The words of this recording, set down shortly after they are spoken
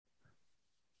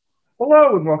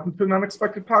Hello and welcome to an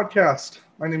unexpected podcast.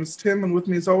 My name is Tim, and with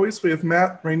me as always, we have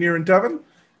Matt, Rainier, and Devin.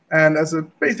 And as a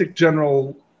basic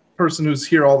general person who's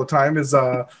here all the time is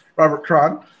Robert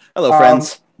Cron. Hello, Um,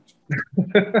 friends.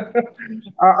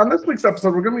 on this week's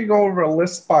episode, we're going to be going over a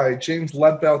list by James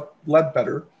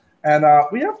Ledbetter. And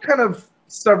we have kind of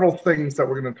several things that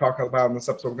we're going to talk about in this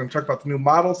episode. We're going to talk about the new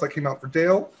models that came out for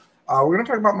Dale. We're going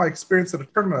to talk about my experience at a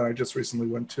tournament I just recently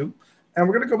went to. And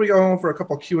we're going to be going over a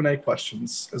couple of Q&A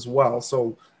questions as well.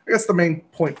 So I guess the main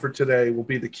point for today will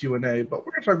be the Q&A, but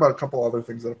we're going to talk about a couple other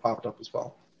things that have popped up as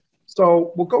well.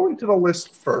 So we'll go into the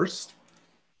list first.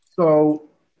 So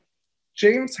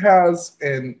James has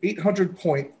an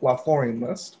 800-point Lothlorien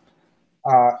list,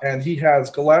 and he has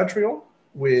Galadriel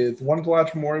with 1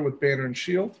 Galadriel Warrior with Banner and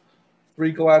Shield,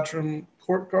 3 Galadriel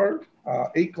Court Guard,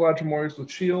 8 Galadriel Warriors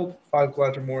with Shield, 5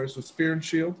 Galadriel Warriors with Spear and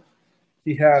Shield.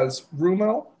 He has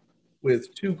Rumel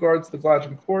with 2 guards of the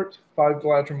Galadriel Court, 5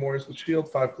 Galadriel Warriors with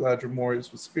Shield, 5 Galadriel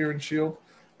Warriors with Spear and Shield.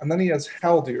 And then he has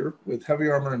Haldir with Heavy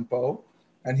Armor and Bow.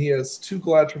 And he has 2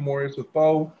 Galadriel Warriors with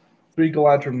Bow, 3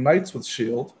 Galadriel Knights with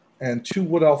Shield, and 2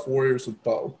 Wood Elf Warriors with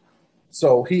Bow.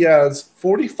 So he has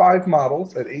 45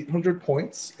 models at 800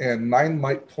 points and 9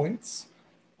 might points.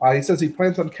 He says he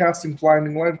plans on casting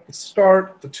Blinding Light at the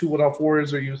start. The 2 Wood Elf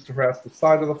Warriors are used to harass the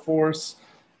side of the force.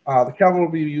 The cavalry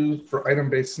will be used for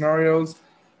item-based scenarios.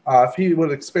 If he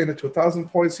would expand it to 1,000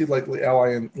 points, he'd likely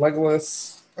ally in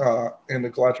Legolas and the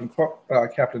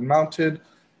Galadriel Captain Mounted.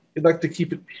 He'd like to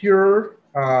keep it pure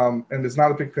and is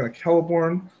not a big fan of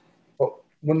Celeborn, but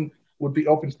would be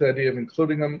open to the idea of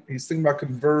including him. He's thinking about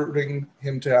converting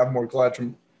him to have more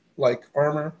Galadriel-like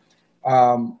armor.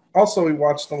 Also, he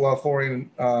watched the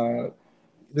Lothlorien.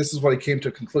 This is what he came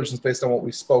to conclusions based on what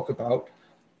we spoke about.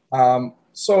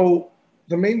 So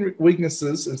the main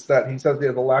weaknesses is that he says he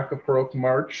has a lack of heroic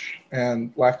march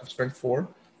and lack of strength 4,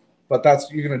 but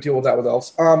you're going to deal with that with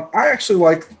elves. I actually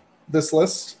like this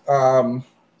list. I'm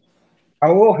a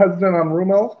little hesitant on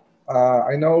Rumel.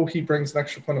 I know he brings an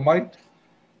extra point of might,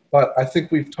 but I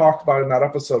think we've talked about in that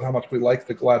episode how much we like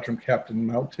the Galadriel Captain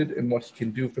Mounted and what he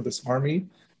can do for this army,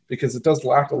 because it does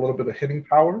lack a little bit of hitting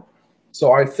power.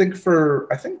 So I think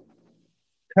 10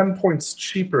 points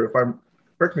cheaper,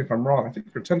 correct me if I'm wrong, I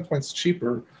think for 10 points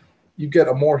cheaper, you get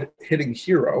a more hitting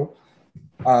hero.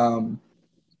 Rumel's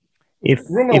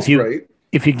great.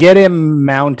 If you get him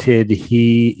mounted,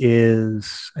 he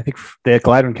is, I think the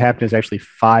Galadriel Captain is actually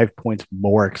 5 points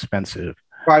more expensive.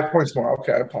 5 points more.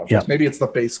 Okay, I apologize. Yep. Maybe it's the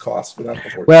base cost for that.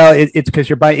 Well, it's because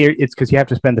you have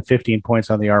to spend the 15 points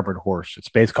on the armored horse. Its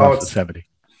base cost is 70.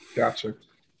 Gotcha.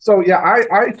 So yeah,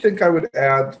 I think I would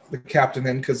add the captain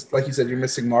in because, like you said, you're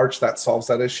missing March. That solves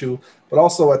that issue. But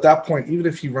also at that point, even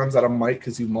if he runs out of might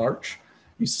because you March,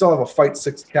 you still have a fight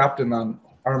 6 captain on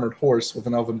armored horse with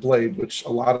an elven blade, which a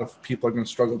lot of people are going to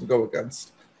struggle to go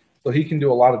against. So he can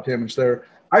do a lot of damage there.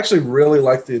 I actually really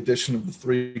like the addition of the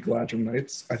 3 Galadriel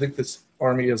Knights. I think this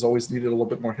army has always needed a little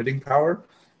bit more hitting power.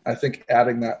 I think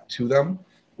adding that to them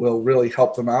will really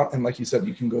help them out. And like you said,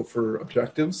 you can go for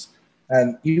objectives.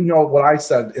 And you know what I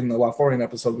said in the Lothlorien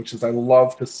episode, which is I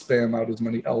love to spam out as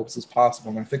many elves as possible.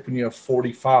 And I think when you have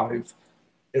 45,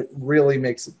 it really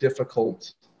makes it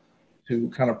difficult to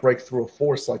kind of break through a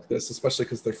force like this, especially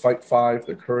because they're fight 5,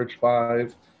 they're courage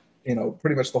 5.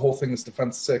 Pretty much the whole thing is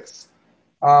defense 6.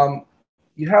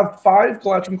 You have 5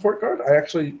 Galadriel Court Guard. I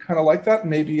actually kind of like that.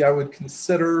 Maybe I would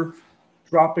consider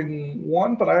dropping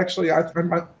 1, but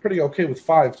I'm pretty okay with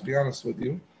 5, to be honest with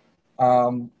you.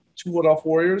 2 Wood Elf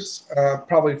Warriors,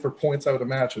 probably for points, I would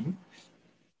imagine.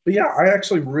 But yeah, I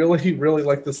actually really, really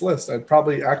like this list. I'd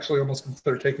probably actually almost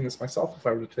consider taking this myself if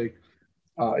I were to take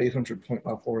 800-point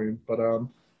Lothlorien. But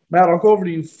Matt, I'll go over to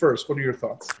you first. What are your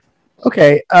thoughts?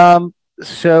 Okay.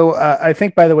 So I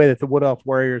think, by the way, that the Wood Elf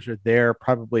Warriors are there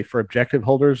probably for objective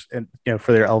holders and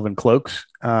for their elven cloaks.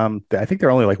 I think they're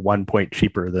only like 1 point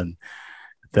cheaper than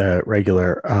the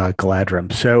regular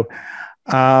Galadrim. So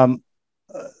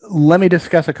let me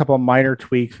discuss a couple of minor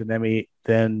tweaks, and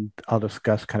then I'll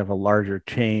discuss kind of a larger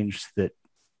change that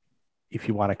if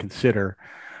you want to consider.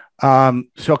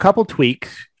 So a couple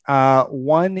tweaks.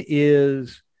 One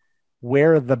is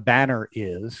where the banner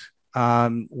is.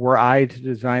 Were I to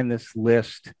design this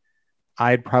list,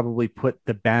 I'd probably put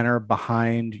the banner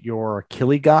behind your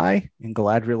Killy guy, and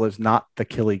Galadriel is not the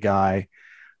Killy guy.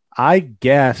 I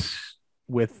guess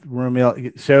with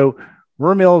Rumil, so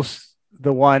Rumil's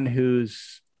the one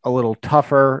who's a little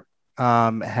tougher,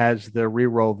 has the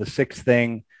reroll the 6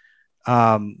 thing,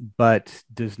 but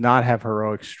does not have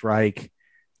heroic strike.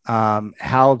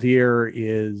 Haldir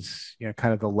is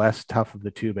kind of the less tough of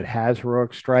the two, but has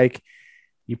heroic strike.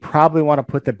 You probably want to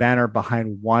put the banner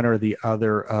behind one or the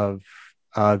other of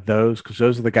those, because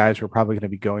those are the guys who are probably going to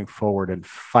be going forward and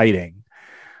fighting.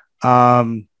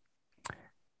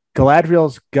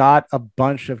 Galadriel's got a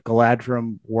bunch of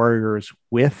Galadrim warriors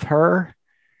with her.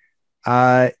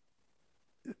 So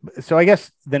I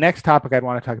guess the next topic I'd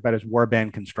want to talk about is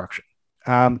warband construction.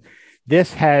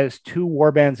 This has 2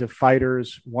 warbands of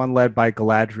fighters, one led by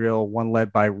Galadriel, one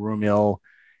led by Rumil,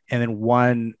 and then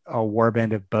one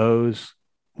warband of bows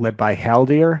led by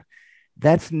Haldir.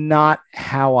 That's not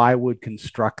how I would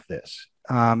construct this,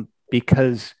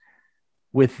 because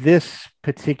with this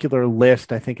particular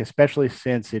list, I think, especially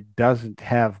since it doesn't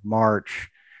have March,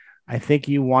 I think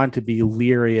you want to be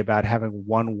leery about having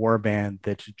one warband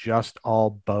that's just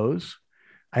all bows.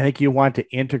 I think you want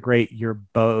to integrate your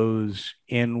bows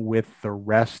in with the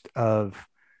rest of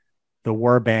the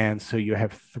warbands, so you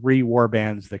have 3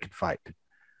 warbands that can fight.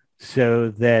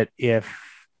 So that if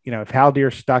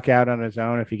Haldir's stuck out on his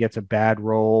own, if he gets a bad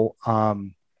roll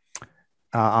on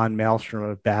Maelstrom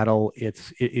of Battle,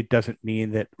 it doesn't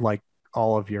mean that like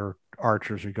all of your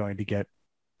archers are going to get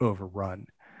overrun.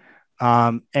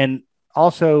 And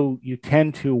also, you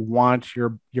tend to want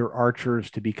your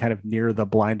archers to be kind of near the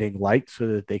blinding light so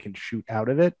that they can shoot out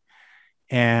of it.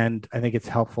 And I think it's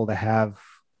helpful to have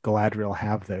Galadriel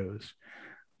have those.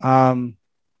 And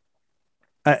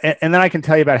then I can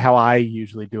tell you about how I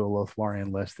usually do a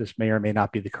Lothlorien list. This may or may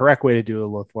not be the correct way to do a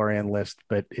Lothlorien list,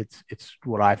 but it's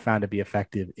what I found to be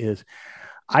effective. Is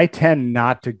I tend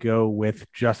not to go with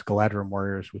just Galadrim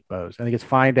warriors with bows. I think it's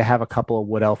fine to have a couple of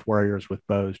Wood Elf warriors with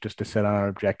bows just to sit on an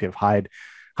objective, hide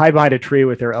behind a tree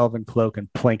with their elven cloak and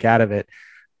plink out of it.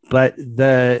 But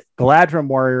the Galadrim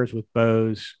warriors with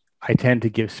bows, I tend to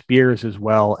give spears as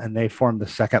well, and they form the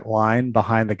second line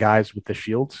behind the guys with the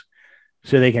shields.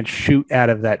 So they can shoot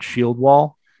out of that shield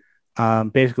wall,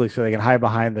 basically so they can hide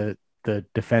behind the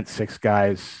defense 6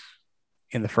 guys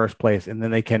in the first place. And then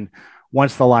they can,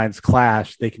 once the lines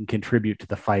clash, they can contribute to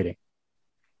the fighting.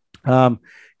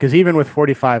 Because even with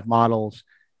 45 models,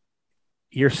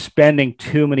 you're spending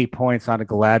too many points on a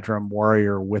Galadrim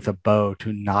warrior with a bow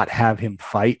to not have him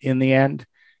fight in the end.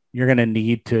 You're going to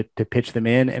need to pitch them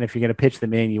in. And if you're going to pitch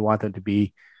them in, you want them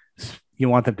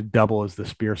to double as the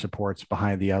spear supports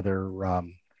behind the other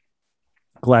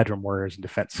Galadrim warriors and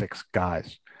defense 6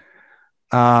 guys.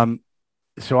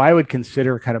 So I would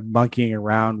consider kind of monkeying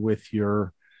around with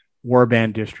your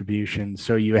warband distribution,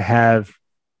 so you have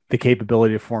the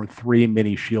capability to form 3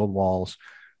 mini shield walls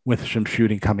with some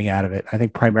shooting coming out of it. I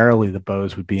think primarily the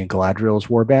bows would be in Galadriel's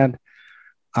warband,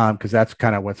 because that's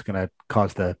kind of what's going to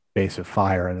cause the base of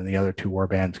fire, and then the other 2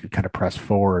 warbands could kind of press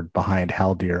forward behind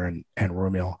Haldir and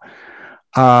Rumil.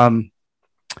 So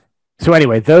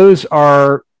anyway, those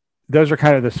are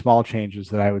kind of the small changes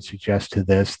that I would suggest to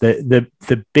this.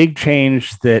 The big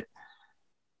change that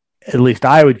at least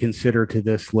I would consider to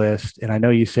this list, and I know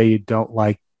you say you don't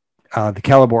like the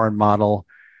Celeborn model.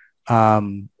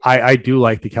 I do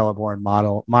like the Celeborn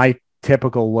model. My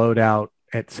typical loadout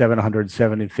at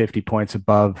 750 points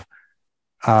above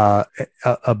and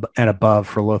above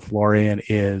for Lothlorien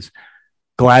is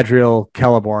Galadriel,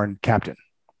 Celeborn, Captain.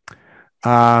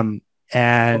 And if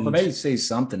I may say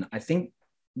something, I think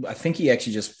he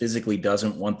actually just physically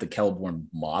doesn't want the Celeborn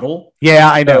model. Yeah,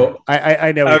 I know. So,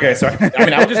 I know. Okay, sorry. I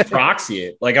mean, I would just proxy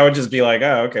it. Like, I would just be like,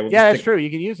 oh, okay. We'll that's true. You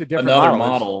can use a different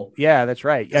model. Yeah, that's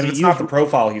right. I mean, it's not the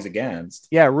profile he's against.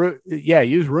 Yeah,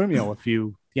 use Rumil if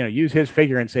you use his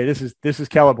figure and say this is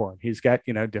Celeborn. He's got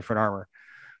different armor.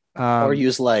 Or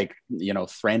use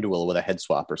Thranduil with a head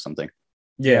swap or something.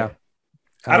 Yeah.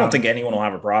 I don't think anyone will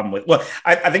have a problem with. Well,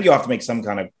 I think you'll have to make some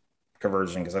kind of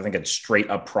conversion, because I think it's straight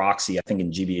up proxy. I think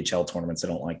in GBHL tournaments they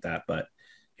don't like that, but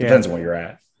it depends on where you're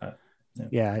at.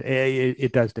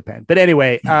 It does depend. But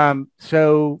anyway,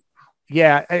 so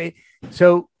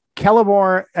Celeborn.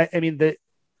 I mean the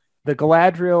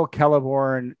Galadriel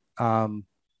Celeborn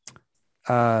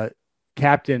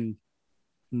captain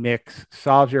mix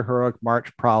solves your heroic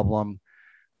march problem.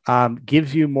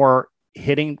 Gives you more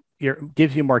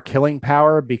gives you more killing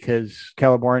power because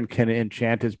Celeborn can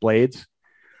enchant his blades.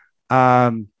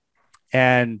 And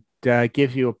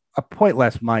gives you a point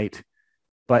less might,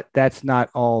 but that's not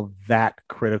all that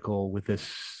critical with this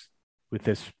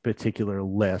particular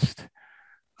list.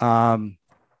 So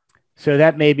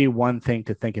that may be one thing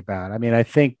to think about. I mean, I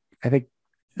think that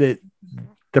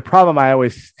the problem I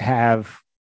always have,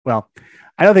 well,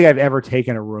 I don't think I've ever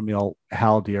taken a Rumil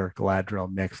Haldir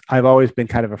Galadriel mix. I've always been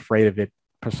kind of afraid of it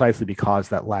precisely because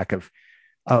that lack of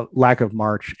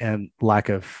march and lack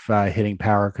of hitting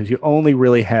power, because you only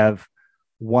really have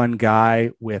one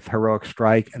guy with heroic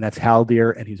strike, and that's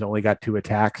Haldir, and he's only got 2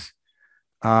 attacks.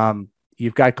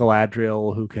 You've got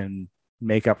Galadriel who can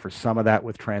make up for some of that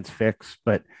with transfix,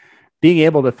 but being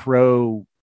able to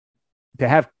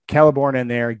have Celeborn in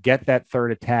there, get that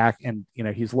third attack, and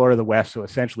he's Lord of the West, so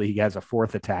essentially he has a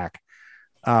fourth attack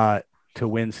to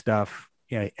win stuff,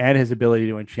 and his ability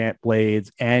to enchant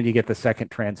blades, and you get the second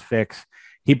transfix.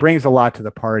 He brings a lot to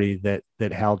the party that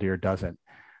Haldir doesn't.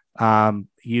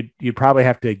 You'd probably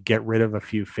have to get rid of a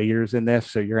few figures in this,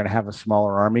 so you're going to have a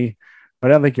smaller army, but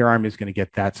I don't think your army is going to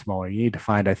get that smaller. You need to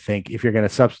find, I think, if you're going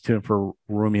to substitute for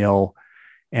Rumiel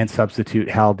and substitute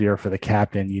Haldir for the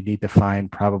captain, you need to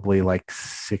find probably like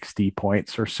 60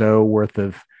 points or so worth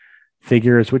of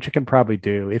figures, which you can probably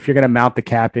do. If you're going to mount the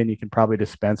captain, you can probably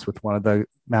dispense with one of the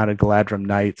mounted Galadrim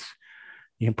knights.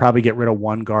 You can probably get rid of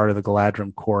one guard of the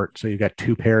Galadrim court, so you've got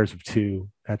 2 pairs of 2.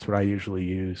 That's what I usually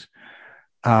use.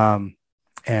 And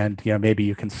maybe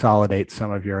you consolidate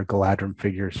some of your Galadrim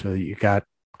figures so that you got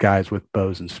guys with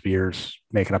bows and spears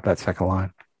making up that second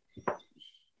line.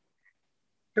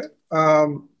 Okay.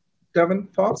 Devin,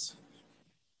 thoughts?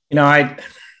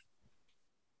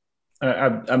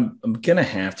 I'm gonna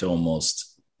have to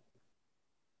almost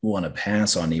want to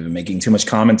pass on even making too much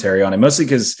commentary on it, mostly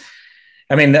because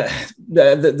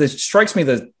the strikes me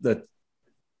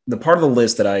the part of the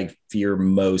list that I fear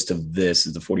most of this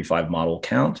is the 45 model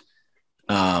count.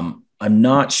 I'm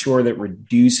not sure that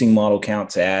reducing model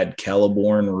count to add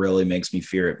Celeborn really makes me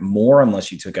fear it more,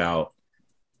 unless you took out,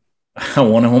 I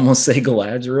want to almost say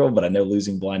Galadriel, but I know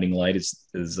losing Blinding Light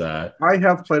is I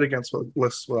have played against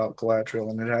lists without Galadriel,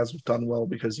 and it has done well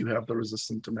because you have the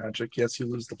resistance to magic. Yes, you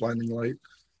lose the Blinding Light,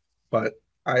 but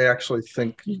I actually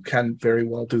think you can very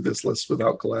well do this list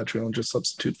without Galadriel and just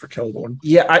substitute for Celeborn.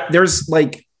 Yeah, there's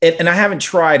and I haven't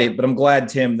tried it, but I'm glad,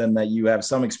 Tim, then that you have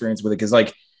some experience with it, because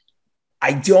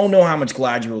I don't know how much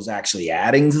Galadriel is actually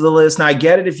adding to the list. Now, I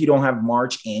get it if you don't have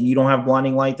March and you don't have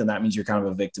Blinding Light, then that means you're kind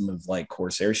of a victim of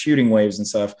Corsair shooting waves and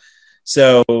stuff.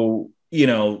 So,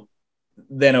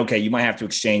 then okay, you might have to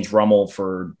exchange Rummel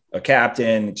for a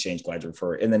captain, exchange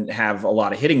Galadriel and then have a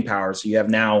lot of hitting power. So you have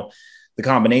now the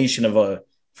combination of a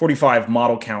 45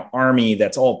 model count army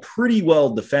that's all pretty well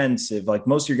defensive.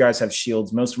 Most of your guys have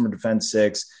shields, most of them are defense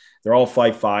 6. They're all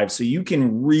 5/5, so you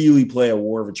can really play a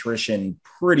war of attrition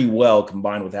pretty well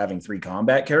combined with having 3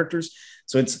 combat characters.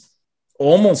 So it's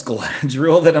almost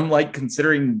Galadriel that I'm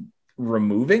considering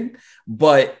removing,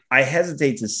 but I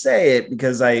hesitate to say it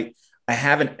because I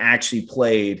haven't actually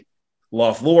played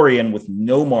Lothlorien with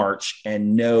no March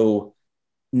and no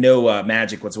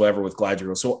magic whatsoever with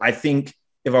Galadriel. So I think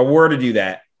if I were to do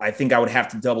that, I think I would have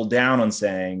to double down on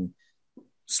saying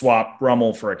swap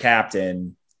Rummel for a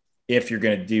captain if you're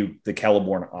going to do the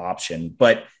Celeborn option.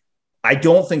 But I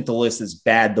don't think the list is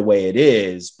bad the way it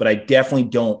is, but I definitely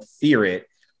don't fear it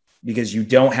because you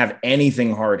don't have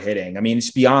anything hard hitting.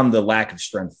 It's beyond the lack of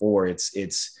strength 4.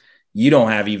 It's you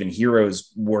don't have even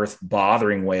heroes worth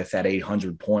bothering with at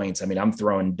 800 points. I'm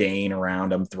throwing Dane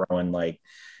around. I'm throwing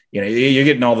you're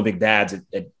getting all the big bads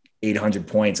at 800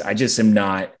 points. I just am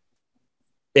not.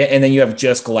 And then you have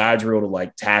just Galadriel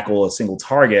to tackle a single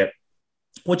target,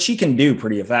 which she can do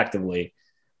pretty effectively.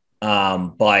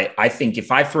 But I think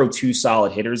if I throw 2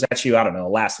 solid hitters at you, I don't know,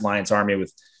 Last Alliance army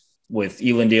with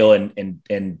Elendil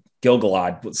and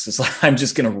Gil-galad, I'm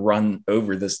just going to run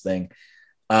over this thing.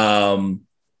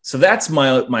 So that's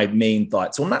my main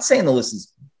thought. So I'm not saying the list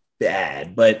is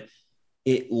bad, but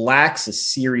it lacks a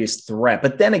serious threat.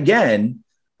 But then again,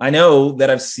 I know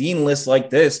that I've seen lists like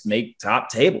this make top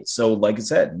tables. So like I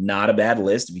said, not a bad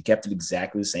list. If you kept it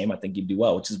exactly the same, I think you'd do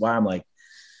well, which is why I'm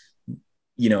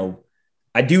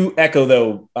I do echo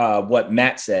though what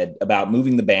Matt said about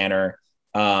moving the banner.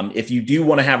 If you do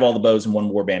want to have all the bows in one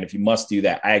warband, if you must do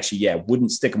that, I actually,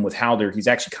 wouldn't stick him with Haldir. He's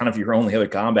actually kind of your only other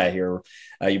combat here.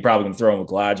 You're probably going to throw him with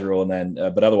Galadriel, and then,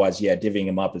 but otherwise, divvying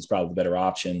him up is probably the better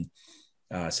option.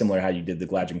 Similar to how you did the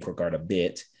Galadrim Court Guard a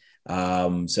bit.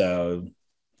 And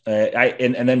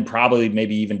then probably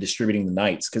maybe even distributing the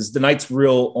knights, because the knights'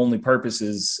 real only purpose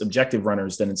is objective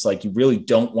runners. Then it's you really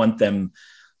don't want them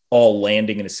all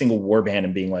landing in a single warband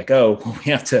and being oh,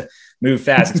 we have to move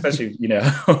fast, especially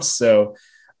So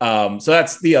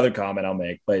that's the other comment I'll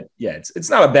make. But it's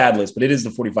not a bad list, but it is the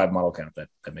 45 model count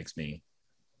that makes me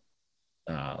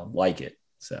like it.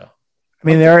 So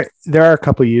there are a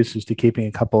couple of uses to keeping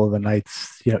a couple of the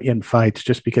knights in fights,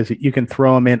 just because you can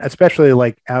throw them in, especially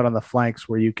out on the flanks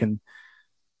where you can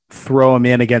throw them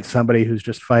in against somebody who's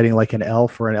just fighting an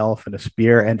elf or an elf and a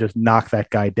spear and just knock that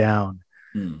guy down.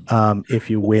 If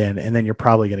you win, and then you're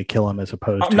probably going to kill him, as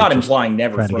opposed I'm not implying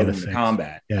never throw him into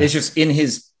combat. Yeah. It's just in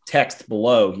his text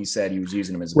below, he said he was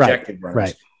using them as objective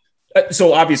runners. Right.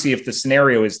 So obviously if the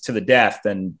scenario is to the death,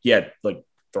 then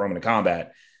throw him into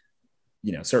combat.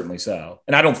 certainly so.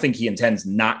 And I don't think he intends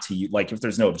not to, like, if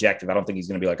there's no objective, I don't think he's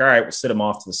going to be like, all right, we'll sit him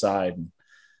off to the side.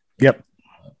 Yep.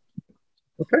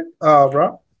 Okay.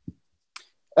 Rob?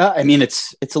 I mean,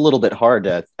 it's a little bit hard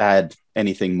to add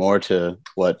anything more to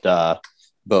what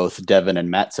both Devin and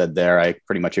Matt said there. I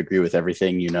pretty much agree with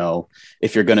everything.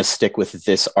 If you're going to stick with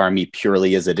this army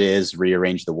purely as it is,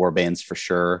 rearrange the warbands for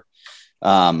sure.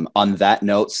 On that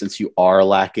note, since you are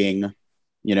lacking,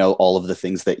 all of the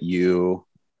things that you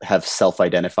have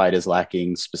self-identified as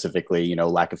lacking, specifically,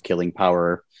 lack of killing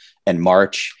power and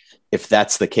march, if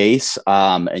that's the case,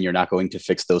 and you're not going to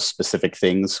fix those specific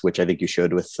things, which I think you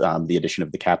should with the addition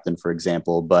of the captain, for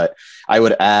example, but I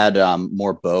would add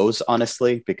more bows,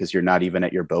 honestly, because you're not even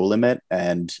at your bow limit,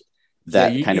 and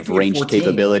that kind of range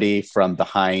capability from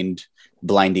behind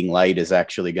blinding light is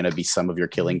actually going to be some of your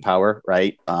killing power,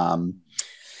 right?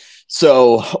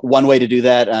 So one way to do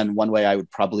that, and one way I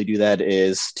would probably do that,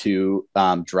 is to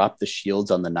drop the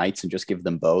shields on the knights and just give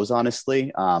them bows,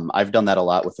 honestly. I've done that a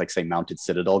lot with, like, say, Mounted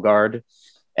Citadel Guard.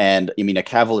 And I mean, a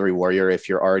cavalry warrior, if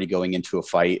you're already going into a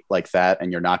fight like that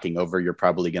and you're knocking over, you're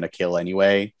probably going to kill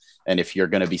anyway. And if you're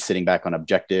going to be sitting back on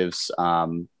objectives,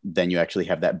 then you actually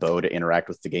have that bow to interact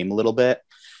with the game a little bit.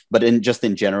 But in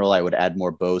general, I would add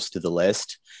more bows to the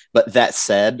list. But that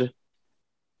said,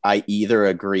 I either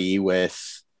agree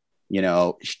with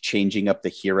changing up the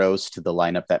heroes to the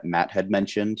lineup that Matt had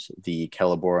mentioned, the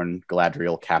Celeborn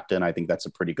Galadriel Captain. I think that's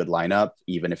a pretty good lineup,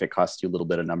 even if it costs you a little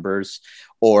bit of numbers,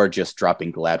 or just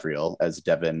dropping Galadriel, as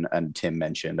Devin and Tim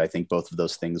mentioned. I think both of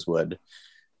those things would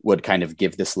kind of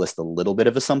give this list a little bit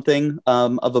of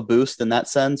a boost in that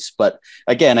sense. But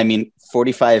again, I mean,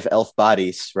 45 elf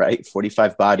bodies, right?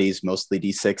 45 bodies, mostly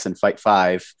D6 and fight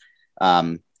 5.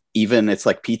 Even it's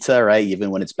like pizza, right?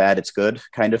 Even when it's bad, it's good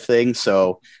kind of thing.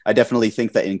 So I definitely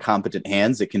think that in competent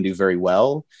hands, it can do very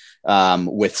well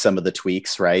with some of the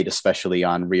tweaks, right? Especially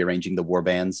on rearranging the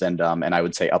warbands and I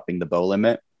would say upping the bow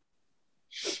limit.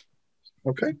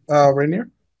 Okay. Rainier?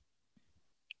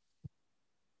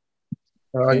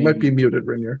 You might be muted,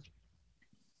 Rainier.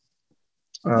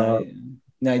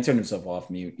 No, he turned himself off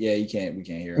mute. Yeah, we can't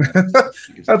hear him.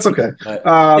 That's okay.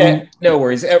 Yeah, no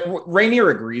worries.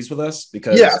 Rainier agrees with us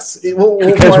because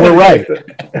because we're right,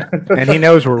 and he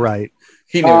knows we're right.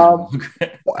 He knows.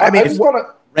 I just want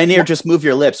to. Rainier, just move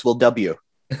your lips. We'll dub you.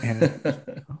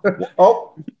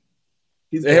 Oh,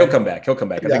 he'll come back. He'll come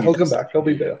back. Yeah, he'll come back. He'll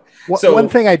be there. One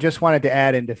thing I just wanted to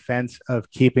add in defense of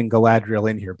keeping Galadriel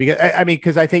in here,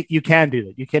 because I think you can do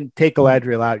that. You can take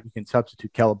Galadriel out. You can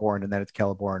substitute Celeborn, and then it's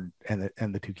Celeborn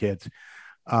and the two kids,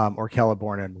 or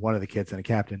Celeborn and one of the kids and a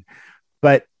captain.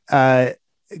 But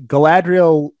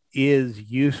Galadriel is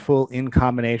useful in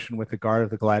combination with the Guard of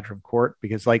the Galadrim Court,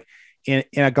 because, like, in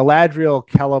a Galadriel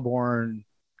Celeborn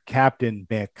captain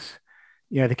mix,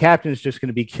 the captain is just going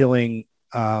to be killing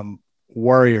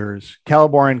warriors.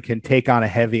 Celeborn can take on a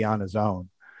heavy on his own,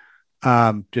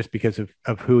 just because of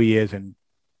who he is and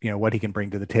what he can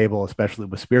bring to the table, especially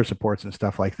with spear supports and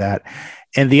stuff like that.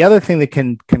 And the other thing that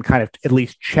can kind of at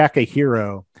least check a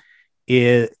hero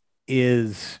is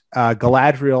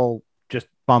Galadriel just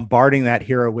bombarding that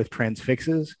hero with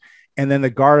transfixes, and then the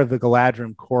Guard of the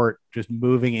Galadrim Court just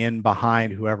moving in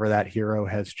behind whoever that hero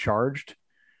has charged.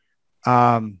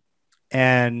 Because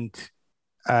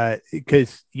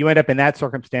you end up in that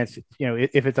circumstance,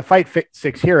 if it's a fight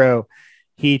 6 hero,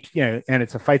 and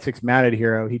it's a fight 6 mounted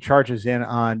hero, he charges in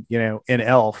on, an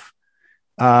elf,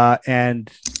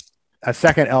 and a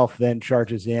second elf then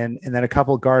charges in, and then a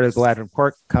couple of Guard of Galadrim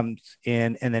Court comes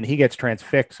in, and then he gets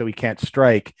transfixed, so he can't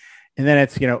strike. And then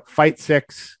it's, fight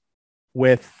 6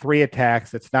 with 3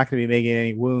 attacks. That's not going to be making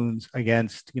any wounds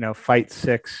against, fight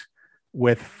 6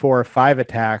 with 4 or 5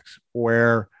 attacks,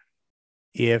 where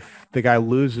if the guy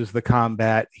loses the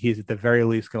combat, he's at the very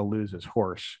least going to lose his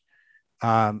horse.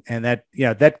 And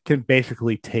that can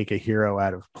basically take a hero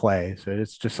out of play. So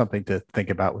it's just something to think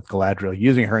about with Galadriel.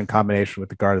 Using her in combination with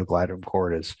the Guard of the Galadrim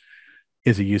Court is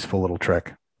a useful little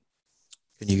trick.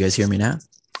 Can you guys hear me now?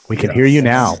 We can hear you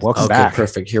now. Welcome back.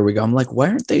 Perfect. Here we go. I'm like, why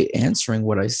aren't they answering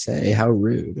what I say? How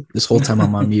rude. This whole time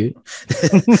I'm on mute.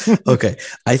 Okay.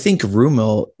 I think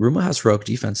Ruma has heroic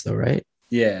defense though, right?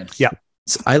 Yeah. Yeah.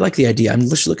 So I like the idea. I'm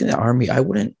just looking at the army. I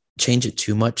wouldn't change it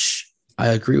too much. I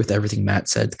agree with everything Matt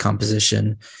said, the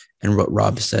composition, and what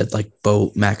Rob said, like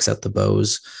max out the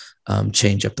bows,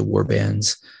 change up the war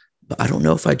bands. But I don't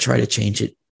know if I'd try to change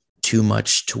it too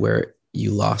much to where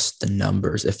you lost the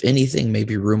numbers. If anything,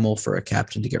 maybe Rumel for a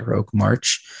captain to get heroic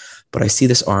march. But I see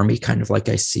this army kind of like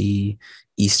I see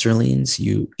Easterlings.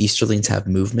 Easterlings have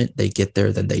movement. They get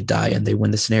there, then they die, and they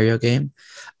win the scenario game.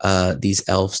 These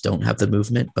elves don't have the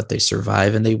movement, but they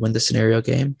survive and they win the scenario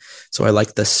game. So I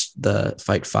like the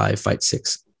fight 5, fight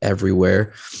 6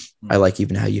 everywhere. I like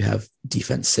even how you have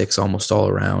defense 6 almost all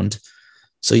around.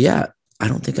 So yeah, I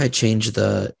don't think I'd change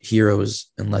the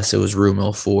heroes unless it was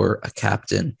Rumil for a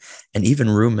captain. And even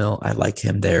Rumil, I like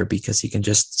him there because he can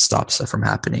just stop stuff from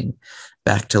happening.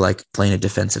 Back to like playing a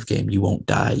defensive game, you won't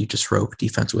die. You just heroic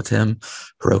defense with him,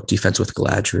 heroic defense with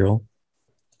Galadriel,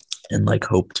 and like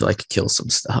hope to like kill some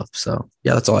stuff. So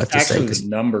yeah, that's all I have to say. The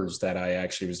numbers that I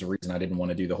actually was the reason I didn't want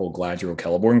to do the whole Galadriel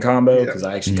Celeborn combo because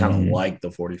I actually kind of like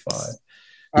the 45.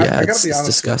 Yeah, I gotta be honest, it's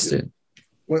disgusting.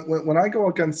 When I go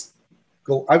against,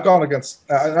 I've gone against,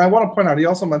 and I want to point out, he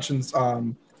also mentions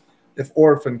if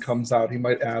Orphan comes out, he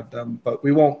might add them, but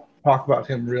we won't talk about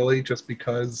him really just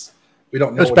because we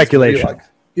don't know what speculation. He's gonna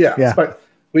be like. Yeah. But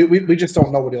we just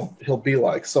don't know what he'll be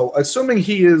like. So assuming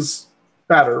he is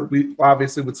better, we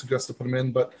obviously would suggest to put him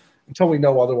in, but until we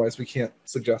know otherwise, we can't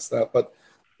suggest that. But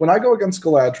when I go against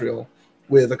Galadriel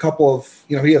with a couple of,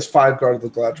 he has 5 guard of the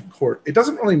Galadriel court, it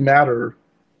doesn't really matter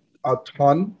a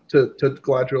ton to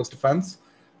Galadriel's defense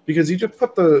because you just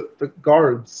put the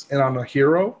guards in on a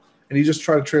hero and you just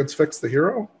try to transfix the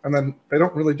hero and then they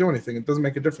don't really do anything. It doesn't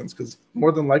make a difference because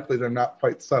more than likely they're not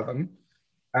fight 7.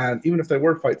 And even if they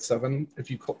were fight 7, if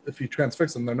you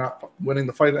transfix them, they're not winning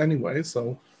the fight anyway.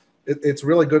 So it's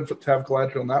really good to have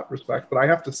Galadriel in that respect. But I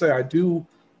have to say, I do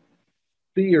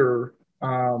fear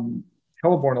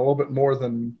Celeborn a little bit more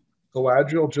than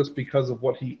Galadriel just because of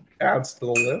what he adds to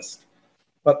the list.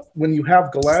 But when you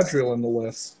have Galadriel in the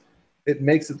list, it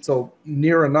makes it so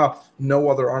near enough no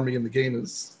other army in the game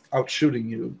is out shooting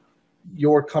you.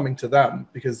 You're coming to them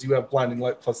because you have Blinding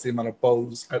Light plus the amount of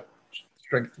bows at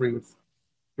strength 3 with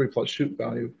 3+ shoot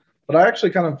value. But I actually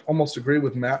kind of almost agree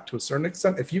with Matt to a certain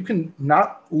extent. If you can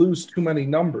not lose too many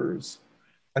numbers,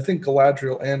 I think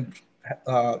Galadriel and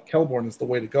Celeborn is the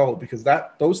way to go because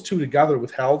those two together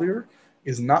with Haldir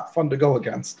is not fun to go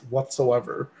against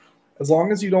whatsoever. As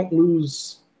long as you don't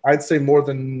lose, I'd say more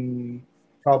than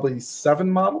probably 7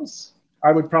 models,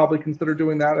 I would probably consider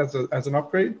doing that as an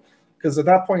upgrade because at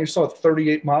that point you're still at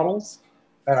 38 models,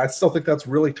 and I still think that's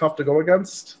really tough to go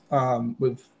against.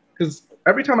 Because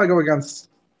every time I go against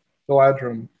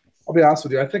Galadriel, I'll be honest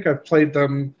with you, I think I've played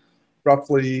them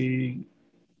roughly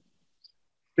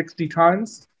 60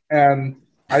 times, and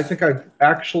I think I've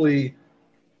actually.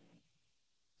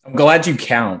 I'm glad you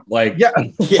count. Yeah.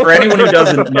 For anyone who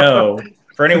doesn't know,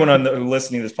 for anyone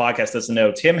listening to this podcast doesn't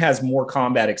know, Tim has more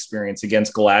combat experience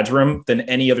against Galadriel than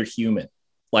any other human,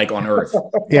 on Earth.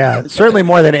 Yeah, certainly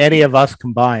more than any of us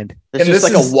combined. There's just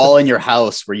like a wall in your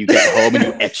house where you get home and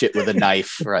you etch it with a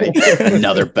knife, right?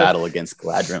 Another battle against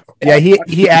Galadriel. Yeah,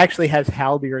 he actually has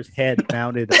Haldir's head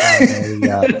mounted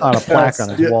on a plaque on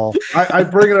his wall. I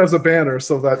bring it as a banner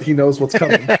so that he knows what's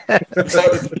coming.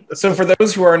 So for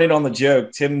those who aren't in on the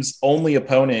joke, Tim's only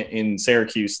opponent in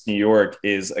Syracuse, New York,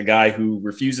 is a guy who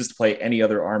refuses to play any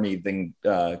other army than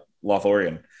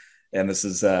Lothlorien, and this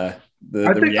is I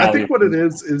think what it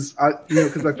is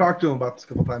because I've talked to him about this a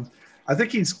couple times. I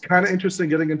think he's kind of interested in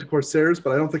getting into Corsairs,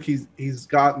 but I don't think he's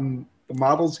gotten the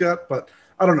models yet. But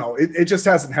I don't know. It just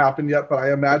hasn't happened yet. But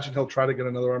I imagine he'll try to get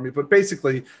another army. But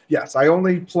basically, yes, I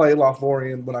only play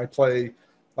Lothlorien when I play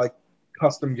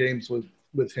custom games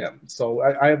with him. So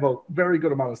I have a very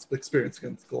good amount of experience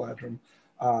against Galadriel.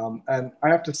 And I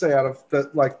have to say, out of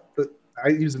I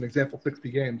use an example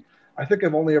 60 games. I think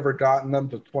I've only ever gotten them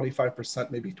to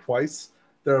 25%, maybe twice.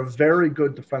 They're a very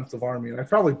good defensive army, and I've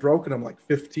probably broken them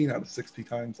 15 out of 60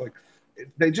 times.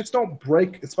 They just don't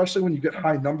break, especially when you get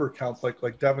high number counts,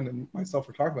 like Devin and myself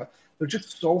were talking about. They're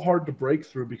just so hard to break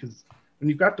through because when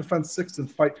you've got defense 6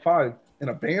 and fight 5 in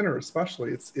a banner,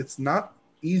 especially, it's not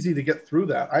easy to get through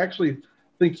that. I actually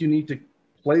think you need to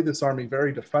play this army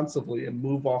very defensively and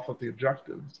move off of the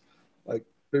objectives.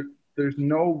 There's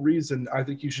no reason I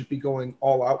think you should be going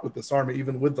all out with this army,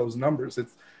 even with those numbers.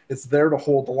 It's there to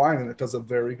hold the line, and it does a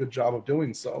very good job of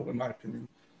doing so, in my opinion.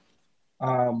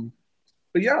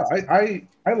 But yeah,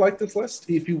 I like this list.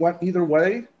 If you went either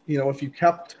way, if you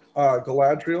kept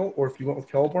Galadriel or if you went with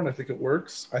Celeborn, I think it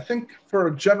works. I think for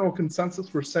a general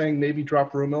consensus, we're saying maybe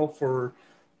drop Rumil for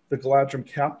the Galadriel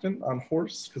captain on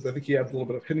horse, because I think he adds a little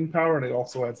bit of hitting power, and it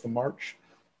also adds the march.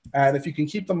 And if you can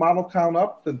keep the model count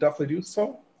up, then definitely do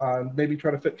so. And maybe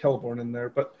try to fit Celeborn in there.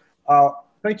 But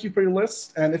thank you for your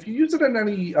list. And if you use it in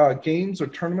any games or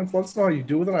tournaments, let us know how you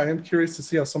do with it. I am curious to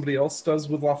see how somebody else does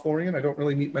with Lothlorien. I don't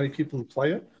really meet many people who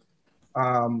play it.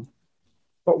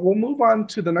 But we'll move on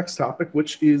to the next topic,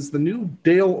 which is the new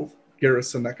Dale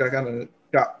Garrison that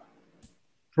got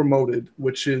promoted,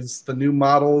 which is the new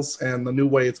models and the new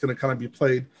way it's going to kind of be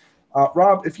played.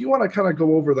 Rob, if you want to kind of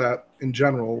go over that in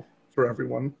general for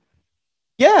everyone.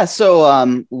 Yeah,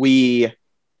 so we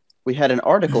had an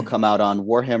article come out on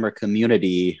Warhammer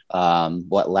Community,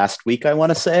 last week, I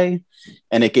want to say,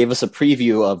 and it gave us a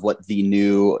preview of what the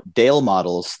new Dale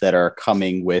models that are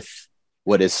coming with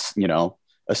what is,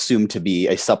 assumed to be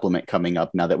a supplement coming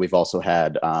up now that we've also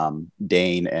had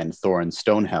Dane and Thorin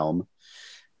Stonehelm.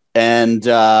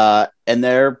 And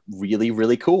they're really,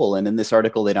 really cool. And in this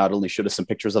article, they not only showed us some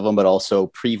pictures of them, but also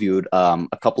previewed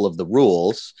a couple of the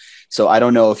rules. So I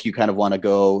don't know if you kind of want to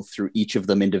go through each of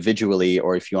them individually,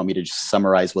 or if you want me to just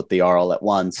summarize what they are all at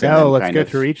once. No, let's go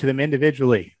through each of them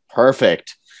individually.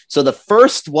 Perfect. So the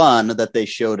first one that they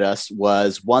showed us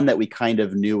was one that we kind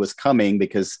of knew was coming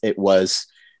because it was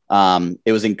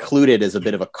included as a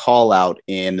bit of a call out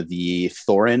in the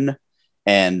Thorin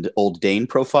and Old Dane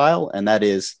profile, and that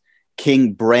is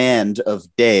King Brand of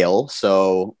Dale.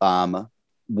 So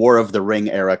War of the Ring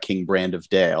era King Brand of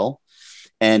Dale.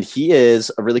 And he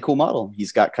is a really cool model.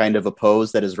 He's got kind of a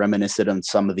pose that is reminiscent on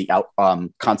some of the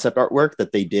concept artwork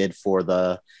that they did for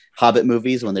the Hobbit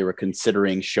movies when they were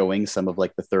considering showing some of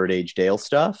like the Third Age Dale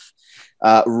stuff.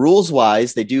 Rules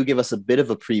wise, they do give us a bit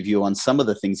of a preview on some of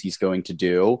the things he's going to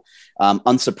do.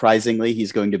 Unsurprisingly,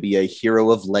 he's going to be a hero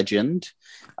of legend.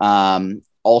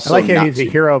 Also, I like how he's a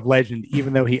hero of legend,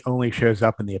 even though he only shows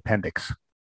up in the appendix.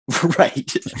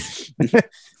 Right.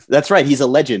 That's right. He's a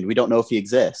legend. We don't know if he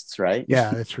exists, right?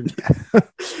 Yeah, that's right.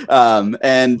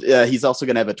 And he's also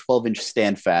going to have a 12-inch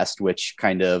standfast, which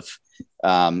kind of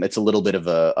it's a little bit of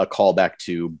a callback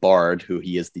to Bard, who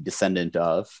he is the descendant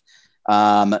of.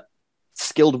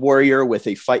 Skilled warrior with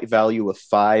a fight value of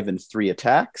 5 and 3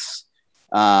 attacks.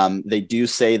 They do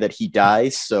say that he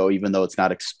dies, so even though it's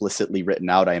not explicitly written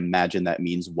out, I imagine that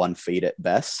means 1 fate at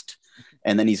best.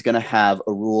 And then he's going to have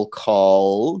a rule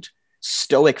called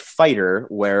Stoic Fighter,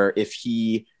 where if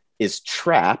he is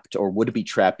trapped or would be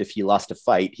trapped if he lost a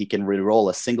fight, he can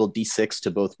reroll a single d6 to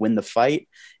both win the fight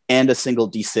and a single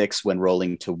d6 when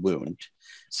rolling to wound.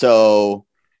 So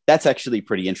that's actually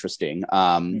pretty interesting.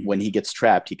 When he gets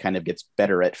trapped, he kind of gets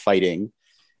better at fighting.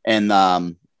 And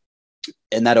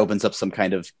that opens up some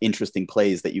kind of interesting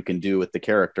plays that you can do with the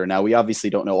character. Now, we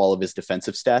obviously don't know all of his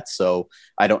defensive stats, so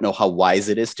I don't know how wise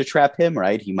it is to trap him,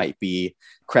 right? He might be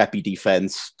crappy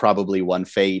defense, probably 1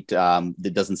 fate.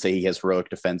 It doesn't say he has heroic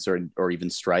defense or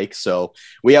even strike, so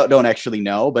we don't actually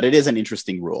know, but it is an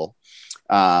interesting rule.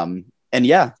 So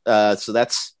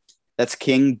that's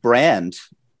King Brand.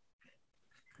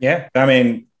 Yeah, I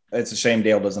mean, it's a shame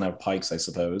Dale doesn't have pikes, I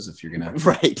suppose, if you're going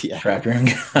to trap your own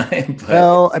guy. But...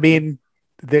 Well, I mean,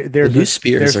 the new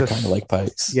spears are kind of like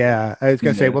pikes. Yeah, I was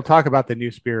going to say, we'll talk about the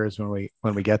new spears when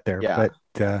we get there. Yeah.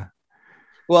 But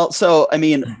well, so, I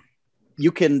mean,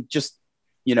 you can just,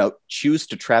 choose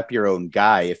to trap your own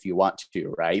guy if you want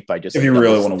to, right? By just if you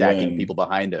really want to stacking people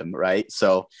behind him, right?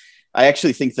 So I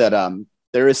actually think that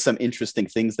there is some interesting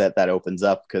things that opens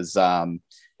up because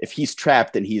if he's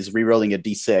trapped and he's rerolling a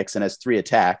d6 and has 3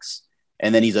 attacks,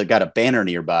 and then he's got a banner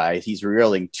nearby, he's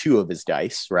rerolling 2 of his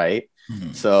dice, right?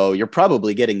 Mm-hmm. So you're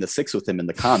probably getting the 6 with him in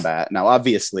the combat. Now,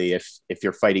 obviously, if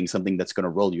you're fighting something that's going to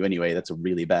roll you anyway, that's a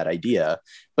really bad idea.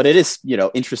 But it is,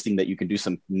 interesting that you can do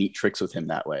some neat tricks with him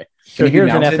that way. So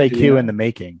here's an FAQ in the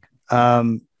making.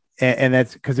 And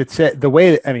that's because it said the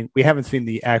way, we haven't seen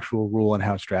the actual rule and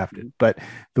how it's drafted, but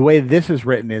the way this is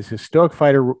written is his Stoic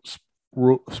Fighter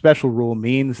special rule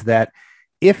means that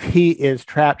if he is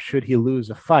trapped, should he lose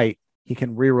a fight, he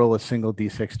can reroll a single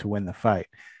d6 to win the fight.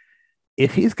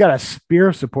 If he's got a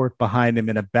spear support behind him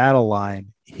in a battle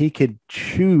line, he could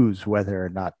choose whether or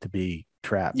not to be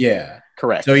trapped. Yeah,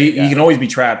 correct. So he can always be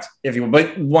trapped if you.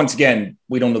 But once again,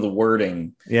 we don't know the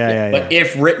wording. But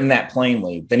if written that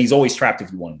plainly, then he's always trapped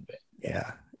if you want him to be.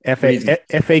 Yeah.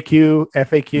 FAQ.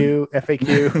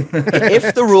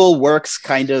 If the rule works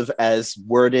kind of as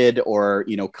worded or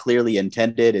clearly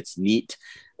intended, it's neat.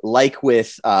 Like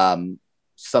with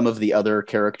some of the other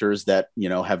characters that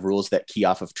have rules that key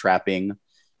off of trapping,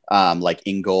 like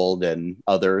Ingold and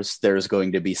others, there's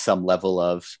going to be some level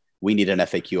of we need an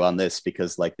FAQ on this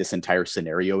because like this entire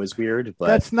scenario is weird. But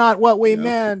that's not what we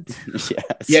meant.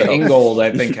 Ingold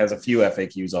I think has a few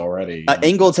FAQs already.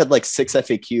 Ingold's had like 6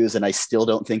 FAQs, and I still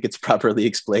don't think it's properly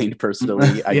explained.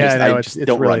 Personally, I just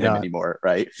don't really run him anymore.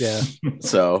 Right? Yeah.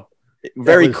 So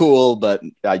very cool, but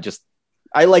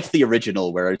I like the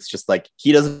original where it's just like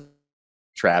he doesn't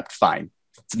trapped. Fine,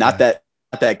 it's not that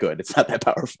good. It's not that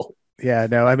powerful. Yeah.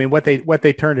 No. I mean, what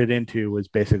they turned it into was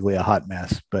basically a hot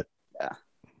mess, but. Yeah.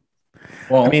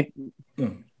 Well, I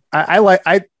mean,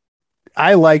 I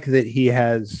I like that he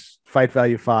has fight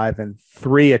value 5 and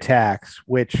 3 attacks,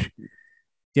 which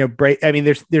I mean,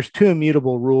 there's 2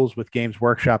 immutable rules with Games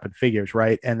Workshop and Figures,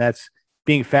 right? And that's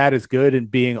being fat is good and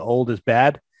being old is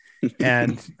bad.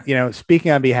 And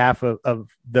speaking on behalf of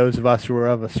those of us who are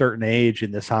of a certain age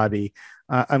in this hobby,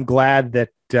 I'm glad that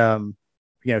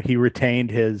he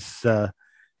retained his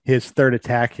third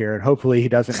attack here, and hopefully he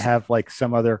doesn't have like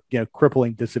some other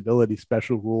crippling disability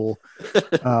special rule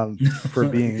for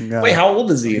being. Wait, how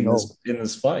old is he in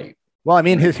this fight? Well, I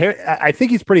mean, his hair. I think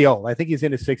he's pretty old. I think he's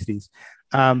in his 60s.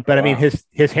 But I mean,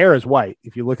 his hair is white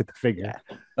if you look at the figure.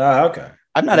 Okay.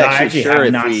 I'm not actually sure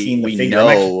if we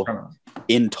know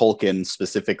in Tolkien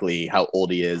specifically how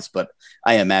old he is, but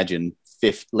I imagine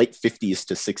late 50s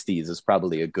to 60s is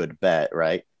probably a good bet,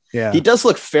 right? Yeah. He does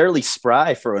look fairly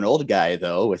spry for an old guy,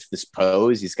 though, with this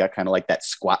pose. He's got kind of like that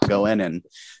squat going and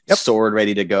sword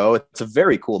ready to go. It's a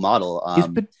very cool model.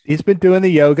 He's been doing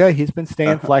the yoga. He's been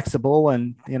staying flexible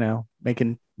and,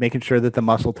 making sure that the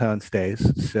muscle tone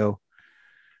stays. So.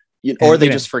 Or they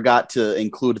just forgot to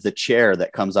include the chair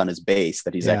that comes on his base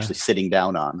that he's actually sitting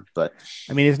down on. But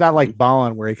I mean, it's not like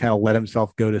Balin where he kind of let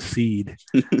himself go to seed.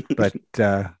 But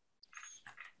do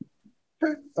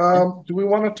we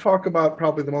want to talk about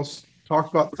probably the most talked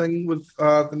about thing with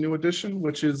the new edition,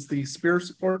 which is the spear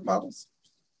support models?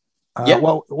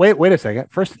 Well, wait a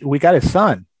second. First, we got his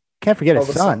son. Can't forget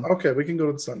his son. Okay, we can go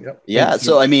to the son. Yep. Yeah.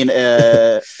 So I mean,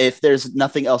 if there's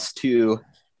nothing else to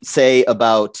say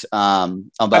about I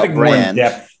think Bran. more in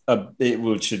depth,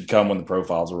 it should come when the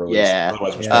profiles are released. Yeah.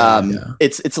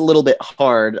 It's a little bit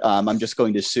hard. I'm just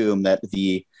going to assume that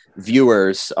the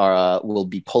viewers will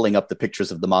be pulling up the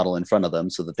pictures of the model in front of them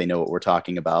so that they know what we're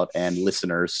talking about, and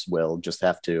listeners will just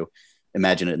have to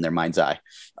imagine it in their mind's eye.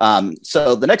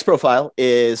 So the next profile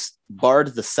is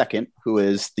Bard II, who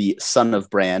is the son of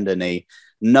Bran and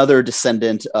another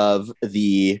descendant of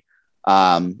the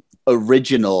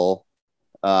original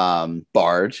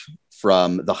Bard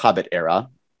from the Hobbit era.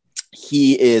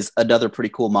 He is another pretty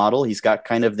cool model. He's got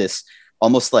kind of this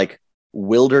almost like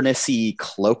wildernessy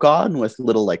cloak on with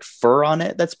little like fur on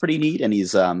it. That's pretty neat. And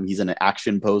he's in an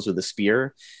action pose with a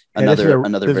spear. Another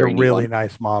very really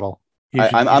nice model.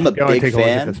 I'm a big fan. Look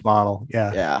at this model.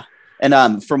 Yeah.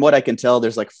 And from what I can tell,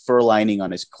 there's like fur lining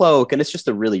on his cloak, and it's just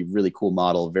a really, really cool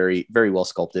model. Very, very well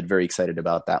sculpted. Very excited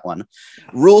about that one.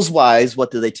 Rules wise,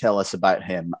 what do they tell us about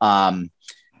him?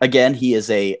 Again, he is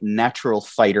a natural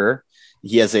fighter.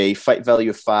 He has a fight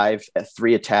value of 5 at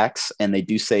 3 attacks, and they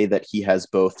do say that he has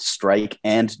both strike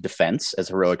and defense as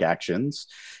heroic actions.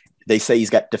 They say he's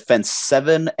got defense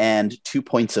 7 and 2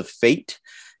 points of fate,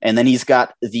 and then he's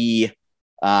got the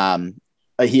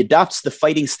he adopts the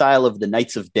fighting style of the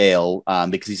Knights of Dale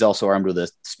because he's also armed with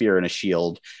a spear and a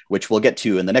shield, which we'll get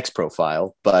to in the next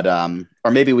profile. But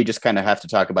or maybe we just kind of have to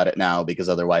talk about it now because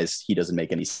otherwise he doesn't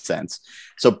make any sense.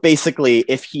 So basically,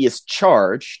 if he is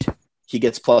charged, he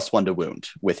gets +1 to wound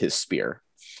with his spear.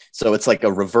 So it's like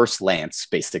a reverse lance,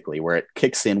 basically, where it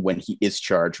kicks in when he is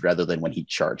charged rather than when he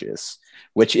charges,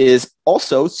 which is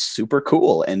also super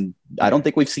cool. And I don't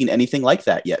think we've seen anything like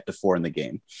that yet before in the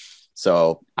game.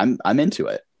 So I'm into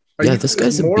it. Yeah, this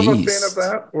guy's a beast. More of a fan of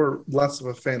that or less of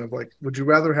a fan of, like, would you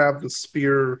rather have the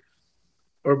spear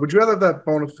or would you rather have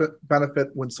that benefit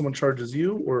when someone charges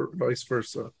you or vice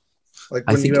versa? Like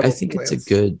I think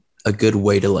it's a good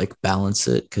way to like balance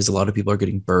it because a lot of people are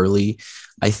getting burly.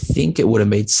 I think it would have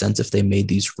made sense if they made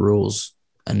these rules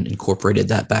and incorporated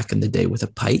that back in the day with a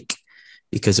pike,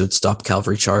 because it would stop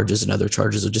cavalry charges and other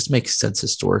charges. It would just make sense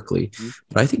historically. Mm-hmm.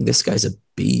 But I think this guy's a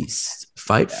beast.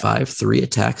 Fight 5, 3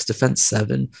 attacks, defense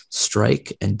 7,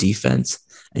 strike, and defense.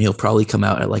 And he'll probably come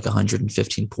out at like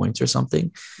 115 points or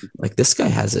something. Like this guy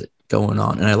has it going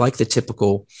on. And I like the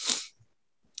typical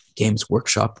Games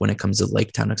Workshop when it comes to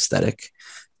Lake Town aesthetic.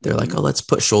 They're like, oh, let's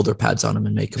put shoulder pads on him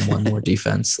and make him 1 more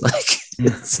defense. Like,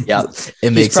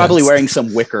 he's probably wearing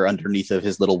some wicker underneath of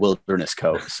his little wilderness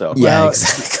coat. So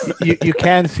exactly. you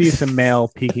can see some mail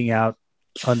peeking out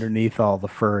underneath all the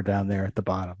fur down there at the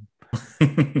bottom.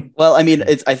 Well, I mean,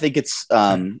 I think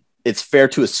it's fair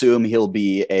to assume he'll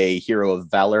be a hero of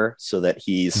valor, so that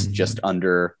he's just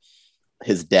under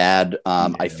his dad.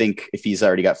 I think if he's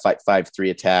already got fight 5, 3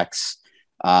 attacks.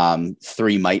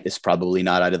 3 might is probably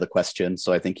not out of the question.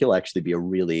 So I think he'll actually be a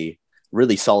really,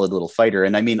 really solid little fighter.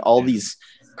 And I mean, all these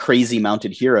crazy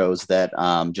mounted heroes that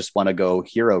just want to go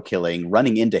hero killing,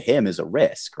 running into him is a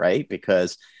risk, right?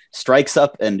 Because strikes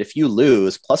up, and if you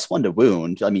lose, +1 to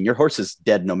wound, I mean, your horse is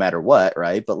dead no matter what,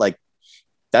 right? But like,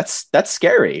 that's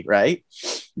scary, right?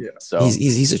 Yeah. So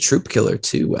he's a troop killer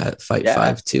too at fight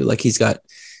 5 too. Like he's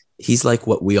like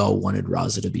what we all wanted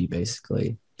Raza to be,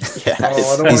 basically. Yeah,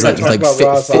 Oh, I don't He's want to like, talk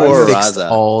about Raza. Poor fixed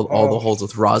Raza. all the Oh. holes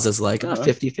with Raza's like,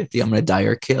 50-50. I'm going to die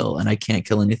or kill, and I can't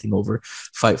kill anything over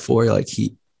fight 4. Like,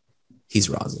 he's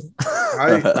Raza.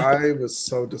 I was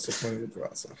so disappointed with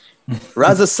Raza.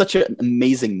 Raza's such an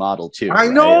amazing model too. I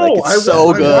right? know. Like, it's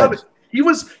so good. He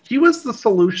was the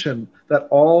solution that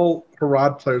all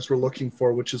Harad players were looking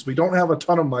for, which is we don't have a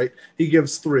ton of might. He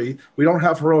gives 3. We don't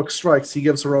have heroic strikes. He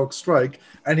gives heroic strike,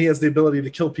 and he has the ability to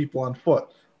kill people on foot.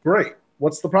 Great.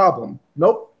 What's the problem?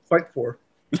 Nope. Fight 4.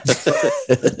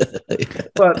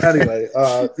 But anyway,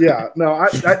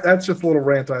 that's just a little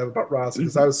rant I have about Raza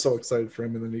because I was so excited for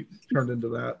him, and then he turned into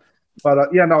that. But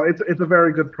it's a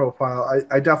very good profile.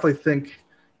 I definitely think,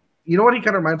 you know what he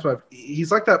kind of reminds me of?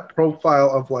 He's like that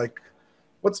profile of like,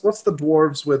 what's the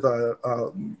dwarves with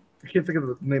I can't think of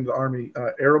the name of the army,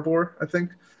 Erebor, I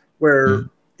think, where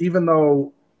even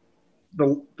though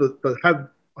the head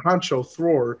honcho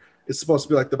Thror is supposed to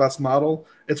be like the best model,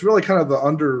 it's really kind of the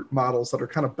under models that are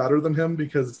kind of better than him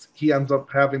because he ends up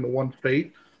having the one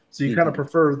fate. So you kind of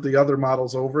prefer the other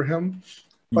models over him,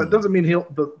 but it doesn't mean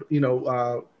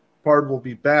Bard will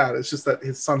be bad. It's just that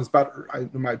his son is better,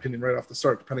 in my opinion, right off the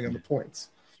start, depending on the points.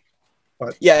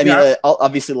 But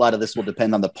obviously a lot of this will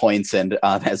depend on the points and,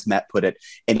 as Matt put it,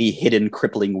 any hidden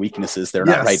crippling weaknesses they're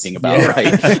not writing about,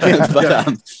 right?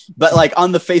 But like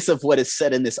on the face of what is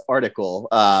said in this article,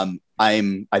 I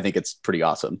think it's pretty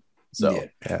awesome. So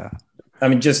yeah. I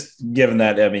mean, just given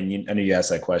that, I mean, I know you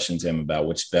asked that question, Tim, about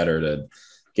which better to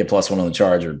get +1 on the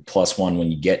charge or +1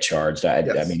 when you get charged. I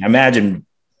mean, imagine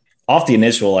off the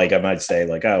initial, like I might say,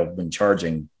 like, oh, when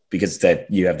charging, because that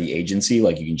you have the agency,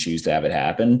 like you can choose to have it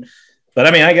happen. But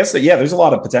I mean, I guess that, there's a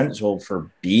lot of potential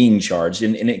for being charged.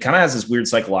 And it kind of has this weird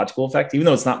psychological effect, even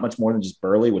though it's not much more than just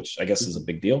Burly, which I guess is a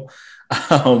big deal.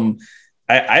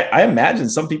 I imagine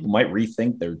some people might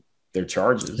rethink their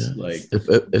charges. Yeah. Like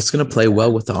it's going to play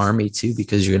well with the army too,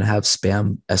 because you're going to have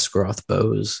spam Esgaroth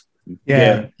bows.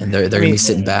 Yeah. And they're going to be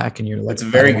sitting back and you're like, it's a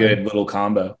very good little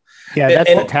combo. Yeah.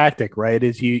 That's the tactic, right?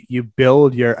 Is you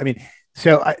build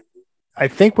so I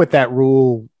think what that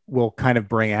rule will kind of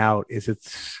bring out is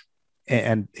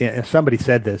and somebody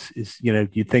said this is,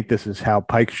 you'd think this is how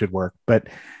Pike should work, but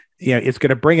it's going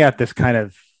to bring out this kind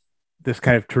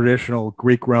of traditional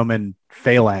Greek-Roman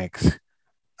phalanx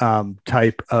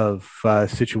type of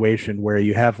situation where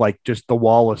you have like just the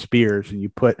wall of spears and you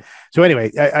put. So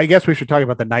anyway, I guess we should talk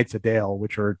about the Knights of Dale,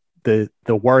 which are the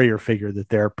warrior figure that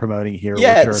they're promoting here.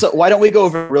 Yeah. So why don't we go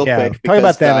over real quick? Talk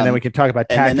about them and then we can talk about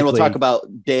tactically. And then we'll talk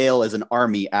about Dale as an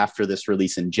army after this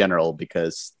release in general,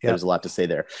 because there's a lot to say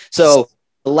there. So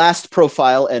the last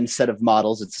profile and set of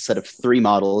models, it's a set of 3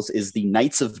 models, is the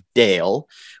Knights of Dale,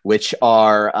 which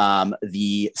are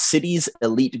the city's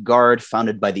elite guard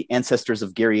founded by the ancestors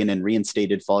of Girion and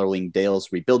reinstated following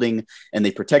Dale's rebuilding, and they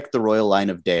protect the royal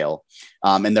line of Dale,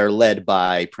 and they're led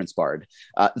by Prince Bard.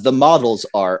 The models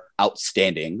are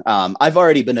outstanding. I've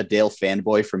already been a Dale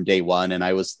fanboy from day one, and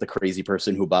I was the crazy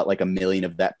person who bought like 1 million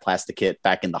of that plastic kit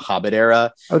back in the Hobbit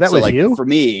era. Oh, that was you? For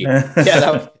me, that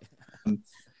was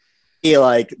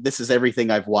like, this is everything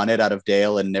I've wanted out of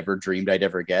Dale and never dreamed I'd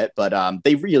ever get. But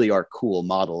they really are cool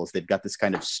models. They've got this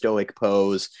kind of stoic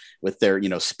pose with their,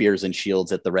 spears and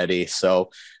shields at the ready.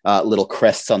 So little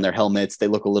crests on their helmets. They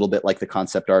look a little bit like the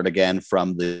concept art again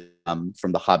from the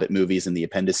Hobbit movies and the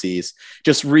appendices.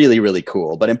 Just really, really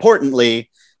cool. But importantly,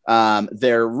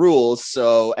 their rules.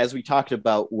 So as we talked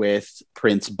about with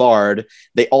Prince Bard,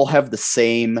 they all have the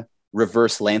same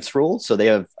reverse lance rule. So they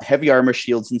have heavy armor,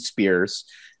 shields, and spears.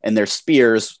 And their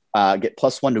spears get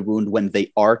 +1 to wound when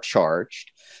they are charged.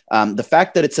 The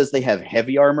fact that it says they have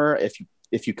heavy armor,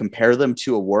 if you compare them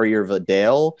to a Warrior of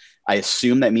Dale, I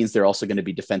assume that means they're also going to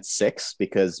be defense 6,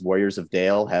 because Warriors of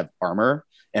Dale have armor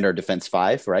and are defense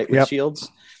 5, right, with shields.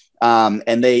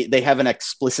 And they haven't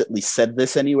explicitly said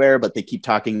this anywhere, but they keep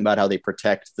talking about how they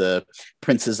protect the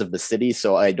princes of the city.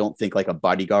 So I don't think like a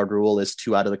bodyguard rule is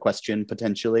too out of the question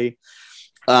potentially.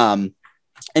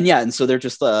 And so they're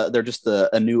just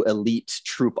a new elite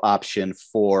troop option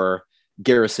for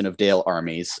Garrison of Dale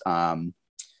armies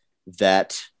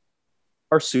that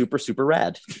are super, super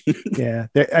rad. Yeah.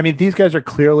 I mean, these guys are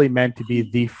clearly meant to be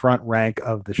the front rank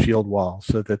of the shield wall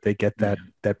so that they get that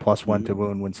 +1 to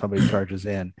wound when somebody charges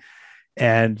in.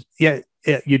 And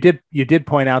you did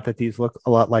point out that these look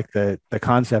a lot like the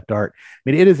concept art. I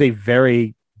mean, it is a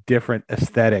very different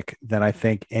aesthetic than I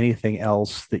think anything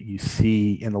else that you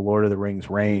see in the Lord of the Rings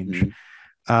range.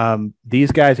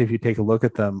 These guys, if you take a look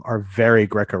at them, are very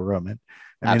Greco-Roman.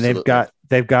 I mean,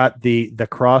 they've got the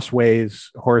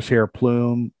crossways horsehair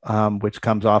plume, which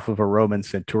comes off of a Roman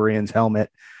centurion's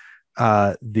helmet.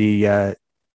 The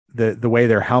the way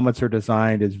their helmets are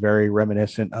designed is very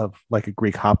reminiscent of like a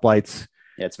Greek hoplites.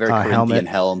 Yeah, it's very Corinthian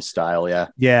helm style. Yeah.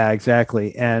 Yeah,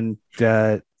 exactly. And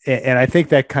I think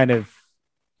that kind of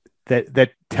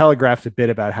that telegraphs a bit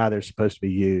about how they're supposed to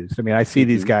be used. I mean, I see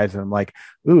these guys and I'm like,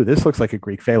 ooh, this looks like a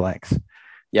Greek phalanx.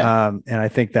 Yeah. And I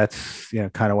think that's,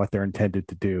 kind of what they're intended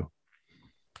to do.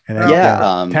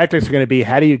 And tactics are going to be,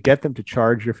 how do you get them to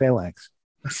charge your phalanx?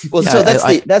 Well, so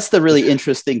that's the really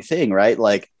interesting thing, right?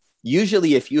 Like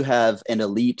usually if you have an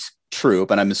elite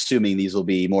troop, and I'm assuming these will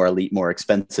be more elite, more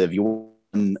expensive,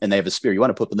 and they have a spear, you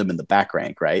want to put them in the back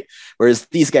rank, right? Whereas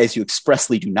these guys you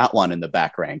expressly do not want in the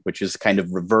back rank, which is kind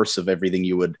of reverse of everything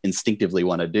you would instinctively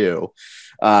want to do.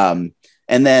 And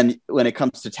then when it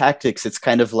comes to tactics, it's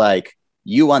kind of like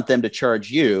you want them to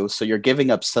charge you, so you're giving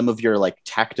up some of your like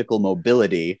tactical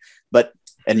mobility,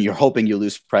 and you're hoping you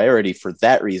lose priority for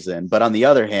that reason. But on the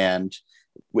other hand,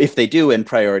 if they do win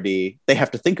priority, they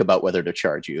have to think about whether to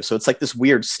charge you. So it's like this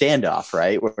weird standoff,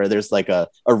 right? Where there's like a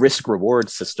risk reward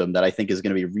system that I think is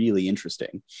going to be really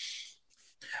interesting.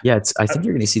 Yeah, I think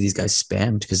you're going to see these guys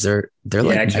spammed because they're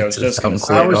like I was just going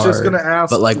to ask,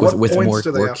 but like with more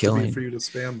killing for you to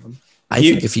spam them. I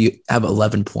think if you have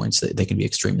 11 points, they can be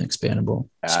extremely expandable.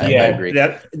 I agree.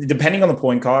 Depending on the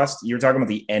point cost, you're talking about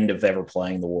the end of ever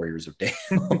playing the Warriors of Dale.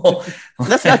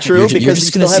 That's not true because you're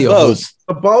just going to see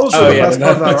the bows are the best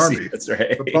part of that army. That's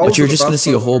right. But you're just going to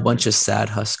see a whole bunch of sad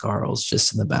Huskarls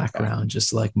just in the background,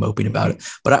 just like moping about it.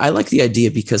 But I like the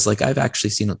idea because like I've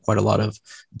actually seen quite a lot of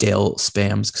Dale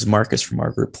spams because Marcus from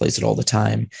our group plays it all the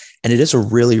time. And it is a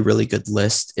really, really good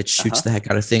list. It shoots the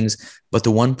heck out of things. But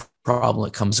the one problem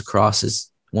it comes across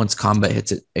is once combat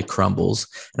hits it, it crumbles.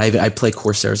 And I play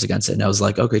Corsairs against it, and I was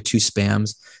like, okay, 2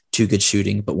 spams, 2 good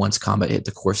shooting, but once combat hit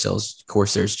the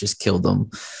Corsairs just killed them.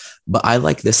 But I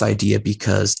like this idea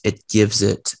because it gives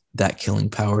it that killing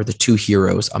power. The 2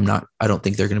 heroes, I don't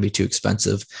think they're going to be too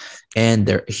expensive, and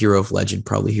they're hero of legend,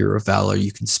 probably hero of valor.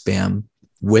 You can spam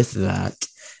with that,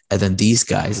 and then these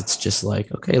guys, it's just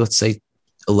like, okay, let's say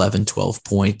 11, 12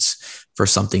 points for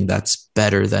something that's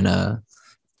better than a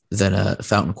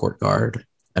Fountain Court Guard,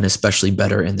 and especially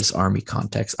better in this army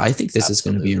context. I think this is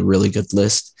going to be a really good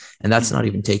list, and that's not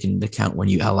even taken into account when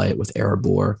you ally it with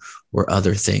Erebor or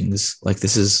other things. Like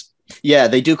this is... Yeah,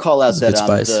 they do call out that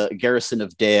the Garrison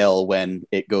of Dale, when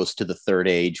it goes to the Third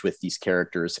Age with these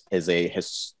characters, is a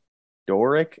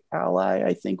historic ally,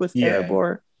 I think, with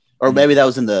Erebor. Or maybe that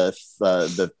was in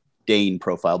the Dane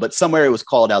profile, but somewhere it was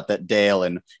called out that Dale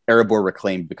and Erebor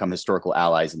Reclaimed become historical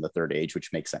allies in the Third Age,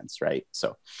 which makes sense, right?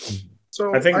 So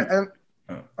I think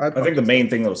the main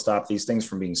thing that will stop these things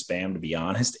from being spammed, to be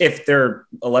honest, if they're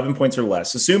 11 points or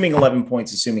less, assuming 11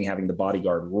 points, assuming having the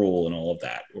bodyguard rule and all of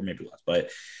that, or maybe less, but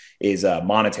is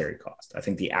monetary cost. I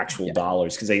think the actual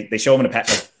dollars, because they show them in a pack,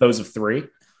 those of 3,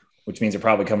 which means they're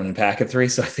probably coming in a pack of 3.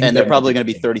 So I think, and they're probably going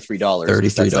to be $33.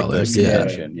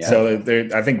 $33, yeah. So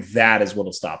I think that is what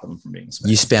will stop them from being spammed.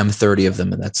 You spam 30 of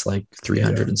them, and that's like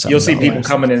 300 and something. You'll see people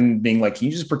coming in being like, "Can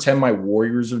you just pretend my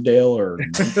Warriors of Dale?" Or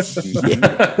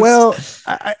well,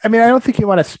 I mean, I don't think you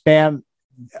want to spam.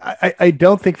 I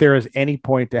don't think there is any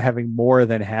point to having more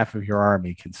than half of your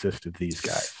army consist of these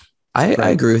guys. I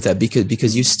agree with that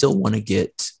because you still want to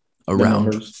get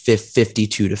around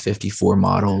 52 to 54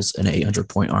 models in an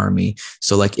 800-point army.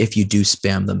 So like if you do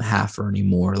spam them half or any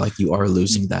more, like you are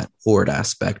losing that horde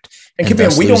aspect. And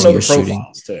we don't know the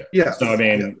profiles too. Yeah. So I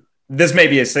mean, this may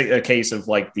be a case of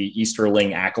like the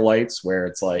Easterling acolytes where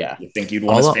it's like you think you'd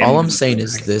want to spam. All I'm saying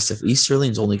is this: if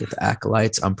Easterlings only get the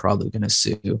acolytes, I'm probably going to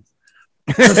sue.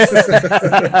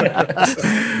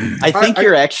 I think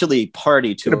you're actually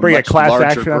party to a much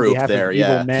larger group there.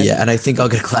 Yeah, and I think I'll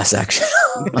get a class action.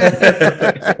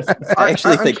 I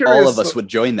actually think all of us would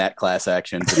join that class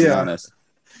action, to be honest.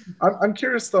 I'm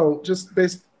curious though, just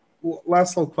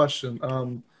last little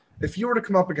question. If you were to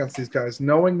come up against these guys,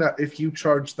 knowing that if you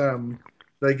charge them,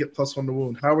 they get +1 to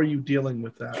wound, how are you dealing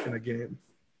with that in a game?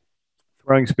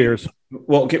 Throwing spears.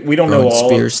 Well, we don't know all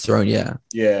spears thrown. Yeah,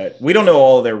 we don't know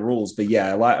all of their rules, but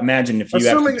imagine if you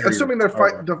assuming they're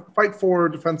fight 4,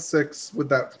 defense 6 with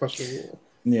that special rule.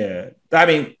 Yeah, I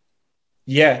mean,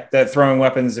 that throwing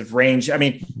weapons of range. I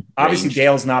mean, obviously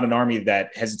Dale's not an army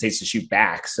that hesitates to shoot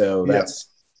back, so that's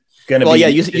going to be. Well,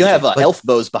 you have elf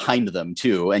bows behind them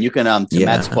too, and you can to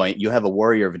Matt's point, you have a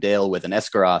warrior of Dale with an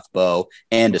Esgaroth bow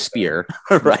and a spear,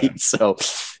 right? So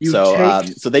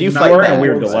they do fight. We're in a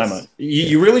weird dilemma.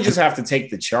 You really just have to take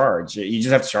the charge. You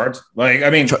just have to charge. Like, I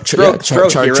mean, charge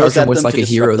them with like a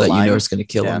hero that you know is going to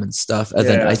kill them and stuff. And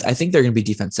then I think they're going to be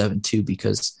defense 7 too,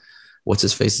 because what's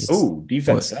his face is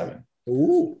defense 7.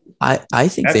 Ooh. I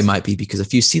think they might be, because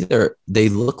if you see they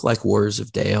look like Warriors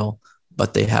of Dale,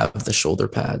 but they have the shoulder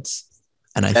pads.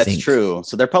 And I That's think true.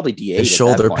 So they're probably D8. the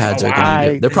shoulder pads Oh, are wow.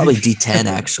 going to they're probably D10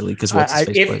 actually, because what's his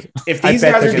face plays. If I these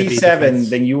bet guys they're are gonna be D7, defense.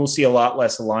 then you will see a lot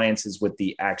less alliances with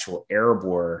the actual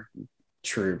Erebor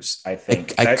troops, I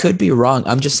think. I could be wrong.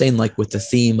 I'm just saying, like, with the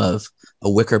theme of a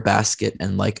wicker basket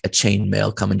and like a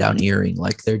chainmail coming down earring,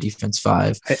 like they're defense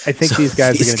 5. I think So these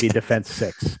guys are these going to be defense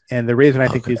 6. And the reason I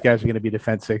think Okay. these guys are going to be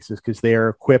defense 6 is because they are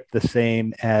equipped the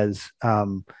same as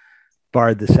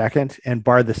Bard the Second, and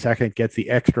Bard the Second gets the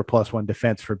extra +1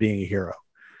 defense for being a hero.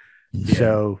 Yeah.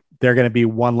 So they're going to be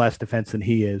one less defense than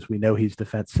he is. We know he's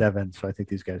defense 7, so I think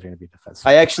these guys are going to be defense 6.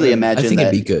 I actually I imagine think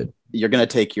that it'd be good. you're going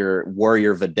to take your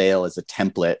Warrior Vidale as a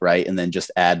template, right? And then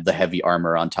just add the heavy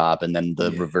armor on top, and then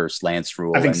the reverse lance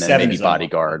rule, I and think then 7 maybe is unlocked.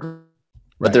 bodyguard.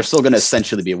 But Right. they're still going to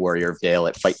essentially be a Warrior of Dale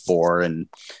at fight 4 and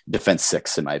defense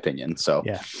 6, in my opinion. So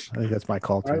Yeah, I think that's my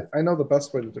call too. I know the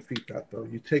best way to defeat that, though.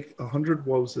 You take 100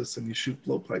 Wozus and you shoot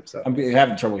blowpipes at I'm them.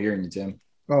 having trouble hearing you, Tim.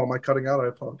 Oh, am I cutting out? I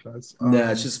apologize.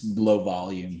 No, it's just low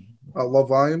volume. Low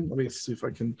volume. Let me see if I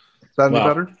can. Is that any Wow.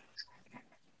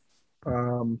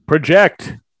 better?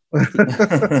 Project.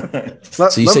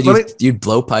 So you said you'd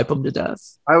blow pipe them to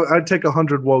death? I'd take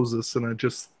 100 Wozus and I'd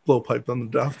just blow pipe them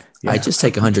to death. Yeah. I just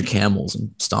take 100 camels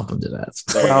and stomp them to death.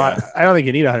 Well, I don't think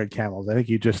you need 100 camels. I think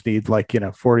you just need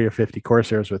 40 or 50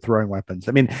 Corsairs with throwing weapons.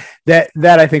 I mean, that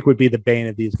I think would be the bane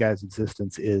of these guys'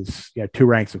 existence is 2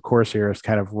 ranks of Corsairs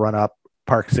kind of run up,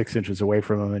 park 6 inches away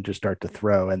from them and just start to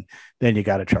throw. And then you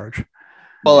got to charge.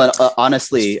 Well, and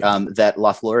honestly, that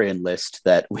Lothlorien list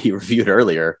that we reviewed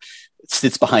earlier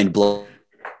sits behind Blood's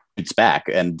back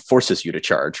and forces you to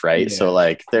charge, right? Yeah. So,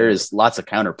 like, there's lots of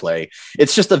counterplay.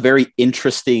 It's just a very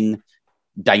interesting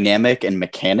dynamic and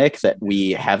mechanic that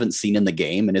we haven't seen in the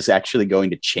game, and is actually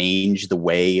going to change the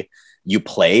way you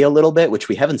play a little bit, which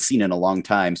we haven't seen in a long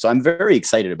time. So I'm very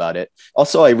excited about it.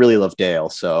 Also, I really love Dale,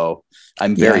 so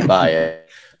I'm very by it.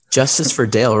 Justice for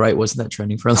Dale, right? Wasn't that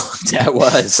trending for a long time? Yeah, it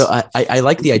was. So I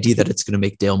like the idea that it's going to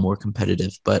make Dale more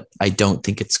competitive, but I don't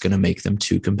think it's going to make them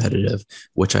too competitive,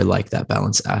 which I like that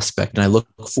balance aspect. And I look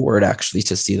forward actually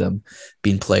to see them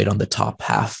being played on the top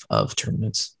half of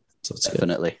tournaments. So it's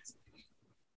Definitely.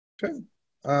 Okay.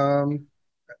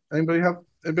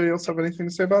 Anybody else have anything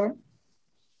to say about him?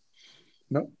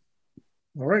 No?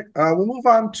 All right. We'll move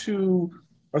on to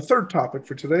our third topic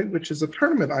for today, which is a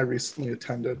tournament I recently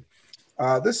attended.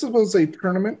 This was a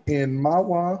tournament in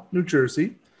Mahwah, New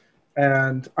Jersey.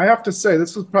 And I have to say,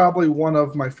 this was probably one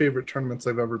of my favorite tournaments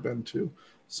I've ever been to.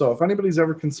 So if anybody's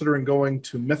ever considering going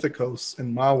to Mythicos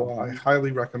in Mahwah, I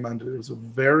highly recommend it. It was a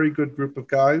very good group of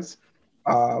guys.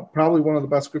 Probably one of the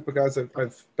best group of guys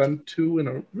I've been to in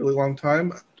a really long time.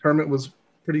 The tournament was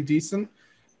pretty decent.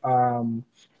 And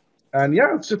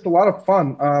yeah, it's just a lot of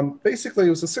fun. Basically,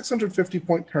 it was a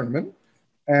 650-point tournament.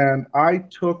 And I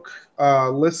took a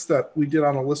list that we did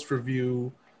on a list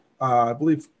review, I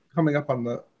believe coming up on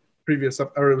the previous,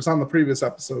 or it was on the previous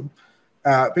episode.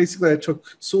 Basically, I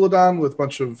took Suladan with a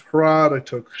bunch of Harad. I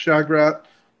took Shagrat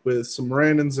with some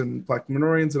Moranians and Black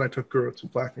Minorians, and I took Gurut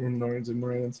with Black Minorians and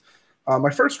Moranians.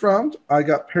 My first round, I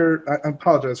got paired. I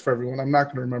apologize for everyone. I'm not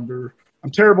going to remember.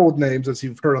 I'm terrible with names, as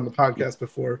you've heard on the podcast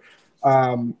before.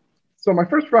 So my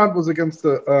first round was against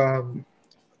a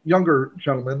younger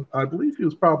gentleman. I believe he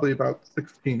was probably about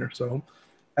 16 or so.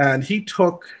 And he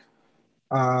took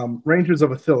Rangers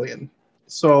of Athelion.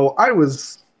 So I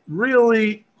was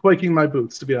really quaking my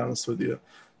boots, to be honest with you.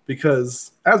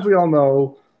 Because as we all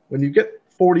know, when you get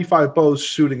 45 bows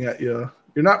shooting at you,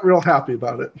 you're not real happy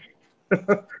about it.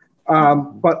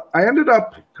 But I ended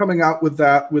up coming out with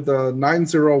that with a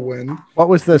 9-0 win. What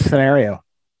was the scenario?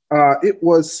 It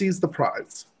was Seize the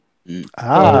Prize.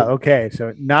 Okay.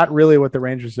 So not really what the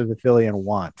Rangers of Athelion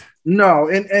want. No,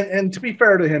 and to be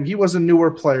fair to him, he was a newer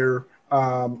player.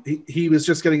 He was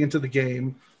just getting into the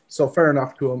game, so fair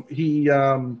enough to him. He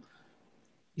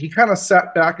kind of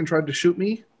sat back and tried to shoot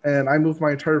me, and I moved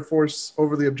my entire force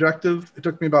over the objective. It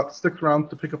took me about 6 rounds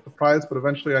to pick up the prize, but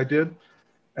eventually I did.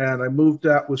 And I moved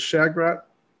that with Shagrat,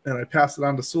 and I passed it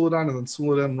on to Suladan, and then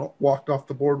Suladan walked off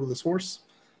the board with his horse.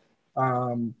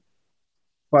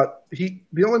 But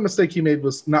the only mistake he made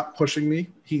was not pushing me.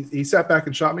 He sat back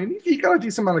and shot me, and he got a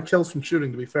decent amount of kills from shooting,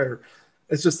 to be fair.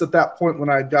 It's just at that point when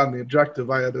I had gotten the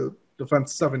objective, I had a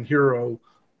defense 7 hero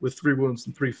with 3 wounds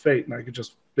and 3 fate, and I could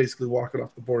just basically walk it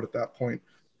off the board at that point.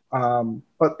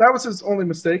 But that was his only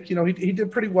mistake. You know, he did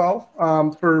pretty well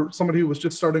for somebody who was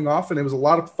just starting off, and it was a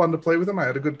lot of fun to play with him. I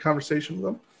had a good conversation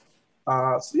with him.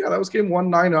 So yeah, that was game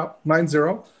 1,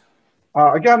 9-0.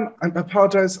 Again, I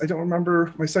apologize. I don't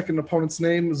remember my second opponent's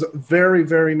name. He was a very,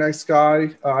 very nice guy.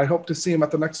 I hope to see him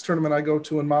at the next tournament I go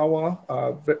to in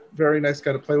Mawa. Very nice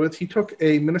guy to play with. He took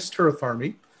a Minas Tirith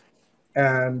army,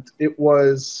 and it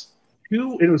was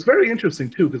very interesting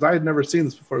too because I had never seen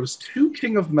this before. It was 2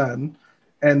 King of Men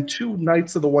and 2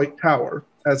 Knights of the White Tower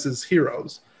as his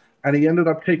heroes, and he ended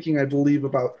up taking, I believe,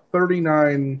 about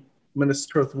 39 Minas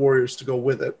Tirith warriors to go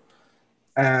with it,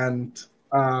 and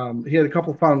he had a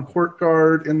couple found court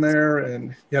guard in there,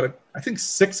 and he had I think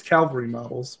 6 cavalry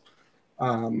models.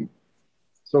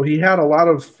 So he had a lot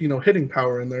of hitting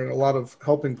power in there and a lot of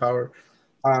helping power.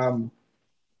 And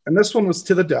this one was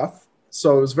to the death,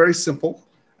 so it was very simple.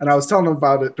 And I was telling him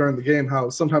about it during the game, how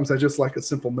sometimes I just like a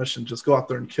simple mission, just go out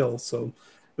there and kill. So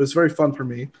it was very fun for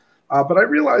me. But I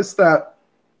realized that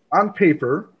on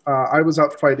paper, I was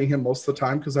out fighting him most of the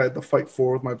time because I had the fight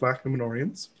 4 with my Black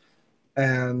Numenorians.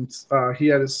 And he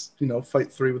had his,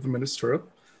 fight 3 with the Minas Tirith.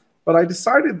 But I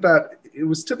decided that it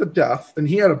was to the death, and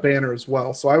he had a banner as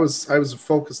well. So I was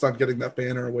focused on getting that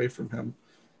banner away from him.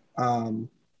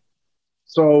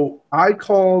 So I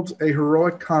called a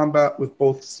heroic combat with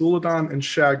both Suladan and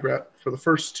Shagrat for the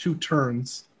first 2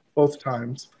 turns, both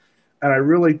times. And I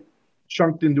really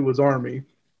chunked into his army.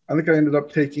 I think I ended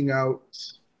up taking out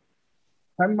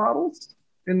 10 models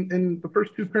in the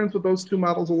first 2 turns with those 2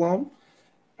 models alone.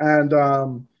 And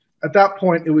at that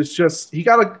point, it was just I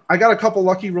got a couple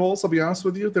lucky rolls. I'll be honest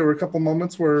with you. There were a couple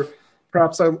moments where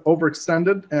perhaps I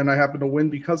overextended and I happened to win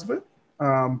because of it.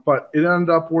 But it ended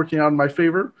up working out in my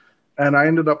favor, and I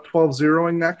ended up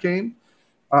 12-0ing that game.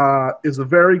 It's a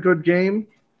very good game,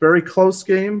 very close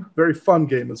game, very fun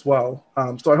game as well.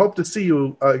 So I hope to see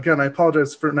you again. I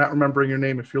apologize for not remembering your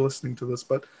name if you're listening to this,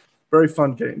 but very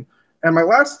fun game. And my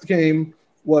last game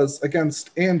was against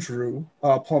Andrew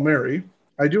Palmieri.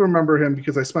 I do remember him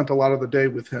because I spent a lot of the day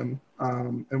with him,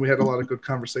 and we had a lot of good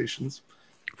conversations.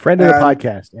 Friend of the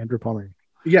podcast, Andrew Palmieri.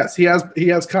 Yes, he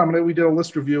has commented. We did a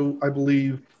list review, I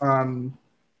believe, on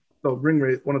the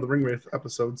Ringwraith, one of the Ringwraith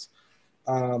episodes,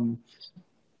 or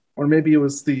maybe it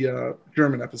was the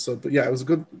German episode. But yeah, it was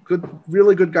a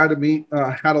really good guy to meet.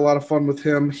 Had a lot of fun with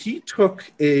him. He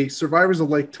took a Survivors of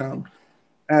Lake Town,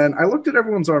 and I looked at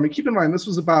everyone's army. Keep in mind, this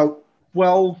was about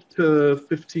 12 to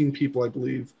 15 people, I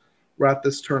believe, were at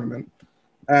this tournament,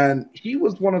 and he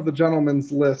was one of the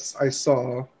gentlemen's lists I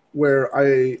saw where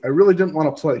I really didn't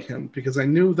want to play him because I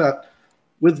knew that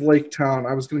with Lake Town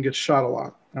I was going to get shot a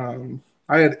lot.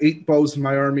 I had 8 bows in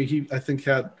my army. He, I think,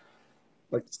 had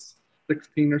like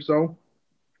 16 or so,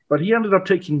 but he ended up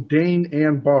taking Dane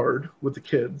and Bard with the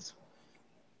kids.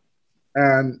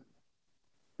 And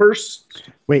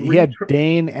he had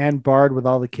Dane and Bard with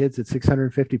all the kids at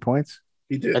 650 points.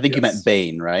 He did. I think you meant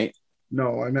Bane, right?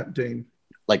 No, I meant Dane.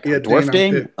 Like Dwarf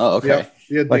Dane? Oh, okay. Yep.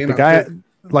 He had like Dane the guy,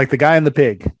 like the guy in the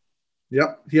pig.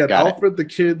 Yep. He had Alfred the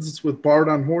kids with Bard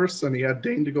on horse, and he had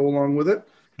Dane to go along with it.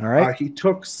 All right. He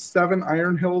took 7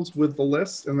 Iron Hills with the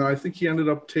list, and then I think he ended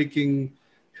up taking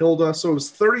Hilda. So it was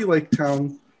 30 Lake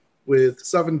Town with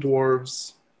 7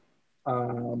 dwarves.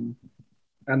 And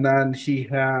then he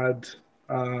had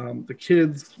the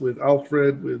kids with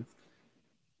Alfred, with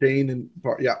Dane and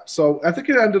Bard. Yeah. So I think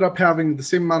it ended up having the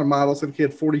same amount of models. I think he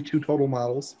had 42 total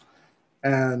models.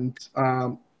 And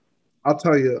I'll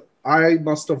tell you, I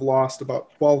must have lost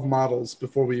about 12 models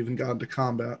before we even got into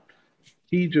combat.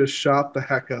 He just shot the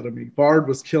heck out of me. Bard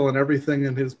was killing everything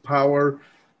in his power.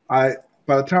 By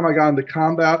the time I got into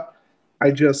combat, I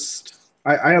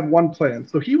had one plan.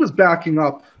 So he was backing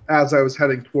up as I was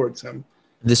heading towards him.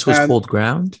 This was Hold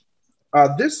Ground?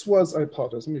 This was, I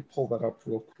apologize, let me pull that up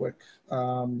real quick.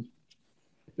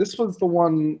 This was the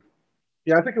one,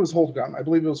 yeah, I think it was Hold Ground. I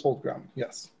believe it was Hold Ground,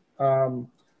 yes. And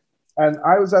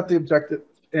I was at the objective,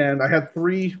 and I had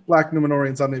 3 Black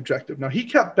Numenorians on the objective. Now, he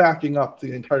kept backing up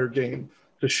the entire game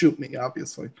to shoot me,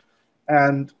 obviously.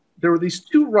 And there were these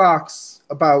 2 rocks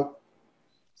about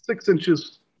 6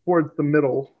 inches towards the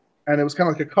middle, and it was kind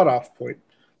of like a cutoff point.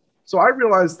 So I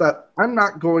realized that I'm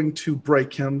not going to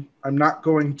break him. I'm not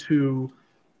going to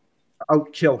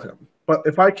outkill him. But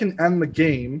if I can end the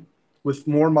game with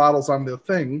more models on the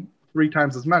thing, 3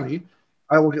 times as many,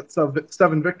 I will get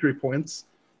 7 victory points.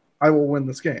 I will win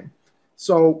this game.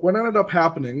 So what ended up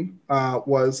happening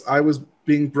was I was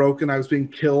being broken. I was being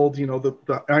killed.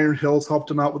 The Iron Hills helped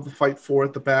him out with the fight 4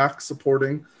 at the back,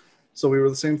 supporting. So we were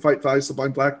the same fight value. So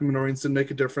Black Numenorians didn't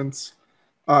make a difference.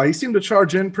 He seemed to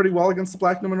charge in pretty well against the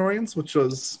Black Numenorians, which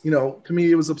was, to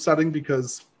me, it was upsetting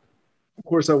because, of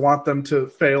course, I want them to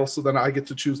fail so then I get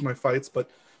to choose my fights. But,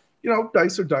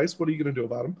 dice are dice. What are you going to do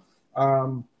about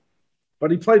them? But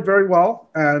he played very well.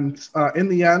 And in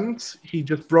the end, he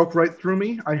just broke right through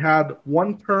me. I had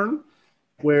 1 turn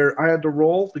where I had to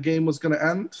roll. The game was going to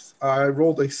end. I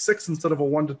rolled a 6 instead of a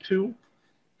 1 to 2,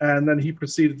 and then he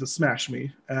proceeded to smash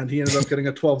me, and he ended up getting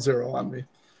a 12-0 on me.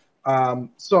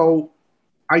 So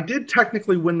I did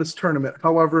technically win this tournament.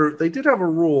 However, they did have a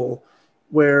rule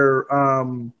where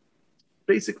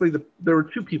basically there were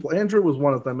 2 people. Andrew was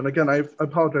one of them. And again, I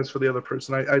apologize for the other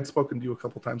person. I'd spoken to you a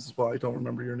couple times as well. I don't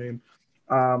remember your name.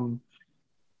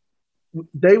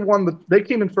 They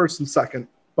came in first and second,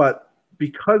 but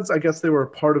because I guess they were a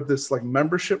part of this like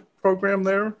membership program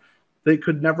there, they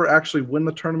could never actually win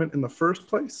the tournament in the first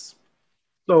place.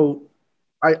 So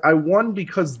I won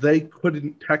because they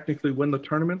couldn't technically win the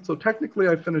tournament. So technically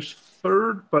I finished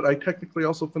third, but I technically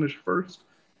also finished first.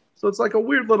 So it's like a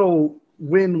weird little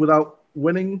win without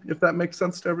winning, if that makes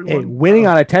sense to everyone. Hey, winning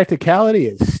on a technicality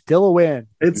is still a win.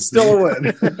 It's still a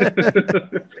win.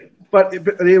 But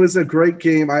it was a great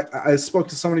game. I spoke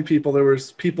to so many people. There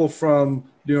was people from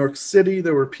New York City.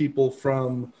 There were people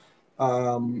from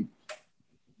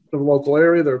the local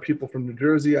area. There were people from New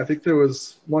Jersey. I think there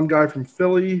was one guy from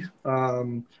Philly.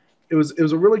 It was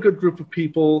a really good group of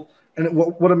people. And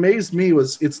what amazed me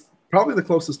was it's probably the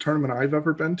closest tournament I've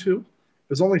ever been to. It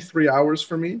was only 3 hours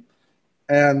for me.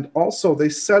 And also they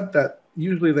said that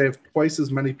usually they have twice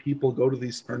as many people go to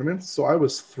these tournaments. So I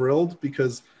was thrilled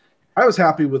because I was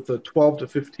happy with the 12 to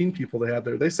 15 people they had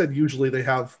there. They said usually they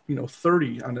have,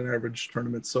 30 on an average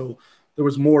tournament. So there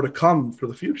was more to come for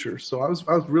the future. So I was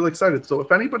really excited. So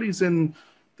if anybody's in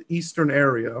the Eastern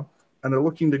area and they're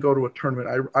looking to go to a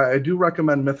tournament, I do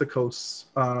recommend Mythicos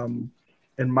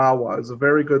in Mawa. Is a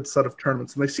very good set of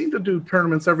tournaments. And they seem to do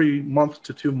tournaments every month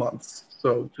to 2 months.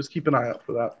 So just keep an eye out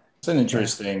for that. It's an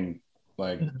interesting,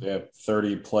 they have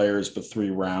 30 players, but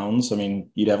 3 rounds. I mean,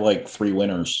 you'd have like 3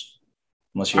 winners.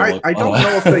 Unless you I don't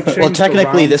know if they changed well,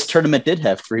 technically, this tournament did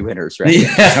have 3 winners, right? Yeah,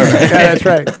 right. Yeah, that's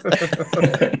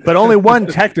right. But only one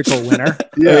technical winner.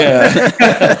 Yeah.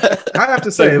 I have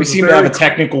to say, we seem to have a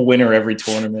technical winner every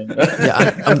tournament.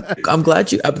 Yeah, I'm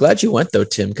glad you went though,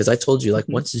 Tim, because I told you, like,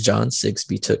 once John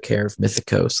Sigsby took care of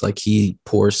Mythicos, like, he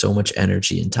pours so much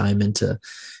energy and time into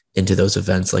those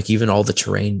events. Like, even all the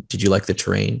terrain. Did you like the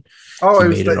terrain? Oh,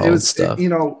 it was stuff.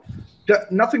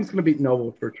 Nothing's going to beat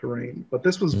Nova for terrain, but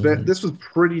this was this was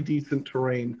pretty decent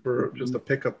terrain for just a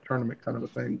pickup tournament kind of a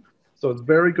thing. So it's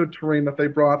very good terrain that they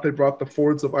brought. They brought the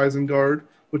Fords of Isengard,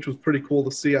 which was pretty cool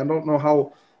to see. I don't know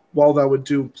how well that would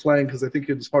do playing because I think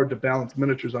it's hard to balance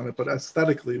miniatures on it, but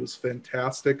aesthetically it was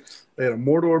fantastic. They had a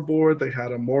Mordor board, they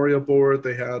had a Moria board,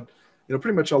 they had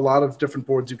pretty much a lot of different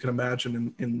boards you can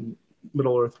imagine in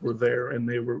Middle Earth were there, and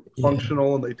they were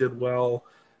functional and they did well.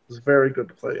 It was very good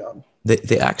to play on.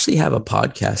 They actually have a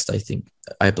podcast,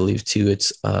 I believe too.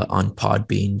 It's on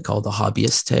Podbean called The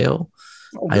Hobbyist Tale.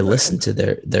 I listened to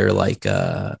their like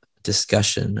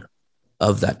discussion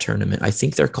of that tournament. I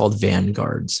think they're called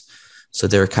Vanguards. So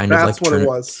they're kind of like what it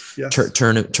was. Yes.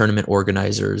 Tournament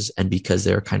organizers. And because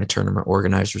they're kind of tournament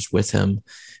organizers with him,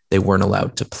 they weren't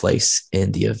allowed to place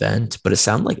in the event. But it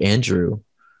sounded like Andrew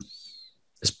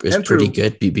is pretty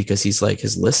good because he's like,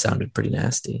 his list sounded pretty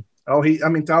nasty. Oh,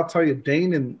 I'll tell you,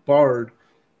 Dane and Bard,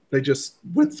 they just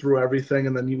went through everything,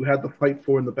 and then you had the Fight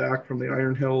For in the back from the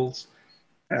Iron Hills,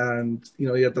 and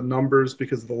you had the numbers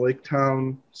because of the Lake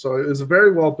Town. So it was a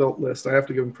very well built list. I have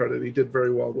to give him credit; he did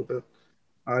very well with it.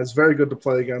 It's very good to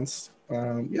play against.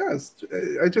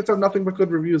 I just have nothing but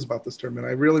good reviews about this tournament.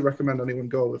 I really recommend anyone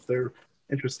go if they're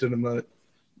interested in the,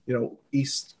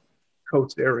 East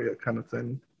Coast area kind of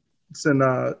thing. It's in,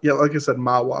 like I said,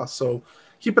 Mawa. So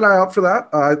keep an eye out for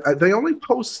that. They only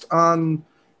post on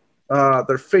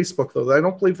their Facebook, though. I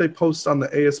don't believe they post on the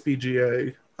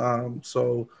ASBGA.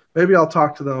 So maybe I'll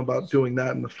talk to them about doing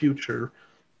that in the future.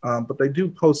 But they do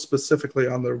post specifically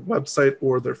on their website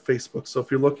or their Facebook. So if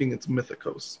you're looking, it's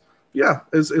Mythicos. Yeah,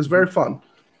 it's very fun.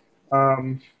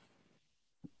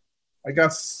 I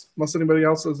guess unless anybody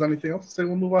else has anything else to say,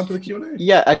 we'll move on to the Q&A.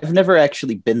 Yeah, I've never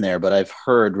actually been there, but I've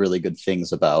heard really good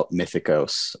things about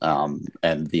Mythicos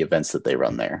and the events that they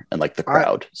run there and like the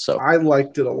crowd. So I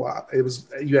liked it a lot.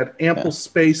 You had ample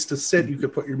space to sit. You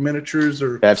could put your miniatures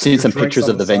or I've seen some pictures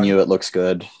of the venue. It looks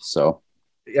good. So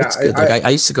yeah, it's good. I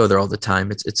used to go there all the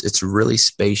time. It's really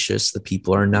spacious. The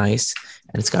people are nice,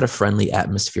 and it's got a friendly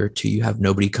atmosphere too. You have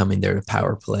nobody coming there to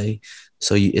power play.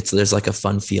 So there's like a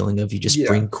fun feeling of you just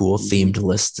bring cool themed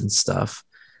lists and stuff.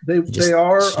 They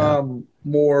are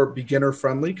more beginner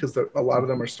friendly because a lot of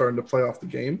them are starting to play off the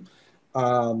game.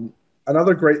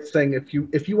 Another great thing, if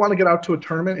you want to get out to a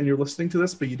tournament and you're listening to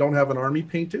this, but you don't have an army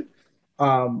painted,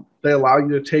 they allow you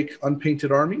to take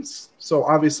unpainted armies. So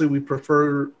obviously we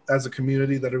prefer as a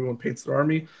community that everyone paints their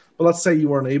army. But let's say you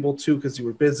weren't able to because you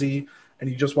were busy and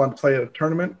you just want to play at a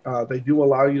tournament, they do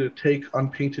allow you to take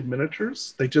unpainted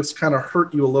miniatures. They just kind of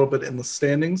hurt you a little bit in the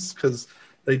standings because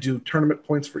they do tournament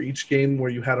points for each game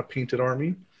where you had a painted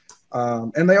army.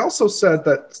 And they also said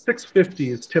that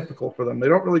 650 is typical for them. They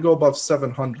don't really go above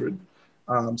 700.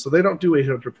 So they don't do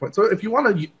 800 points. So if you want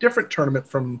a different tournament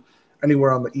from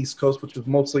anywhere on the East Coast, which is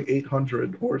mostly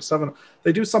 800 or 700,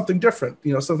 they do something different.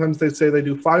 Sometimes they say they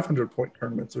do 500-point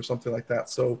tournaments or something like that.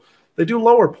 So they do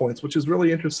lower points, which is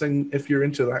really interesting if you're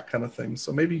into that kind of thing.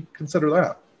 So maybe consider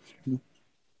that.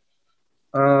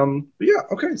 But yeah,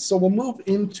 okay. So we'll move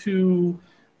into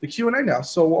the Q&A now.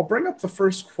 So I'll bring up the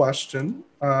first question.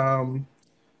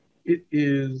 It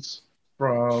is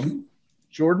from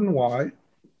Jordan Y.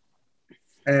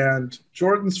 And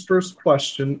Jordan's first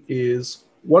question is,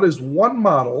 what is one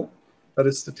model that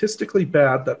is statistically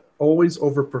bad that always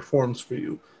overperforms for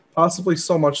you? Possibly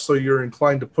so much so you're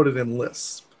inclined to put it in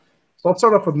lists. So I'll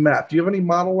start off with Matt. Do you have any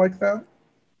model like that?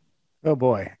 Oh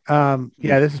boy. Yeah,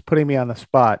 this is putting me on the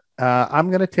spot. I'm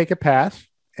going to take a pass,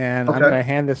 and I'm going to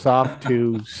hand this off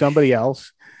to somebody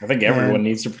else. I think everyone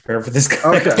needs to prepare for this.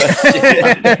 Okay.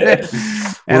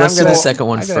 Well, let's do the second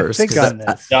one first. Think on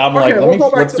this. I'm like, let me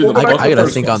flip through the book. I got to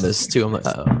think on this too. I'm like,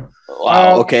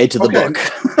 wow. Okay, to the book.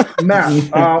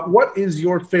 Matt, what is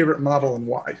your favorite model and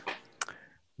why?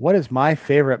 What is my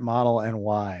favorite model and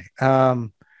why?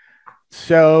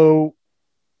 So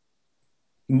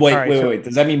Wait.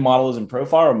 Does that mean model is in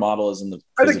profile or model is in the?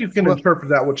 I think you can interpret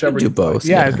that whichever. Do both.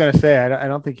 Yeah, I was going to say I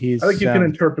don't think he's. I think you can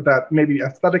interpret that maybe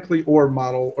aesthetically or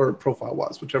model or profile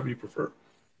wise, whichever you prefer.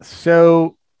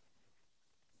 So,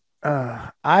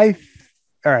 all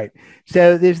right.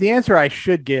 So there's the answer I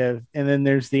should give, and then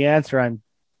there's the answer I'm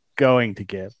going to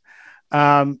give.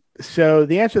 So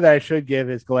the answer that I should give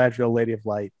is Galadriel, Lady of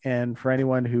Light, and for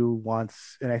anyone who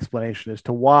wants an explanation as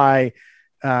to why.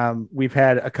 We've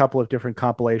had a couple of different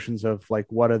compilations of like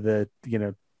what are the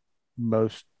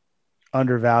most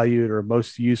undervalued or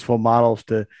most useful models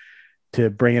to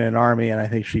bring in an army, and I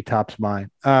think she tops mine.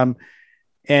 And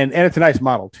it's a nice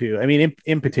model too. I mean,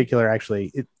 in particular,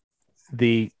 actually,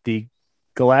 the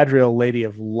Galadriel Lady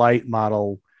of Light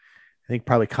model, I think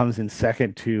probably comes in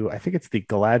second to, I think it's the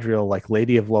Galadriel like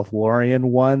Lady of Lothlorien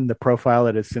one, the profile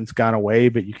that has since gone away,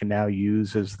 but you can now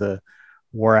use as the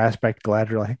War Aspect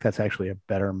Galadriel. I think that's actually a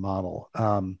better model.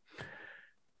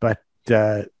 But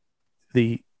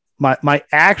my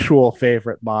actual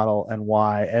favorite model and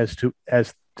why, as to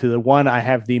the one I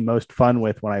have the most fun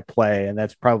with when I play, and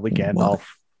that's probably Gandalf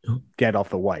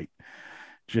the White.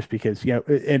 Just because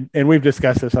and we've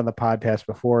discussed this on the podcast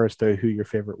before as to who your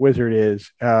favorite wizard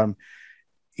is.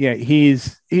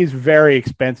 He's very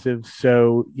expensive,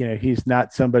 so he's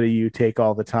not somebody you take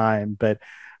all the time, but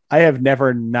I have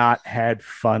never not had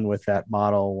fun with that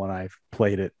model when I've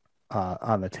played it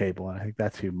on the table, and I think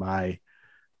that's who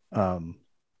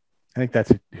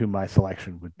my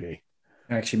selection would be.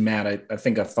 Actually, Matt, I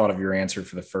think I thought of your answer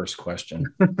for the first question.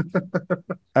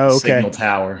 Oh, okay. Signal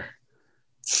Tower.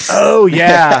 Oh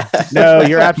yeah, no,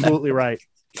 you're absolutely right.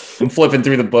 I'm flipping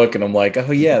through the book and I'm like,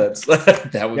 oh yeah,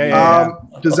 that would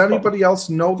be. Does anybody else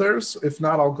know theirs? If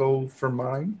not, I'll go for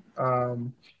mine.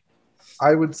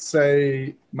 I would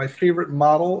say my favorite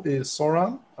model is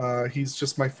Sauron. He's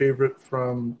just my favorite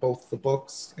from both the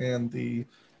books and the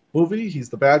movie. He's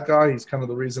the bad guy. He's kind of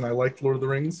the reason I liked Lord of the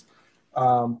Rings.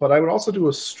 But I would also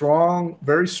do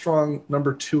very strong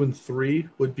number 2 and 3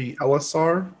 would be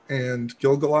Elisar and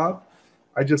Gil-galad.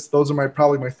 Those are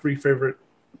probably my 3 favorite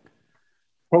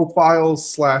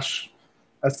profiles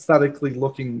 / aesthetically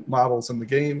looking models in the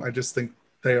game. I just think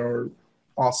they are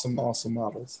awesome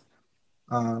models.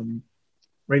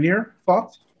 Rainier,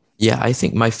 thoughts? Yeah, I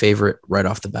think my favorite right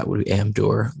off the bat would be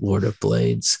Amdor, Lord of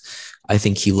Blades. I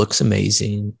think he looks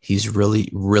amazing. He's really,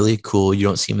 really cool. You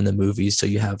don't see him in the movies, so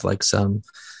you have like some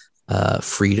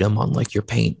freedom on like your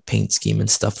paint scheme and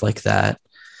stuff like that.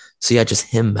 So yeah, just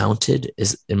him mounted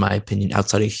is, in my opinion,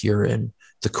 outside of Huron,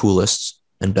 the coolest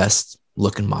and best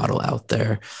looking model out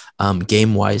there.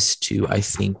 Game wise too, I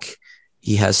think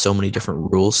he has so many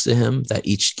different rules to him that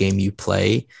each game you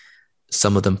play,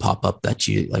 some of them pop up that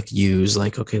you like use,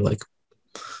 like, okay, like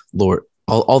Lord,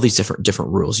 all these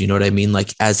different rules, you know what I mean?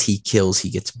 Like as he kills, he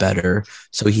gets better.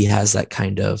 So he has that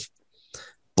kind of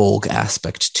Bolg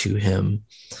aspect to him,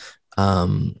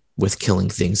 with killing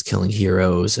things, killing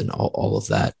heroes and all of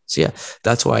that. So yeah,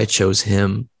 that's why I chose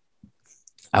him.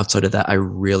 Outside of that, I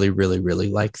really, really, really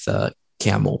like the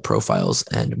camel profiles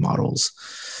and models.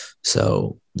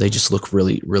 So they just look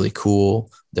really, really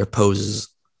cool. Their poses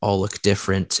all look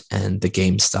different, and the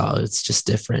game style, it's just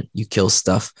different. You kill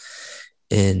stuff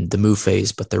in the move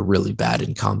phase, but they're really bad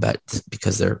in combat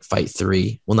because they're fight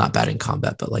 3. Well, not bad in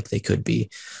combat, but like they could be.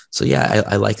 So yeah,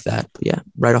 I like that. But yeah,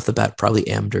 right off the bat, probably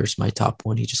Amder's my top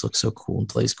one. He just looks so cool and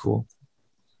plays cool.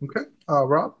 Okay.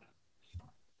 Rob?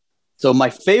 So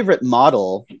my favorite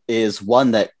model is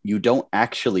one that you don't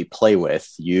actually play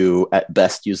with. You at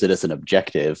best use it as an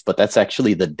objective, but that's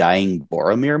actually the Dying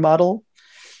Boromir model.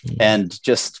 And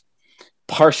just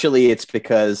partially it's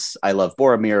because I love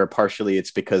Boromir. Partially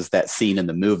it's because that scene in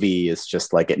the movie is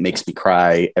just like, it makes me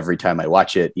cry every time I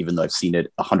watch it, even though I've seen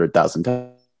it 100,000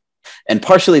 times. And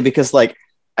partially because like,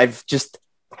 I've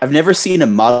never seen a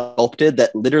model sculpted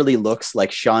that literally looks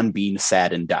like Sean Bean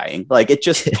sad and dying. Like it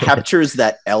just captures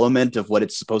that element of what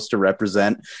it's supposed to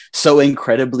represent so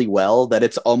incredibly well that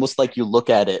it's almost like you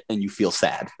look at it and you feel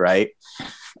sad, right?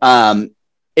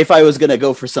 If I was going to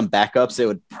go for some backups, it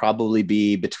would probably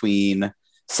be between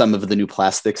some of the new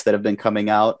plastics that have been coming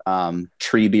out.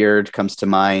 Treebeard comes to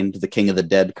mind, the King of the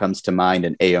Dead comes to mind,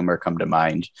 and Eomer come to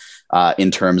mind in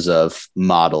terms of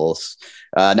models.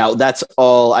 Now that's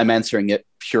all. I'm answering it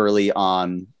purely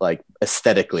on like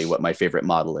aesthetically what my favorite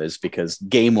model is, because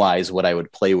game wise, what I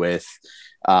would play with,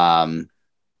 I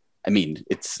mean,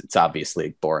 it's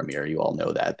obviously Boromir. You all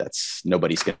know that. That's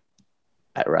nobody's gonna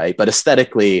that, right? But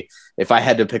aesthetically, if I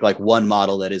had to pick like one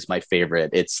model that is my favorite,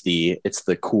 it's the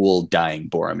cool Dying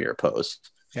Boromir pose.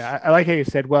 Yeah, I like how you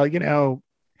said, well, you know,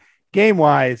 game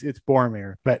wise, it's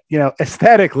Boromir, but you know,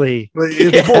 aesthetically,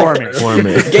 it's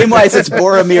Boromir. Game wise, it's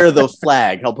Boromir the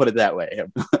flag. I'll put it that way.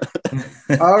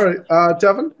 All right,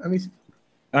 Devin,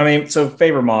 I mean, so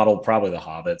favorite model, probably the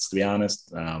Hobbits, to be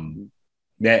honest.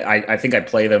 Yeah, I think I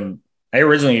play them. I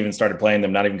originally even started playing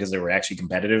them, not even because they were actually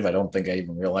competitive. I don't think I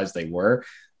even realized they were.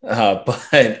 But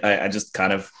I just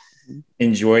kind of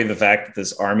enjoy the fact that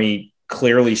this army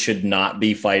clearly should not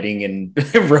be fighting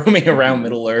and roaming around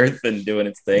Middle Earth and doing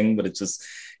its thing. But it's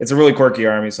a really quirky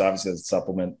army. So obviously it's a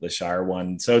supplement the Shire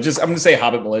one. So I'm going to say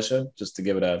Hobbit Militia just to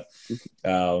give it a,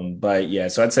 but yeah,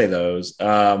 so I'd say those,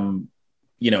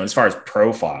 you know, as far as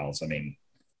profiles, I mean,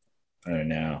 I don't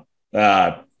know.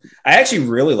 I actually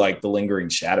really like the Lingering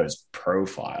Shadows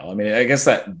profile. I mean, I guess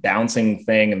that bouncing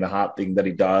thing and the hop thing that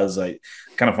he does, I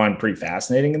kind of find pretty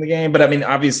fascinating in the game. But I mean,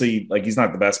 obviously, like he's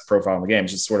not the best profile in the game.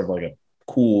 It's just sort of like a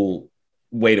cool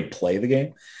way to play the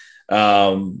game.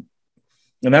 And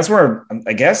that's where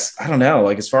I guess, I don't know,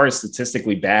 like as far as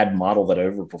statistically bad model that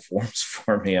overperforms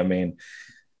for me, I mean,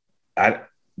 I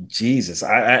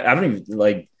don't even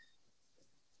like,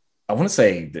 I want to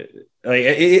say that like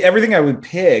everything I would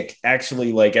pick,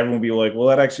 actually, like everyone would be like, well,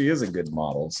 that actually is a good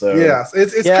model. So yeah,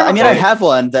 it's yeah. I mean, I have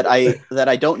one that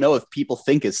I don't know if people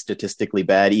think is statistically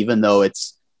bad, even though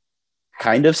it's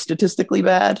kind of statistically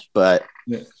bad. But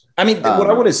I mean, what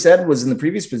I would have said was in the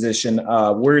previous position,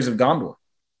 Warriors of Gondor.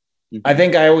 I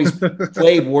think I always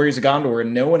played Warriors of Gondor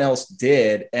and no one else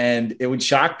did. And it would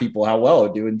shock people how well it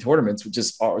would do in tournaments with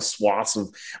just swaths of,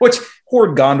 which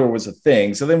Horde Gondor was a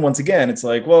thing. So then once again, it's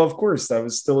like, well, of course, that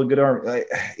was still a good army.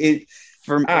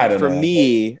 For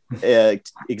me,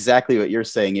 exactly what you're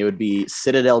saying, it would be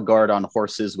Citadel Guard on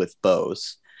horses with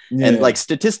bows. Yeah. And like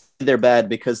statistically, they're bad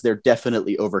because they're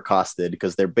definitely overcosted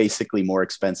because they're basically more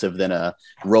expensive than a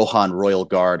Rohan Royal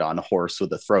Guard on a horse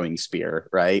with a throwing spear,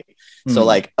 right? Mm-hmm. So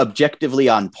like objectively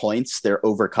on points, they're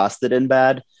overcosted and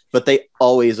bad, but they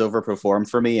always overperform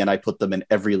for me, and I put them in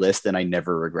every list, and I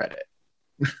never regret it.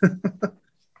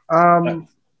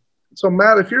 So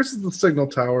Matt, if yours is the Signal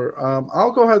Tower,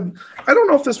 I'll go ahead. I don't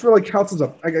know if this really counts as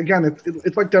a. Again,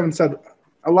 it's like Devin said.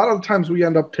 A lot of the times we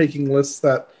end up taking lists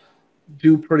that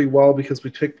do pretty well because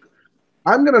we take.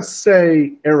 I'm gonna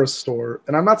say Aristor,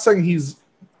 and I'm not saying he's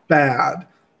bad,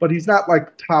 but he's not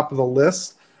like top of the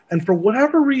list. And for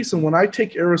whatever reason, when I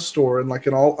take Aristor in like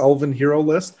an all elven hero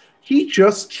list, he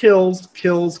just kills.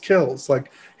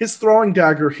 Like his throwing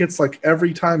dagger hits like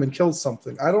every time and kills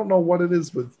something. I don't know what it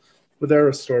is with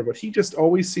Aristor, but he just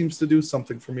always seems to do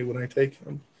something for me when I take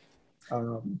him.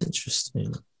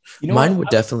 Interesting. You know, mine would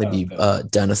definitely be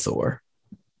Denethor.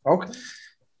 Okay.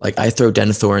 Like I throw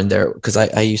Denethor in there because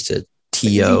I used to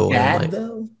TO. Bad,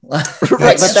 though?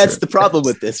 Right, but that's the problem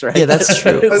with this, right? Yeah, that's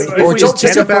true. Or just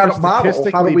a bad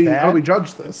model. How do we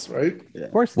judge this, right? Yeah.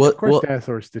 Of course,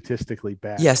 Denethor is statistically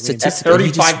bad. Yeah, statistically.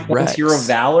 35 points Hero of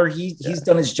Valor. He's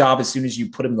done his job as soon as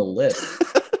you put him in the list.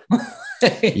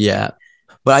 Yeah.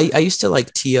 But I used to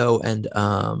like TO and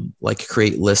like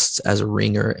create lists as a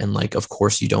ringer, and like of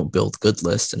course you don't build good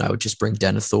lists, and I would just bring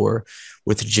Denethor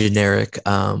with generic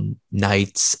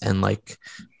knights and like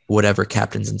whatever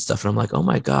captains and stuff, and I'm like, oh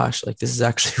my gosh, like this is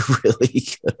actually really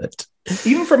good.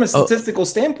 Even from a statistical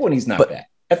standpoint, he's not bad.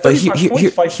 At But 35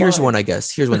 points, fight here's fine. one, I guess.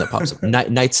 Here's one that pops up.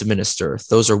 Knights of Minister.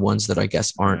 Those are ones that I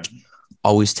guess aren't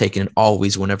always taken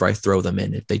always whenever I throw them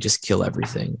in. If they just kill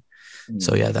everything.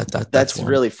 So yeah, that's one.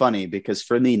 Really funny because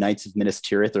for me, Knights of Minas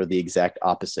Tirith are the exact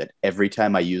opposite. Every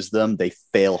time I use them, they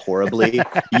fail horribly.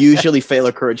 Usually fail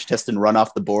a courage test and run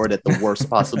off the board at the worst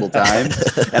possible time,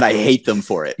 and I hate them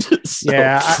for it. So.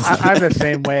 Yeah, I'm the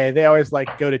same way. They always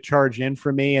like go to charge in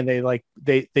for me, and they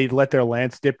let their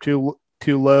lance dip too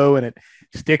low, and it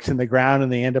sticks in the ground,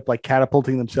 and they end up like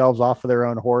catapulting themselves off of their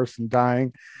own horse and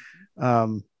dying.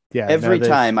 Every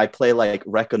time I play like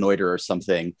Reconnoiter or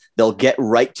something, they'll get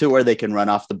right to where they can run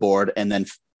off the board and then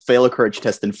fail a courage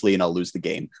test and flee, and I'll lose the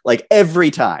game. Like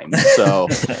every time. So,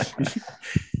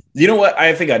 you know what?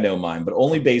 I think I know mine, but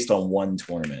only based on one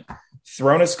tournament.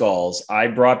 Throne of Skulls, I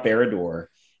brought Barad-dûr,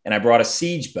 and I brought a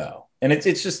siege bow. And it's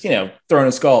just, Throne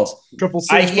of Skulls. Triple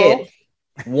I siege bow? hit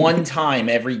one time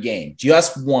every game,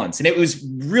 just once. And it was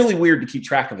really weird to keep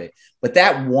track of it. But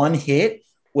that one hit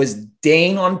was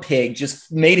Dane on Pig, just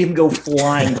made him go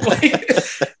flying.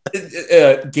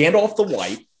 Gandalf the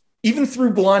White, even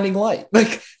through blinding light.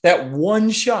 Like that one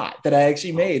shot that I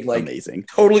actually made, like amazing.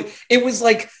 Totally. It was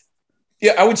like,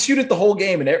 I would shoot it the whole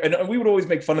game, and we would always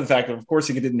make fun of the fact that, of course,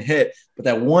 it didn't hit. But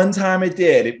that one time it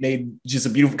did, it made just a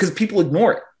beautiful, because people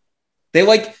ignore it. They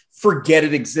like forget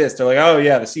it exists. They're like, oh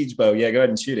yeah, the siege bow. Yeah, go ahead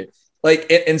and shoot it.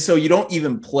 Like, and so you don't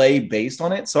even play based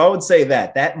on it. So I would say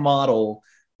that model,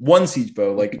 one siege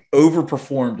bow, like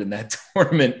overperformed in that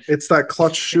tournament. It's that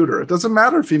clutch shooter. It doesn't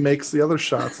matter if he makes the other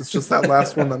shots. It's just that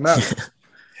last one that matters.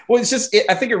 Well, it's just,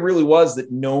 I think it really was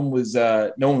that no one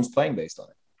was playing based on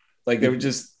it. Like they'd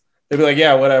be like,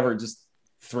 yeah, whatever, just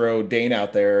throw Dane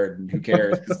out there and who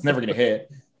cares? It's never going to hit.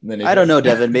 And then I don't know,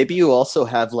 Devin. Maybe you also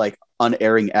have like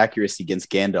unerring accuracy against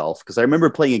Gandalf, because I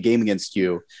remember playing a game against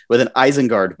you with an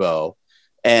Isengard bow,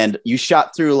 and you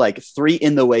shot through like 3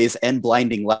 in the ways and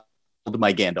blinding light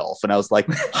my Gandalf, and I was like,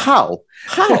 how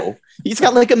he's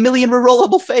got like 1 million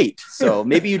rerollable fate. So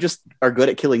maybe you just are good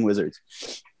at killing wizards.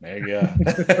 There you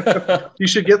go. You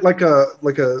should get like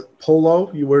a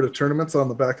polo you wear to tournaments. On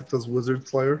the back it says Wizard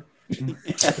Slayer.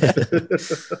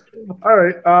 All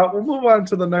right, we'll move on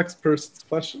to the next person's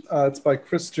question. It's by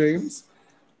Chris James.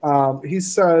 He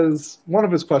says, one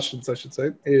of his questions, I should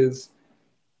say, is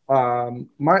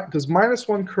does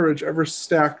 -1 courage ever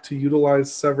stack to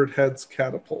utilize Severed Head's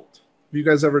catapult? Have you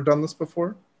guys ever done this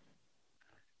before?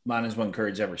 -1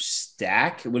 courage ever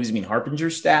stack? What does he mean? Harbinger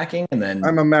stacking? And then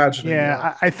I'm imagining.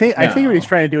 Yeah, I think what he's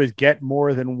trying to do is get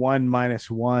more than one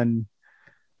 -1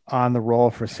 on the roll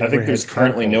for Severed. I think there's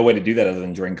currently no way to do that other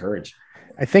than drain courage.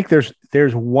 I think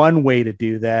there's one way to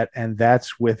do that, and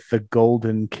that's with the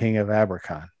Golden King of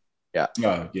Abercon. Yeah.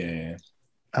 Oh, yeah.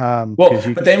 Well,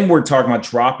 but then we're talking about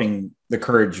dropping the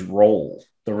courage roll,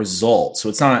 the result. So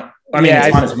it's not. I mean,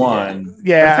 it's -1.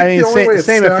 Yeah, I mean,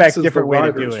 same effect, different way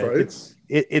to do it. Right?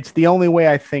 It's the only way,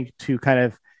 I think, to kind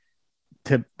of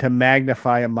to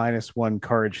magnify a -1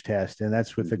 courage test, and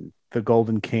that's with the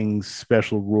Golden King's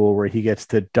special rule where he gets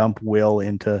to dump will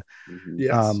into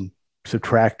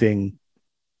subtracting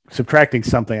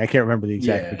something. I can't remember the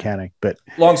exact mechanic, but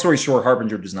long story short,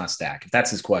 Harbinger does not stack. If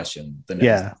that's his question, then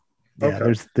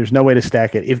Okay. There's no way to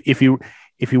stack it. If you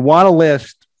want a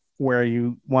list where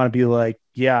you want to be like,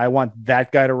 yeah, I want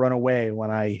that guy to run away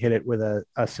when I hit it with a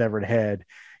severed head,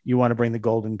 you want to bring the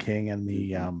Golden King and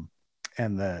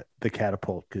the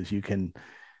catapult, because you can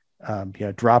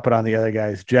drop it on the other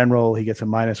guy's general. He gets a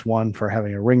 -1 for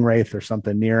having a ring wraith or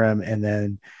something near him, and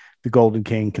then the Golden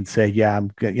King can say, yeah, I'm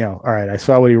good, all right, I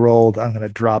saw what he rolled, I'm going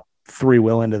to drop 3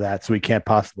 will into that so he can't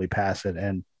possibly pass it,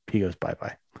 and he goes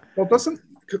bye-bye. Well,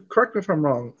 correct me if I'm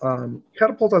wrong,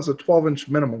 catapult has a 12-inch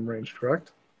minimum range,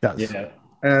 correct? Does. Yeah.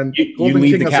 And you Golden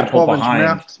leave King the has a catapult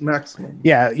 12-inch maximum.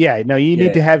 Yeah. No, you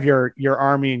need to have your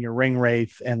army and your ring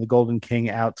wraith and the Golden King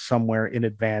out somewhere in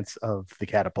advance of the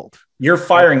catapult. You're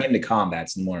firing into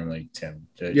combats normally, Tim.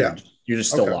 Yeah. You're just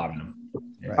still lobbing them.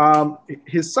 Right.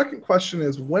 His second question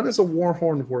is, when is a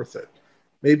Warhorn worth it?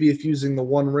 Maybe if using the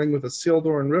One Ring with a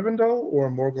Sealdor and Rivendell, or a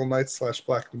Morgul Knights /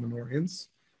 Black Numenorians.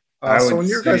 So in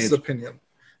your guys' opinion,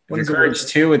 if you're courage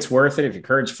 2, it's worth it. If you're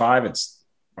courage 5, it's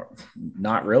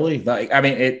not really. Like, I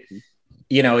mean,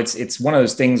 it's one of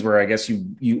those things where I guess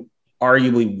you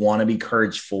arguably want to be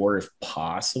courage 4 if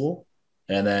possible,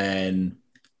 and then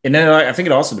I think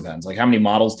it also depends, like how many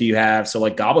models do you have. So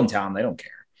like Goblin Town, they don't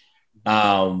care.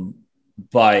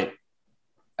 But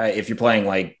if you're playing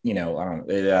like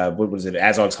what was it,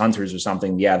 Azog's Hunters or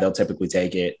something, yeah, they'll typically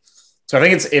take it. So I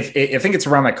think it's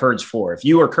around that courage 4. If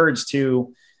you are courage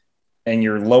 2 and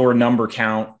your lower number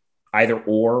count either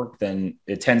or, then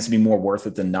it tends to be more worth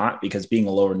it than not, because being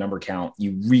a lower number count,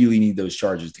 you really need those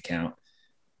charges to count.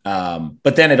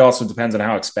 But then it also depends on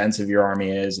how expensive your army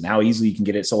is and how easily you can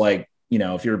get it. So like,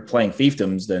 if you're playing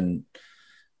fiefdoms, then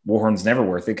Warhorn's never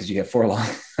worth it because you have 4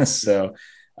 lines. So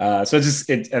I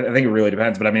think it really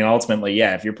depends. But I mean, ultimately,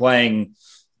 yeah, if you're playing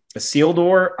a seal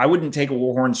door, I wouldn't take a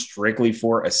Warhorn strictly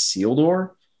for a seal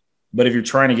door. But if you're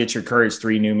trying to get your Courage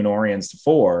 3 Numenorians to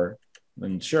 4,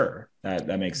 then sure,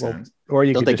 that makes sense. Or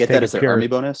you Don't could they just get take that a as their pure- army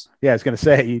bonus? Yeah, I was going to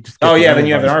say you just. Oh yeah, then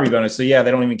you have an army bonus. So yeah,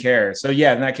 they don't even care. So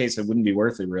yeah, in that case, it wouldn't be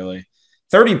worth it really.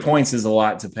 30 points is a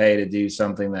lot to pay to do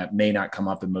something that may not come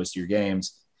up in most of your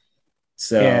games.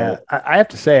 So yeah, I have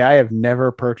to say I have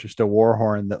never purchased a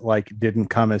Warhorn that like didn't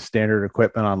come as standard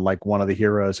equipment on like one of the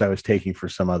heroes I was taking for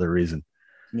some other reason.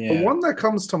 yeah. The one that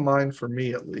comes to mind for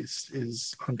me, at least,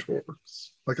 is Hunter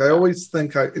Orcs. Like I always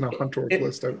think, in a Hunter Orc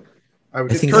list, I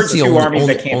would. I think Courage that's the 2 armies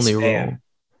only that can't only spam. role.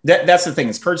 That's the thing.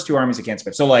 It's Courage 2 armies that can't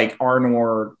spam. So like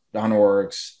Arnor, the Hunter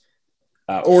Orcs,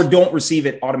 or don't receive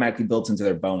it automatically built into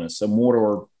their bonus. So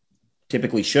Mordor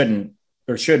typically should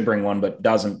bring one, but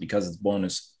doesn't because its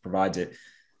bonus provides it.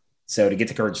 So to get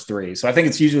to Courage 3. So I think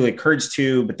it's usually like Courage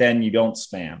 2, but then you don't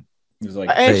spam. It's like,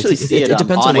 I actually see it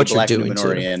depends on a what you're Black doing, too.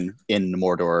 Numenorian in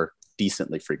Mordor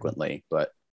decently frequently,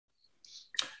 but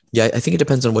Yeah, I think it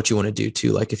depends on what you want to do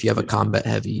too. Like if you have a combat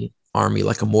heavy army,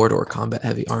 like a Mordor combat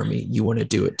heavy army, you want to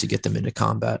do it to get them into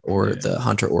combat, or the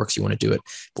Hunter Orcs, you want to do it.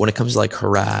 But when it comes to like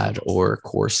Harad or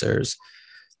Corsairs,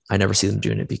 I never see them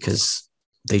doing it because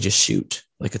they just shoot.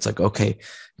 Like it's like, okay,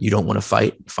 you don't want to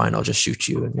fight, fine, I'll just shoot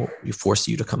you and we force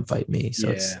you to come fight me. So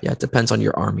it depends on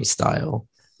your army style.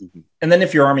 and then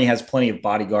if your army has plenty of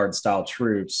bodyguard style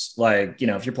troops, like,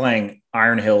 if you're playing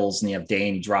Iron Hills and you have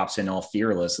Dane, he drops in all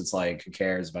fearless. It's like, who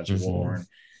cares about your Warhorn?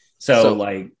 So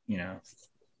like,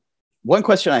 one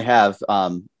question I have,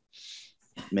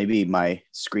 maybe my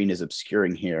screen is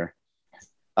obscuring here.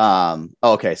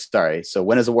 Okay, sorry. So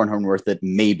when is a Warhorn worth it?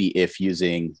 Maybe if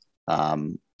using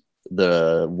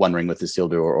the One Ring with the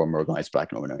Isildur or Morgul Knights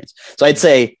Black Numenorians. So I'd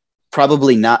say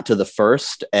probably not to the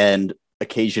first and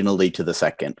occasionally to the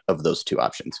second of those two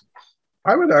options.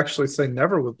 I would actually say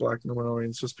never with Black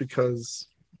Numenorians, just because.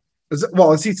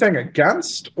 Is he saying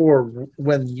against or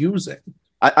when using?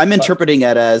 I'm interpreting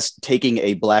it as taking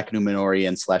a Black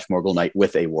Numenorian / Morgul Knight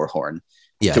with a Warhorn,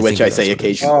 Yeah, to which I say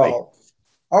occasionally. Oh,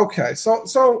 okay.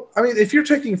 So I mean, if you're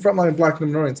taking frontline Black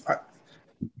Numenorians,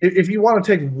 if you want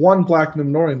to take one Black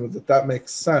Numenorian with it, that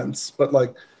makes sense. But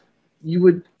like, you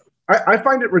would. I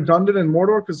find it redundant in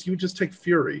Mordor because you just take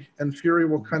Fury, and Fury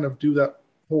will kind of do that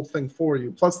whole thing for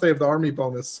you. Plus, they have the army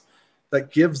bonus that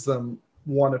gives them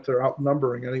one if they're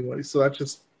outnumbering anyway. So that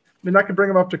just, that could bring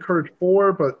them up to Courage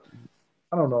 4, but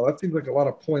I don't know. That seems like a lot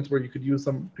of points where you could use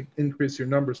them to increase your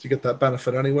numbers to get that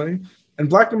benefit anyway. And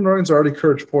Black Numenorians are already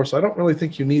Courage 4, so I don't really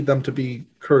think you need them to be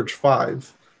Courage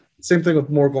 5. Same thing with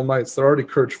Morgul Knights. They're already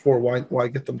Courage 4. Why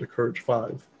get them to Courage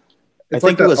 5? I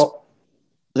think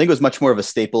it was much more of a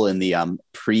staple in the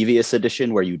previous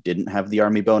edition where you didn't have the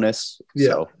army bonus. Yeah.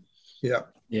 So.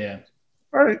 Yeah.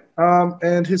 All right.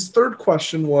 And his third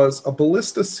question was, a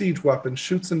ballista siege weapon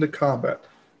shoots into combat.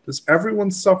 Does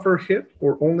everyone suffer hit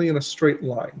or only in a straight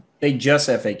line? They just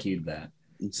FAQ'd that.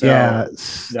 So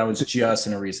that was just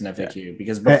in a recent FAQ,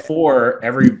 because before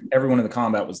everyone in the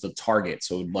combat was the target.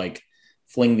 So it would like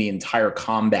fling the entire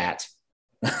combat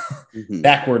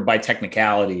backward by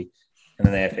technicality. And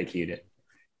then they FAQ'd it.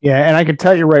 Yeah, and I can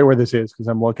tell you right where this is because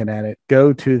I'm looking at it.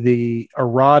 Go to the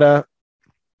errata,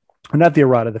 or not the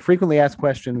errata, the frequently asked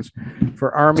questions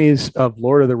for armies of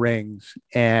Lord of the Rings,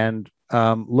 and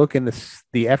look in the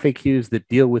FAQs that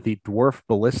deal with the dwarf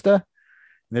ballista. And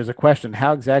there's a question: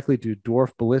 how exactly do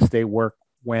dwarf ballistae work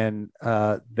when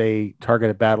they target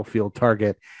a battlefield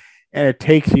target? And it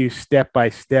takes you step by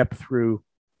step through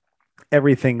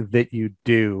everything that you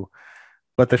do.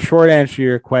 But the short answer to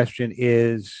your question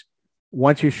is,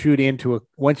 once you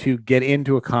get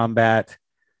into a combat,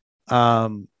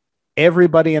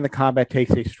 everybody in the combat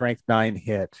takes a strength 9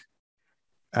 hit.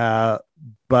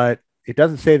 But it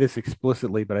doesn't say this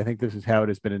explicitly, but I think this is how it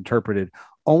has been interpreted.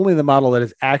 Only the model that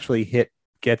is actually hit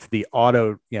gets the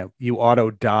auto, you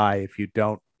auto die if you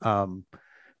don't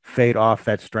fade off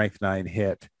that strength 9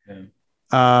 hit.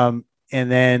 Yeah.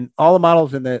 And then all the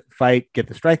models in the fight get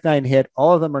the strength 9 hit.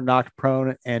 All of them are knocked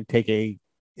prone and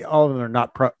all of them are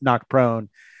not knocked prone.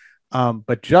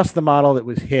 But just the model that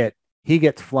was hit, he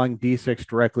gets flung D6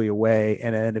 directly away.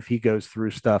 And then if he goes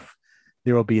through stuff,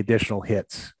 there will be additional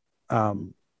hits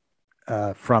from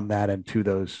that and to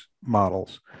those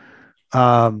models.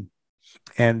 And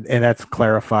that's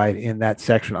clarified in that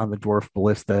section on the dwarf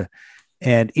ballista.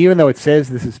 And even though it says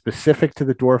this is specific to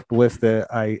the dwarf ballista,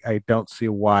 I don't see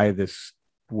why this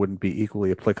wouldn't be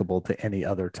equally applicable to any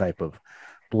other type of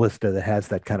ballista that has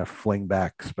that kind of fling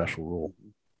back special rule.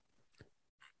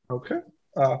 Okay.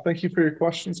 Thank you for your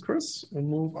questions, Chris. We'll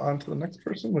move on to the next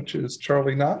person, which is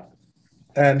Charlie Knott.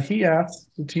 And he asks,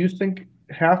 do you think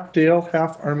half Dale,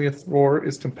 half Army of Thor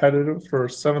is competitive for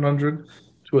 700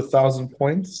 to 1,000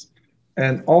 points?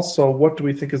 And also, what do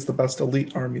we think is the best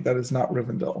elite army that is not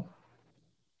Rivendell?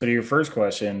 So to your first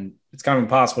question, it's kind of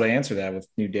impossible to answer that with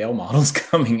new Dale models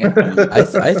coming out.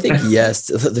 I think yes.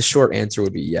 The short answer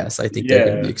would be yes. I think they're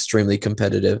going to be extremely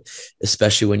competitive,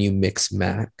 especially when you mix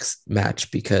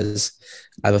match, because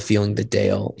I have a feeling the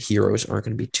Dale heroes aren't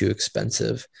going to be too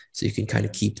expensive. So you can kind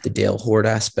of keep the Dale horde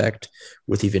aspect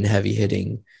with even heavy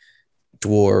hitting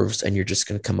dwarves, and you're just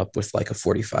going to come up with like a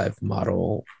 45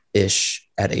 model ish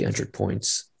at 800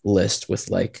 points list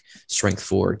with like strength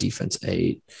 4, defense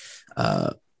 8,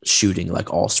 shooting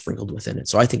like all sprinkled within it.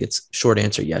 So I think it's short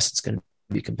answer, yes, it's going to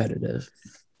be competitive.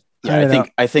 Yeah,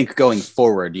 I think going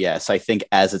forward, yes. I think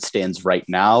as it stands right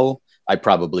now, I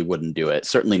probably wouldn't do it.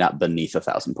 Certainly not beneath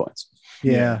 1,000 points.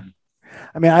 Yeah.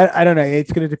 I mean, I don't know.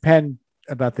 It's going to depend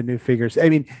about the new figures. I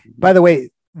mean, by the way,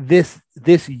 this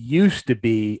used to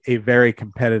be a very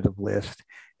competitive list,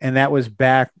 and that was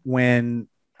back when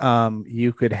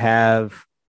you could have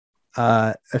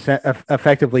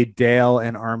effectively Dale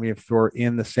and Army of Thor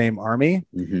in the same army,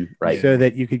 right? So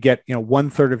that you could get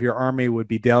 1/3 of your army would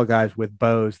be Dale guys with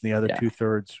bows, and the other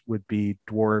 2/3 would be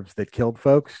dwarves that killed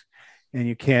folks, and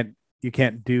you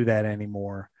can't do that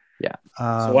anymore. Yeah.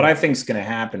 So what I think is going to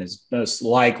happen is most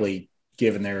likely,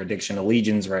 given their addiction to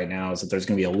legions right now, is that there's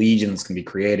going to be a legion that's going to be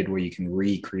created where you can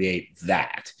recreate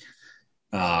that.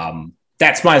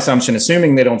 That's my assumption,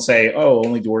 assuming they don't say, oh,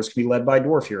 only dwarves can be led by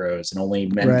dwarf heroes and only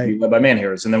men can be led by man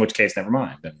heroes, and in which case, never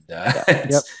mind. And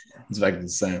it's exactly the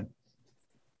same.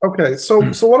 Okay, so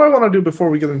what I want to do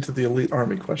before we get into the elite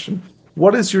army question,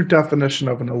 what is your definition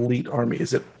of an elite army?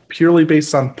 Is it purely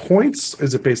based on points?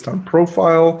 Is it based on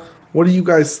profile? What do you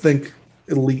guys think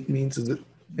elite means? Is it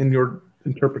in your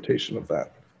interpretation of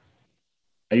that?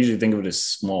 I usually think of it as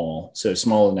small, so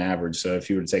smaller than average. So if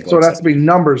you were to take, so it has to be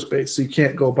numbers based. So you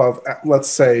can't go above, let's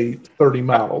say, 30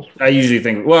 models. I usually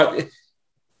think, well,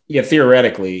 yeah,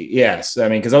 theoretically, yes. I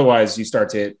mean, because otherwise you start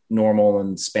to hit normal,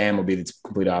 and spam would be the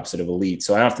complete opposite of elite.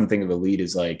 So I often think of elite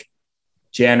as like,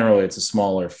 generally it's a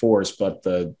smaller force, but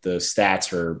the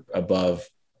stats are above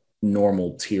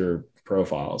normal tier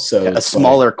profiles. So a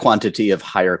smaller quantity of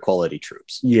higher quality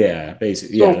troops. Yeah,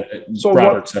 basically. So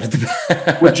Robert said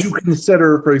it would you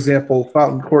consider, for example,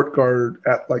 Fountain Court Guard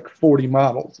at like 40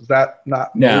 models? Is that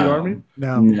not an elite army?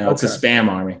 No, it's a spam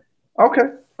army. Okay.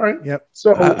 All right. Yep.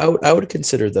 So I would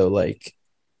consider though, like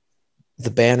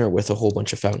the banner with a whole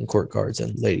bunch of Fountain Court Guards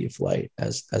and Lady of Light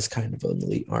as kind of an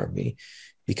elite army,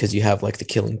 because you have like the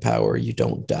killing power, you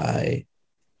don't die.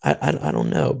 I don't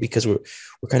know, because we're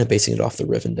kind of basing it off the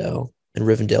Rivendell, and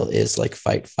Rivendell is like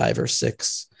fight 5 or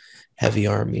 6 heavy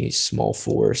army, small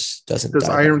force, doesn't. Does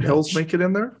Iron Hills make it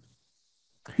in there?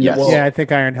 Yes. Well, yeah, I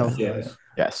think Iron Hills does.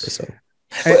 Yes. So.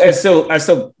 I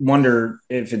still wonder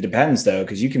if it depends though,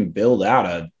 because you can build out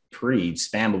a pretty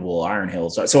spammable Iron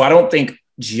Hills. So I don't think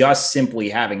just simply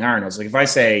having Iron Hills. Like if I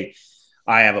say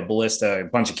I have a ballista, a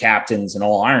bunch of captains, and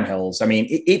all Iron Hills, I mean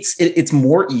it's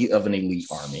more of an elite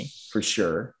army for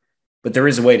sure, but there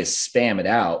is a way to spam it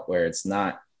out where it's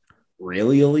not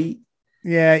really elite.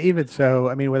 Yeah, even so,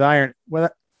 I mean,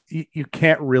 you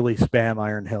can't really spam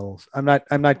Iron Hills. I'm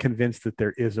not convinced that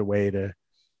there is a way to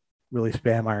really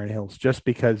spam Iron Hills, just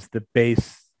because the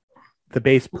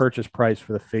base purchase price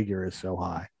for the figure is so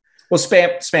high. Well,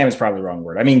 spam is probably the wrong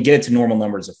word. I mean, get it to normal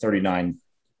numbers of 39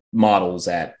 models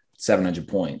at 700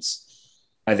 points,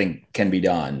 I think can be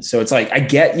done. So it's like,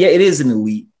 it is an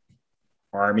elite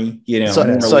army,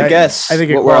 So I guess I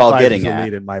think what we're all getting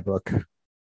at in my book.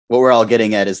 What we're all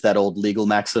getting at is that old legal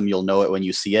maxim: you'll know it when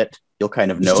you see it. You'll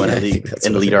kind of know an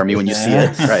elite army when you see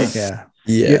it, right?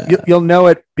 Yeah. You'll know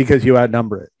it because you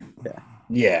outnumber it.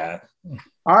 Yeah.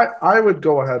 I would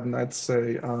go ahead and I'd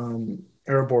say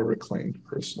Erebor Reclaimed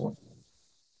personally,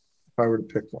 if I were to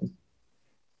pick one.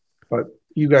 But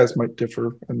you guys might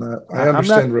differ in that. I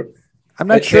understand. I'm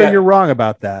not sure you're wrong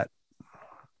about that.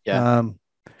 Yeah.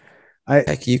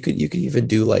 Heck, you could even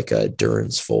do like a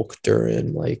Durin's Folk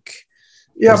Durin, like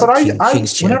but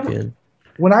King's Champion.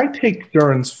 When I take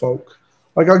Durin's Folk,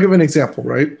 like I'll give you an example,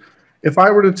 right? If I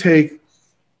were to take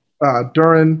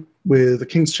Durin with a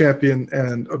King's Champion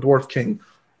and a Dwarf King,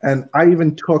 and I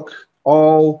even took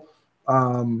all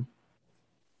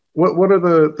what are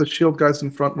the shield guys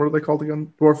in front? What are they called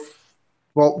again? Dwarf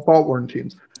Vault Warren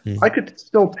teams. I could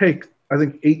still take I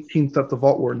think 18 sets of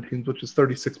Vault Warden teams, which is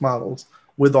 36 models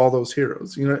with all those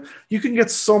heroes. You know, you can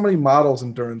get so many models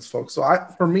in Durin's folks. So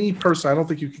for me personally, I don't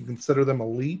think you can consider them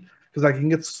elite because I can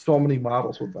get so many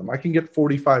models with them. I can get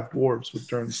 45 dwarves with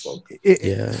Durin's folk.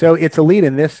 So it's elite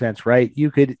in this sense, right? You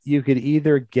could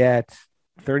either get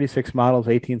 36 models,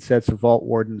 18 sets of Vault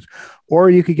Wardens, or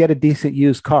you could get a decent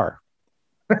used car.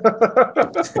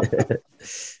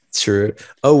 True.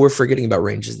 Oh, we're forgetting about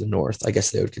Ranges of the North. I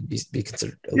guess they would be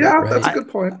considered elite, Yeah, right? that's a good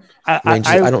point.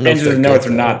 Ranges, I don't know. Ranges of the North are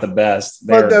not the best.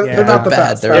 They're not the bad.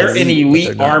 best. They're an elite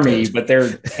but they're army, good. but they're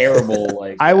terrible.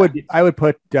 Like I would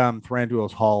put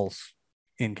Thranduil's Halls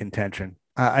in contention.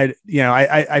 I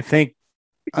think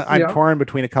I'm torn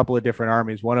between a couple of different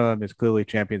armies. One of them is clearly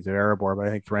Champions of Erebor, but I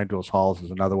think Thranduil's Halls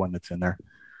is another one that's in there.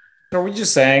 Are we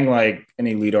just saying like an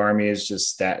elite army is just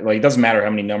stat? Like it doesn't matter how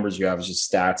many numbers you have; it's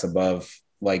just stats above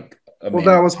like. Well,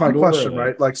 that was my question,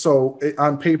 right? Like, so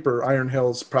on paper, Iron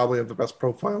Hills probably have the best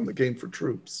profile in the game for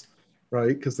troops,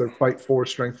 right? Because they're fight 4,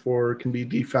 strength 4, can be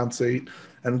defense 8,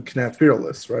 and can have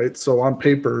fearless, right? So on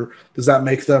paper, does that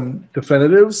make them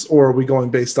definitives, or are we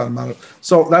going based on amount of?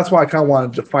 So that's why I kind of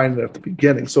wanted to define it at the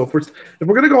beginning. So if we're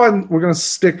going to go ahead and we're going to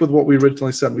stick with what we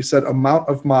originally said. We said amount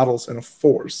of models in a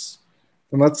force,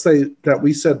 and let's say that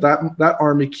we said that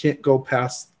army can't go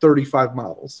past 35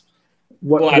 models.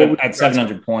 At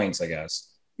 700 points, I guess.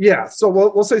 Yeah, so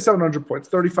we'll say 700 points,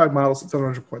 35 models at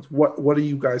 700 points. What are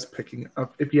you guys picking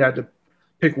up if you had to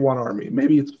pick one army?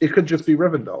 Maybe it could just be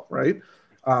Rivendell, right?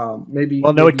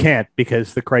 It can't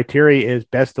because the criteria is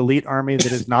best elite army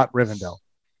that is not Rivendell.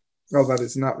 Oh, that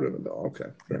is not Rivendell. Okay,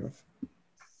 fair enough.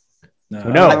 No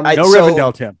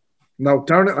Rivendell, Tim. No,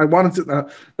 darn it! I wanted to.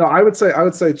 No, I would say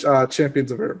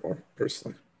Champions of Erebor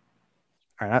personally.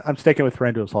 All right, I'm sticking with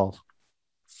Thranduil's Halls.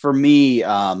 For me,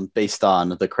 based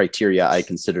on the criteria I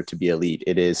consider to be elite,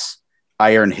 it is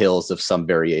Iron Hills of some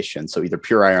variation. So either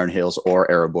pure Iron Hills or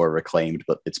Erebor Reclaimed,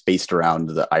 but it's based around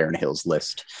the Iron Hills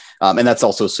list. And that's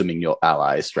also assuming you're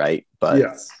allies, right? But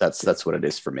yes, that's what it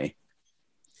is for me.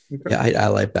 Okay. Yeah, I'd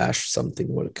ally bash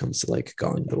something when it comes to like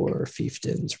Gondor,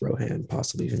 Fiefdoms, Rohan,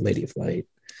 possibly even Lady of Light.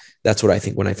 That's what I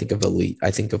think when I think of elite. I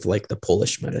think of like the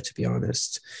Polish meta, to be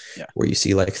honest, where you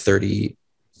see like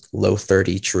low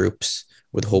 30 troops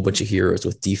with a whole bunch of heroes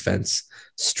with defense,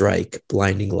 strike,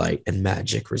 blinding light, and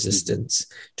magic resistance,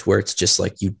 to where it's just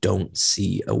like you don't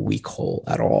see a weak hole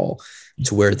at all,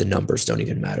 to where the numbers don't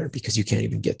even matter because you can't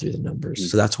even get through the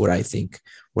numbers. So that's what I think.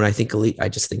 When I think elite, I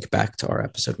just think back to our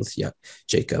episode with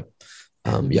Jacob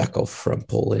Yakov from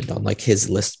Poland on like his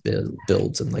list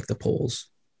builds and like the polls.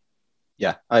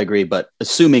 Yeah, I agree. But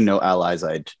assuming no allies,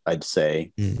 I'd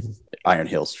say Iron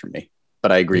Hills for me.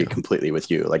 But I agree completely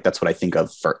with you. Like, that's what I think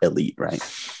of for elite, right?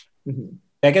 Mm-hmm.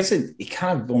 I guess it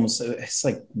kind of almost, it's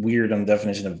like weird on the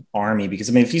definition of army, because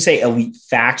I mean, if you say elite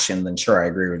faction, then sure, I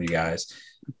agree with you guys.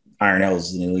 Iron Hills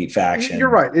is an elite faction. You're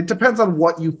right. It depends on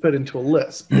what you fit into a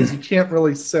list, because you can't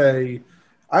really say,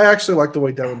 I actually like the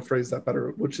way Devin phrased that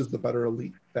better, which is the better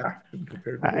elite faction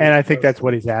compared to. And I think that's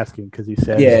what he's asking, because he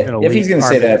said, if he's going to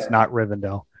say that, it's not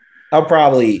Rivendell. I'll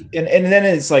probably, and then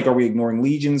it's like, are we ignoring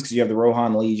legions? Because you have the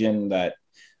Rohan Legion that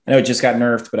I know it just got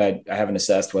nerfed, but I haven't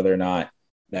assessed whether or not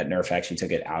that nerf actually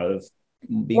took it out of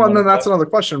being. Well, and then that's another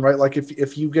question, right? Like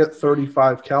if you get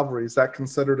 35 cavalry, is that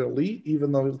considered elite?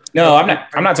 Even though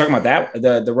I'm not talking about that.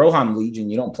 The Rohan Legion,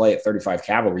 you don't play at 35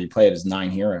 cavalry, you play it as 9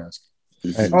 heroes.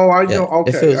 Oh, I know.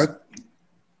 Okay, I thought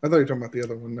you were talking about the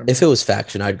other one. If it was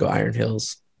faction, I'd go Iron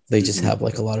Hills. They just have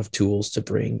like a lot of tools to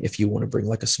bring. If you want to bring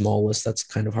like a small list, that's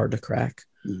kind of hard to crack.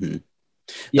 Mm-hmm.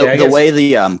 Yeah, the way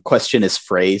the question is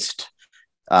phrased,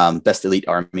 best elite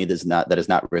army that is not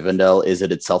Rivendell, is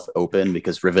it itself open?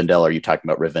 Because Rivendell, are you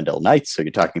talking about Rivendell Knights? Or are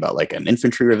you talking about like an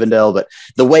infantry Rivendell? But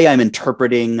the way I'm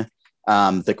interpreting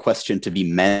the question to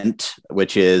be meant,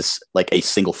 which is like a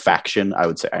single faction, I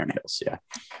would say Iron Hills.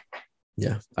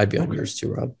 Yeah, I'd be on yours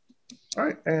too, Rob. All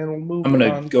right, and we'll move. I'm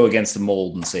going to go against the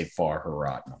mold and say Far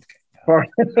Harat.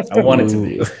 I want it to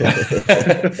be.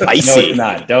 I see. No, it's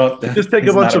not. Don't just take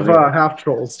a bunch of half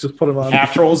trolls. Just put them on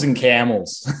half trolls and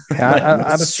camels.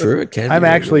 That's true. It can. I'm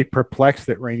actually perplexed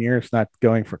that Rainier's not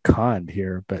going for Khand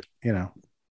here, but you know.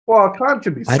 Well, Khand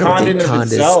can be. I don't think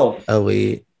Khand is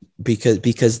elite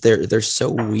because they're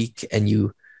so weak, and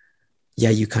you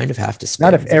kind of have to.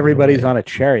 Not if everybody's on a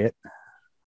chariot.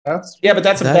 But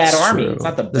that's a bad army. It's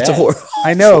not the best.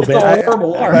 I know, but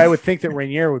I would think that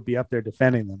Rainier would be up there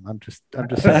defending them. I'm just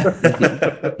saying.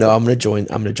 No, I'm gonna join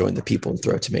the people and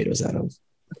throw tomatoes at them.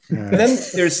 And then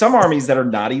there's some armies that are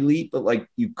not elite, but like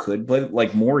you could play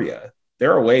like Moria.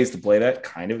 There are ways to play that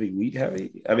kind of elite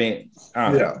heavy. I mean,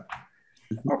 yeah.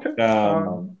 Okay.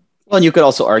 Well, and you could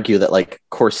also argue that like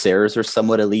Corsairs are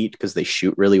somewhat elite because they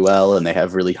shoot really well and they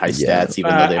have really high Yeah. stats,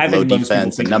 even though they I have low think most people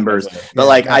defense think and numbers. that way. But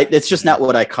like, it's just not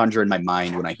what I conjure in my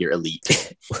mind when I hear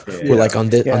elite. We're like on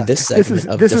this Yeah. on this This segment is-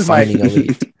 of this is my- defining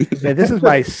elite. Yeah, this is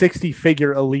my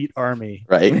 60-figure elite army.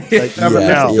 Right? Like, Devin, Yeah,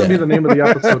 that's no. gonna be the name of the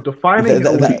episode. Defining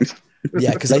elite.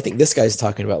 Yeah, because I think this guy's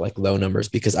talking about like low numbers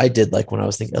because I did like when I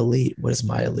was thinking elite, what is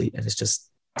my elite? And it's just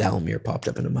Dalamir popped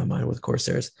up into my mind with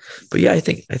Corsairs. But yeah, I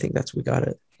think that's we got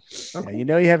it. Yeah, you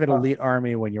know you have an elite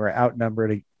army when you are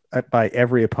outnumbered by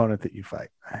every opponent that you fight.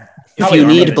 If you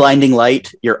need blinding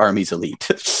light, your army's elite.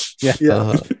 Yeah.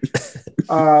 Yeah.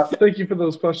 Uh, Thank you for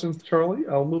those questions, Charlie.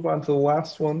 I'll move on to the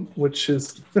last one, which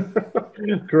is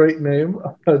great name,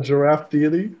 Giraffe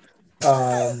Deity. we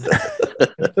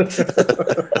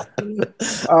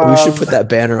should put that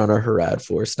banner on our Harad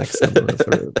force next time.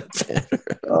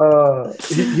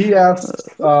 He asked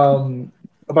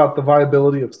about the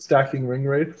viability of stacking ring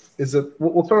rates. Is it?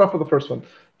 We'll start off with the first one.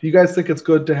 Do you guys think it's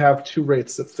good to have two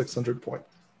rates at 600 points?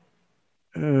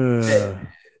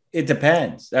 It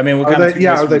depends. I mean, what Are kind of they,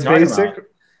 are they talking basic? about?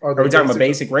 Are we talking about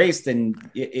basic race? Then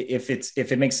if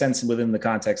it makes sense within the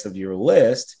context of your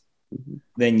list,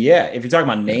 then yeah. If you're talking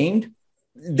about named,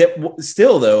 that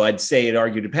still though, I'd say it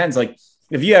argue depends. Like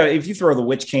if you throw the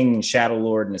Witch King and Shadow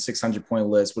Lord in a 600 point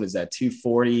list, what is that,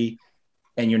 240?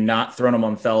 And you're not throwing them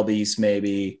on Fell Beast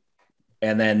maybe,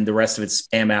 and then the rest of it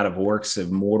spam out of Orcs of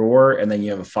Mordor, and then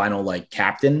you have a final like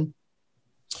captain.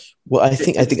 Well, I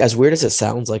think as weird as it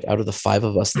sounds, like out of the five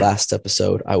of us last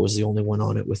episode, I was the only one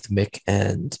on it with Mick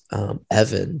and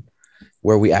Evan,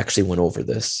 where we actually went over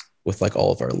this with like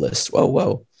all of our lists.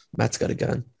 Whoa, Matt's got a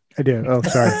gun. I do. Oh,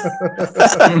 sorry.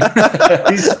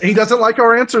 He doesn't like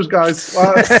our answers, guys.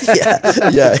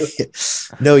 yeah.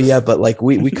 No, yeah, but like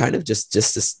we kind of just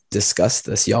discussed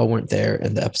this. Y'all weren't there,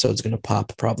 and the episode's gonna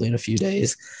pop probably in a few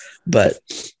days. But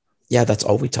yeah, that's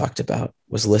all we talked about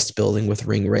was list building with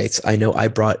ring rates. I know I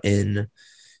brought in,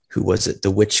 who was it?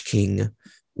 The Witch King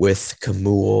with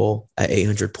Kamul at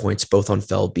 800 points, both on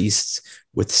Fell Beasts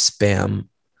with spam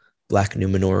Black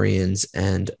Numenorians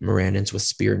and Morannons with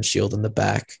Spear and Shield in the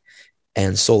back,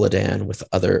 and Soladan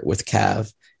with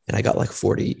Cav. And I got like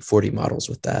 40 models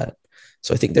with that.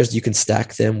 So I think you can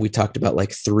stack them. We talked about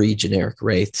like 3 generic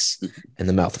wraiths and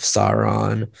the Mouth of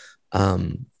Sauron,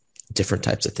 different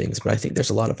types of things, but I think there's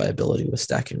a lot of viability with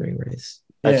stacking ring wraiths.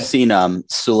 I've seen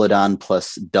Suladan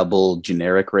plus double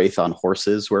generic wraith on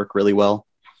horses work really well.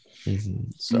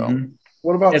 Mm-hmm. So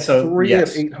What about three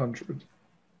yes. at 800?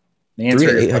 The answer 3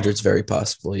 at is 800 is very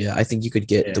possible. Yeah, I think you could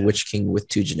get the Witch King with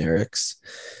 2 generics.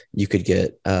 You could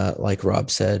get, like Rob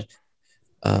said,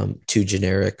 2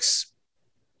 generics,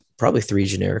 probably 3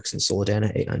 generics in Soladan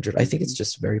at 800. I think it's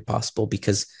just very possible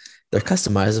because they're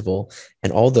customizable,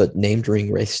 and all the named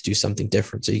ring wraiths do something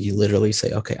different. So you literally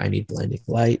say, okay, I need blinding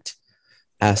light,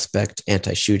 aspect,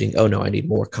 anti-shooting. Oh no, I need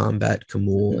more combat,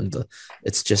 Kamul, and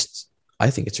it's just, I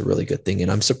think it's a really good thing.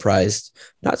 And I'm surprised,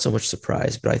 not so much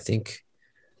surprised, but I think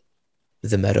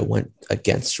the meta went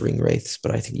against ring wraiths,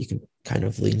 but I think you can kind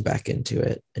of lean back into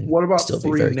it and What about still be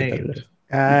 3 very named? competitive.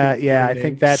 Yeah, I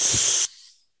think that's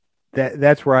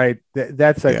right.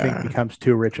 That's I think becomes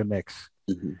too rich a mix.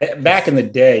 Back in the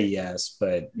day, yes,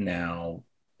 but now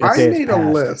I days made a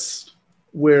past. list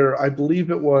where I believe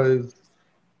it was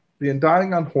the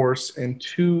Undying on horse and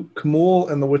 2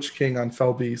 Kamul and the Witch King on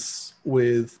Fell Beasts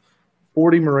with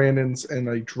 40 Morannons and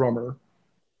a drummer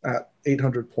at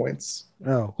 800 points.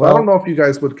 Oh, So I don't know if you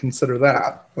guys would consider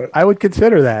that, but I would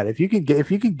consider that if you can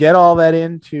get all that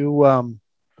into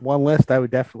one list, I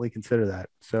would definitely consider that.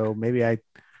 So maybe I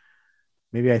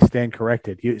stand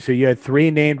corrected. You had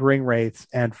 3 named ring wraiths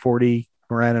and 40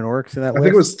 Morannon orcs in that I list.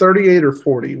 think it was 38 or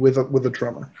 40 with a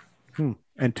drummer.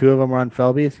 And 2 of them were on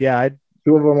Felbeast. Yeah,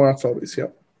 2 of them were on Fell Beasts,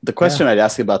 yep. the question I'd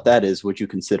ask about that is, would you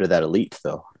consider that elite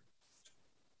though?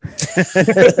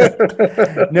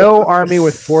 no army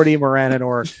with 40 Morannon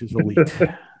orcs is elite.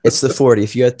 It's the 40.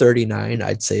 If you had 39,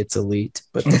 I'd say it's elite,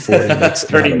 but the 40 makes it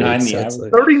 39, elite, so yeah. it's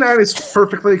like- 39 is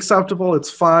perfectly acceptable.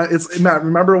 It's fine. It's Matt.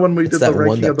 Remember when we It's did the that one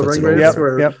ranking that of the puts ring it rates,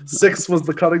 over. where 6 was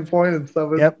the cutting point and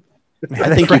 7? Yep.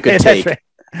 I think you could That's take right.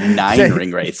 9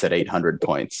 ring wraiths at 800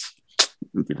 points.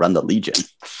 We run the Legion.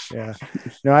 Yeah.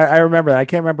 No, I remember that. I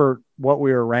can't remember what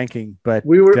we were ranking, but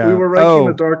We were ranking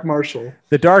the Dark Marshal.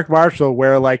 the Dark Marshal,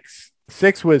 where like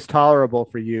 6 was tolerable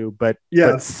for you, but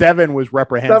Yes. 7 was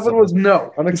reprehensible. 7 was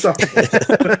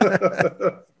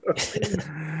unacceptable.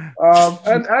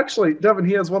 And actually, Devin,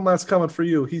 he has one last comment for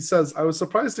you. He says, I was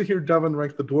surprised to hear Devin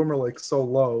rank the Dwemer Lake so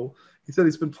low. He said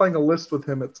he's been playing a list with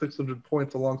him at 600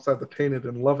 points alongside the Tainted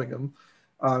and loving him.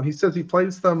 He says he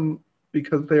plays them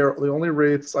because they are the only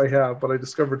wraiths I have, but I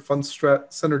discovered fun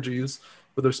synergies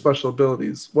with their special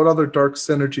abilities. What other dark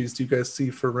synergies do you guys see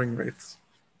for ring wraiths?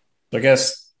 I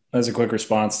guess as a quick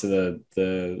response to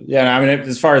the yeah, I mean,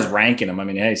 as far as ranking them, I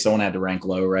mean, hey, someone had to rank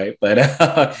low, right? But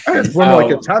I had one like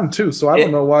a 10 too, so I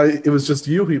don't know why it was just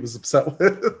you he was upset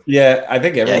with. Yeah, I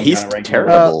think everyone. He's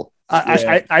terrible.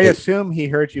 I assume he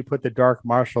heard you put the Dark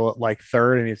Marshal at like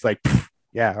third, and he's like,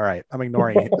 yeah, all right, I'm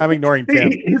ignoring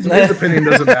Tim. His opinion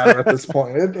doesn't matter at this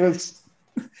point. It's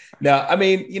no, I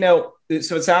mean, so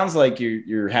it sounds like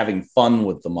you're having fun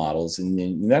with the models,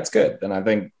 and that's good. And I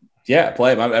think, yeah,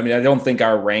 play them. I mean, I don't think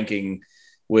our ranking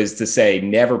was to say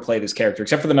never play this character,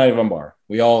 except for the Knight of Umbar.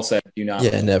 We all said do not.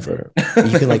 Yeah, never.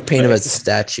 You can like paint him as a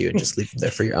statue and just leave him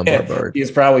there for your Umbar bird.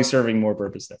 He's probably serving more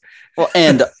purpose there. Well,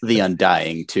 and the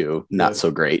Undying too, not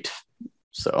so great.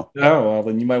 So. Oh well,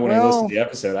 then you might want to listen to the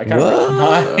episode. I kind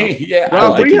of yeah.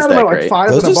 Well, we had him at like 5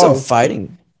 Those and are above. some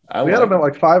fighting. We had him at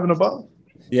like 5 and above.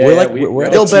 Yeah, we're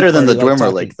still better than the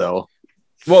Dwemer Lake though.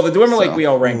 Well, the Dwemer Lake we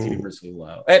all ranked universally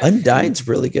low. Undying's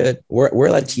really good.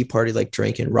 We're at tea party like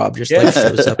drinking. Rob just like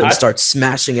shows up and starts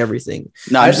smashing everything.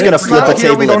 No, I'm just gonna flip a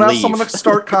table. We don't and have leave. someone to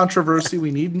start controversy.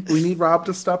 We need Rob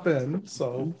to step in.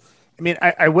 So, I mean,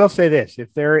 I will say this: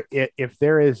 if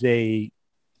there is a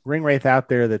ring wraith out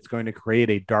there that's going to create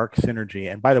a dark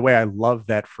synergy, and by the way, I love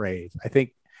that phrase. I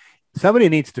think somebody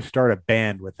needs to start a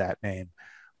band with that name.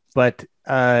 But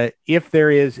if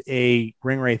there is a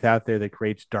ring wraith out there that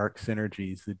creates dark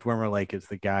synergies, the Dwemer Lake is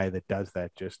the guy that does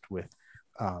that just with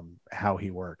how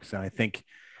he works. And I think,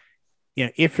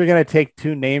 if you're going to take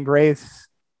 2 named wraiths,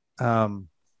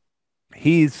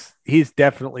 he's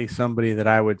definitely somebody that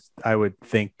I would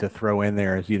think to throw in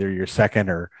there as either your second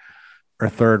or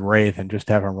third wraith, and just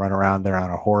have him run around there on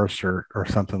a horse or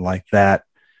something like that,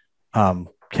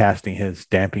 casting his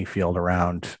damping field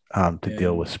around to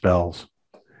deal with spells.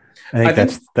 I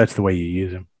think that's the way you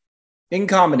use him. In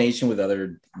combination with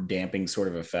other damping sort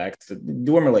of effects, the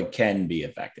Dwemer Lake can be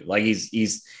effective. Like he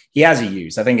has a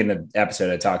use. I think in the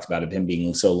episode I talked about him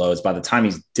being so low, it's by the time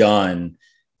he's done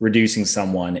reducing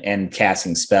someone and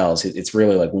casting spells, it's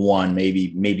really like 1,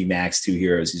 maybe max 2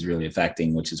 heroes he's really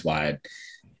affecting, which is why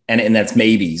and that's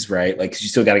maybes, right? Like, 'cause you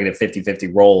still got to get a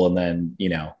 50-50 roll, and then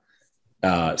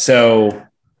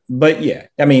but yeah,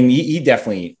 I mean, he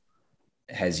definitely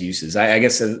has uses. I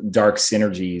guess dark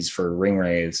synergies for ring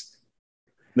rays.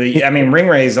 Ring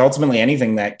rays ultimately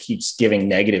anything that keeps giving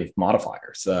negative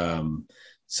modifiers.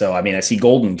 So I mean, I see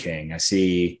Golden King. I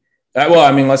see.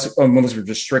 Unless we're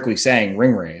just strictly saying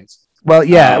ring rays. Well,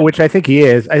 yeah, which I think he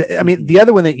is. I mean, the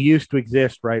other one that used to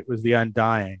exist, right, was the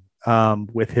Undying,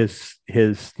 with his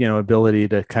ability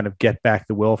to kind of get back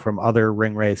the will from other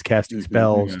ring rays casting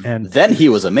spells, and then he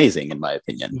was amazing in my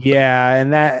opinion. Yeah,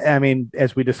 and that, I mean,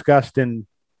 as we discussed in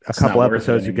a couple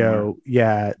episodes ago,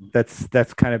 yeah,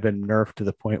 that's kind of been nerfed to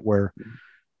the point where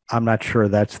I'm not sure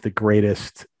that's the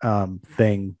greatest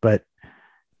thing, but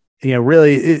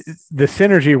really the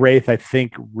synergy wraith, I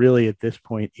think, really at this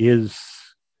point is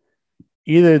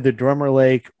either the Dwemer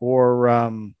Lake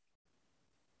or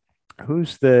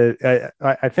who's the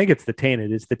I think it's the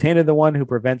Tainted. Is the Tainted the one who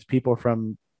prevents people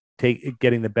from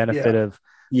getting the benefit of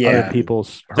other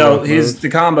people's? So the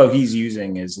combo he's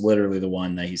using is literally the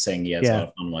one that he's saying he has a lot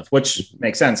of fun with, which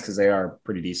makes sense because they are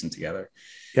pretty decent together.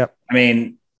 Yep. I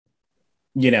mean,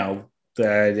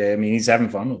 he's having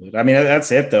fun with it. I mean,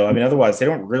 that's it though. I mean, otherwise they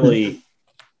don't really.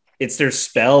 It's their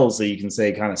spells that you can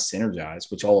say kind of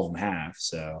synergize, which all of them have.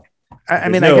 So I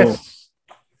guess.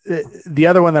 The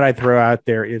other one that I throw out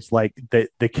there is like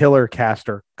the killer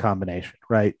caster combination,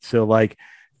 right? So like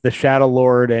the Shadow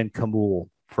Lord and Kamul,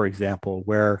 for example,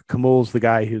 where Kamul's the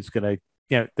guy who's going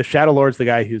to, the Shadow Lord's the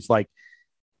guy who's like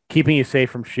keeping you safe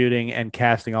from shooting and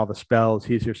casting all the spells.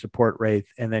 He's your support wraith.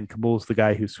 And then Kamul's the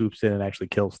guy who swoops in and actually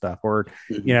kills stuff, or,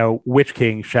 Witch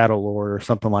King, Shadow Lord, or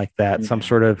something like that, some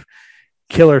sort of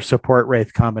killer support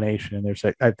wraith combination.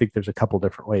 And I think there's a couple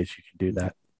different ways you can do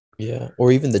that. Yeah,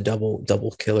 or even the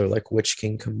double killer like Witch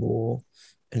King Kamul,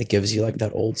 and it gives you like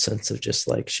that old sense of just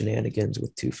like shenanigans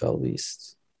with 2 fell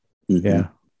beasts. Yeah.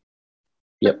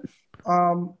 Yep.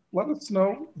 Let us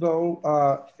know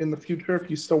though in the future if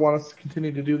you still want us to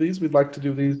continue to do these. We'd like to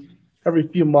do these every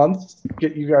few months,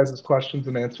 get you guys' questions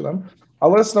and answer them.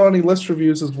 Let us know any list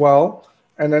reviews as well,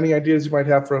 and any ideas you might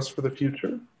have for us for the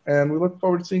future. And we look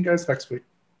forward to seeing you guys next week.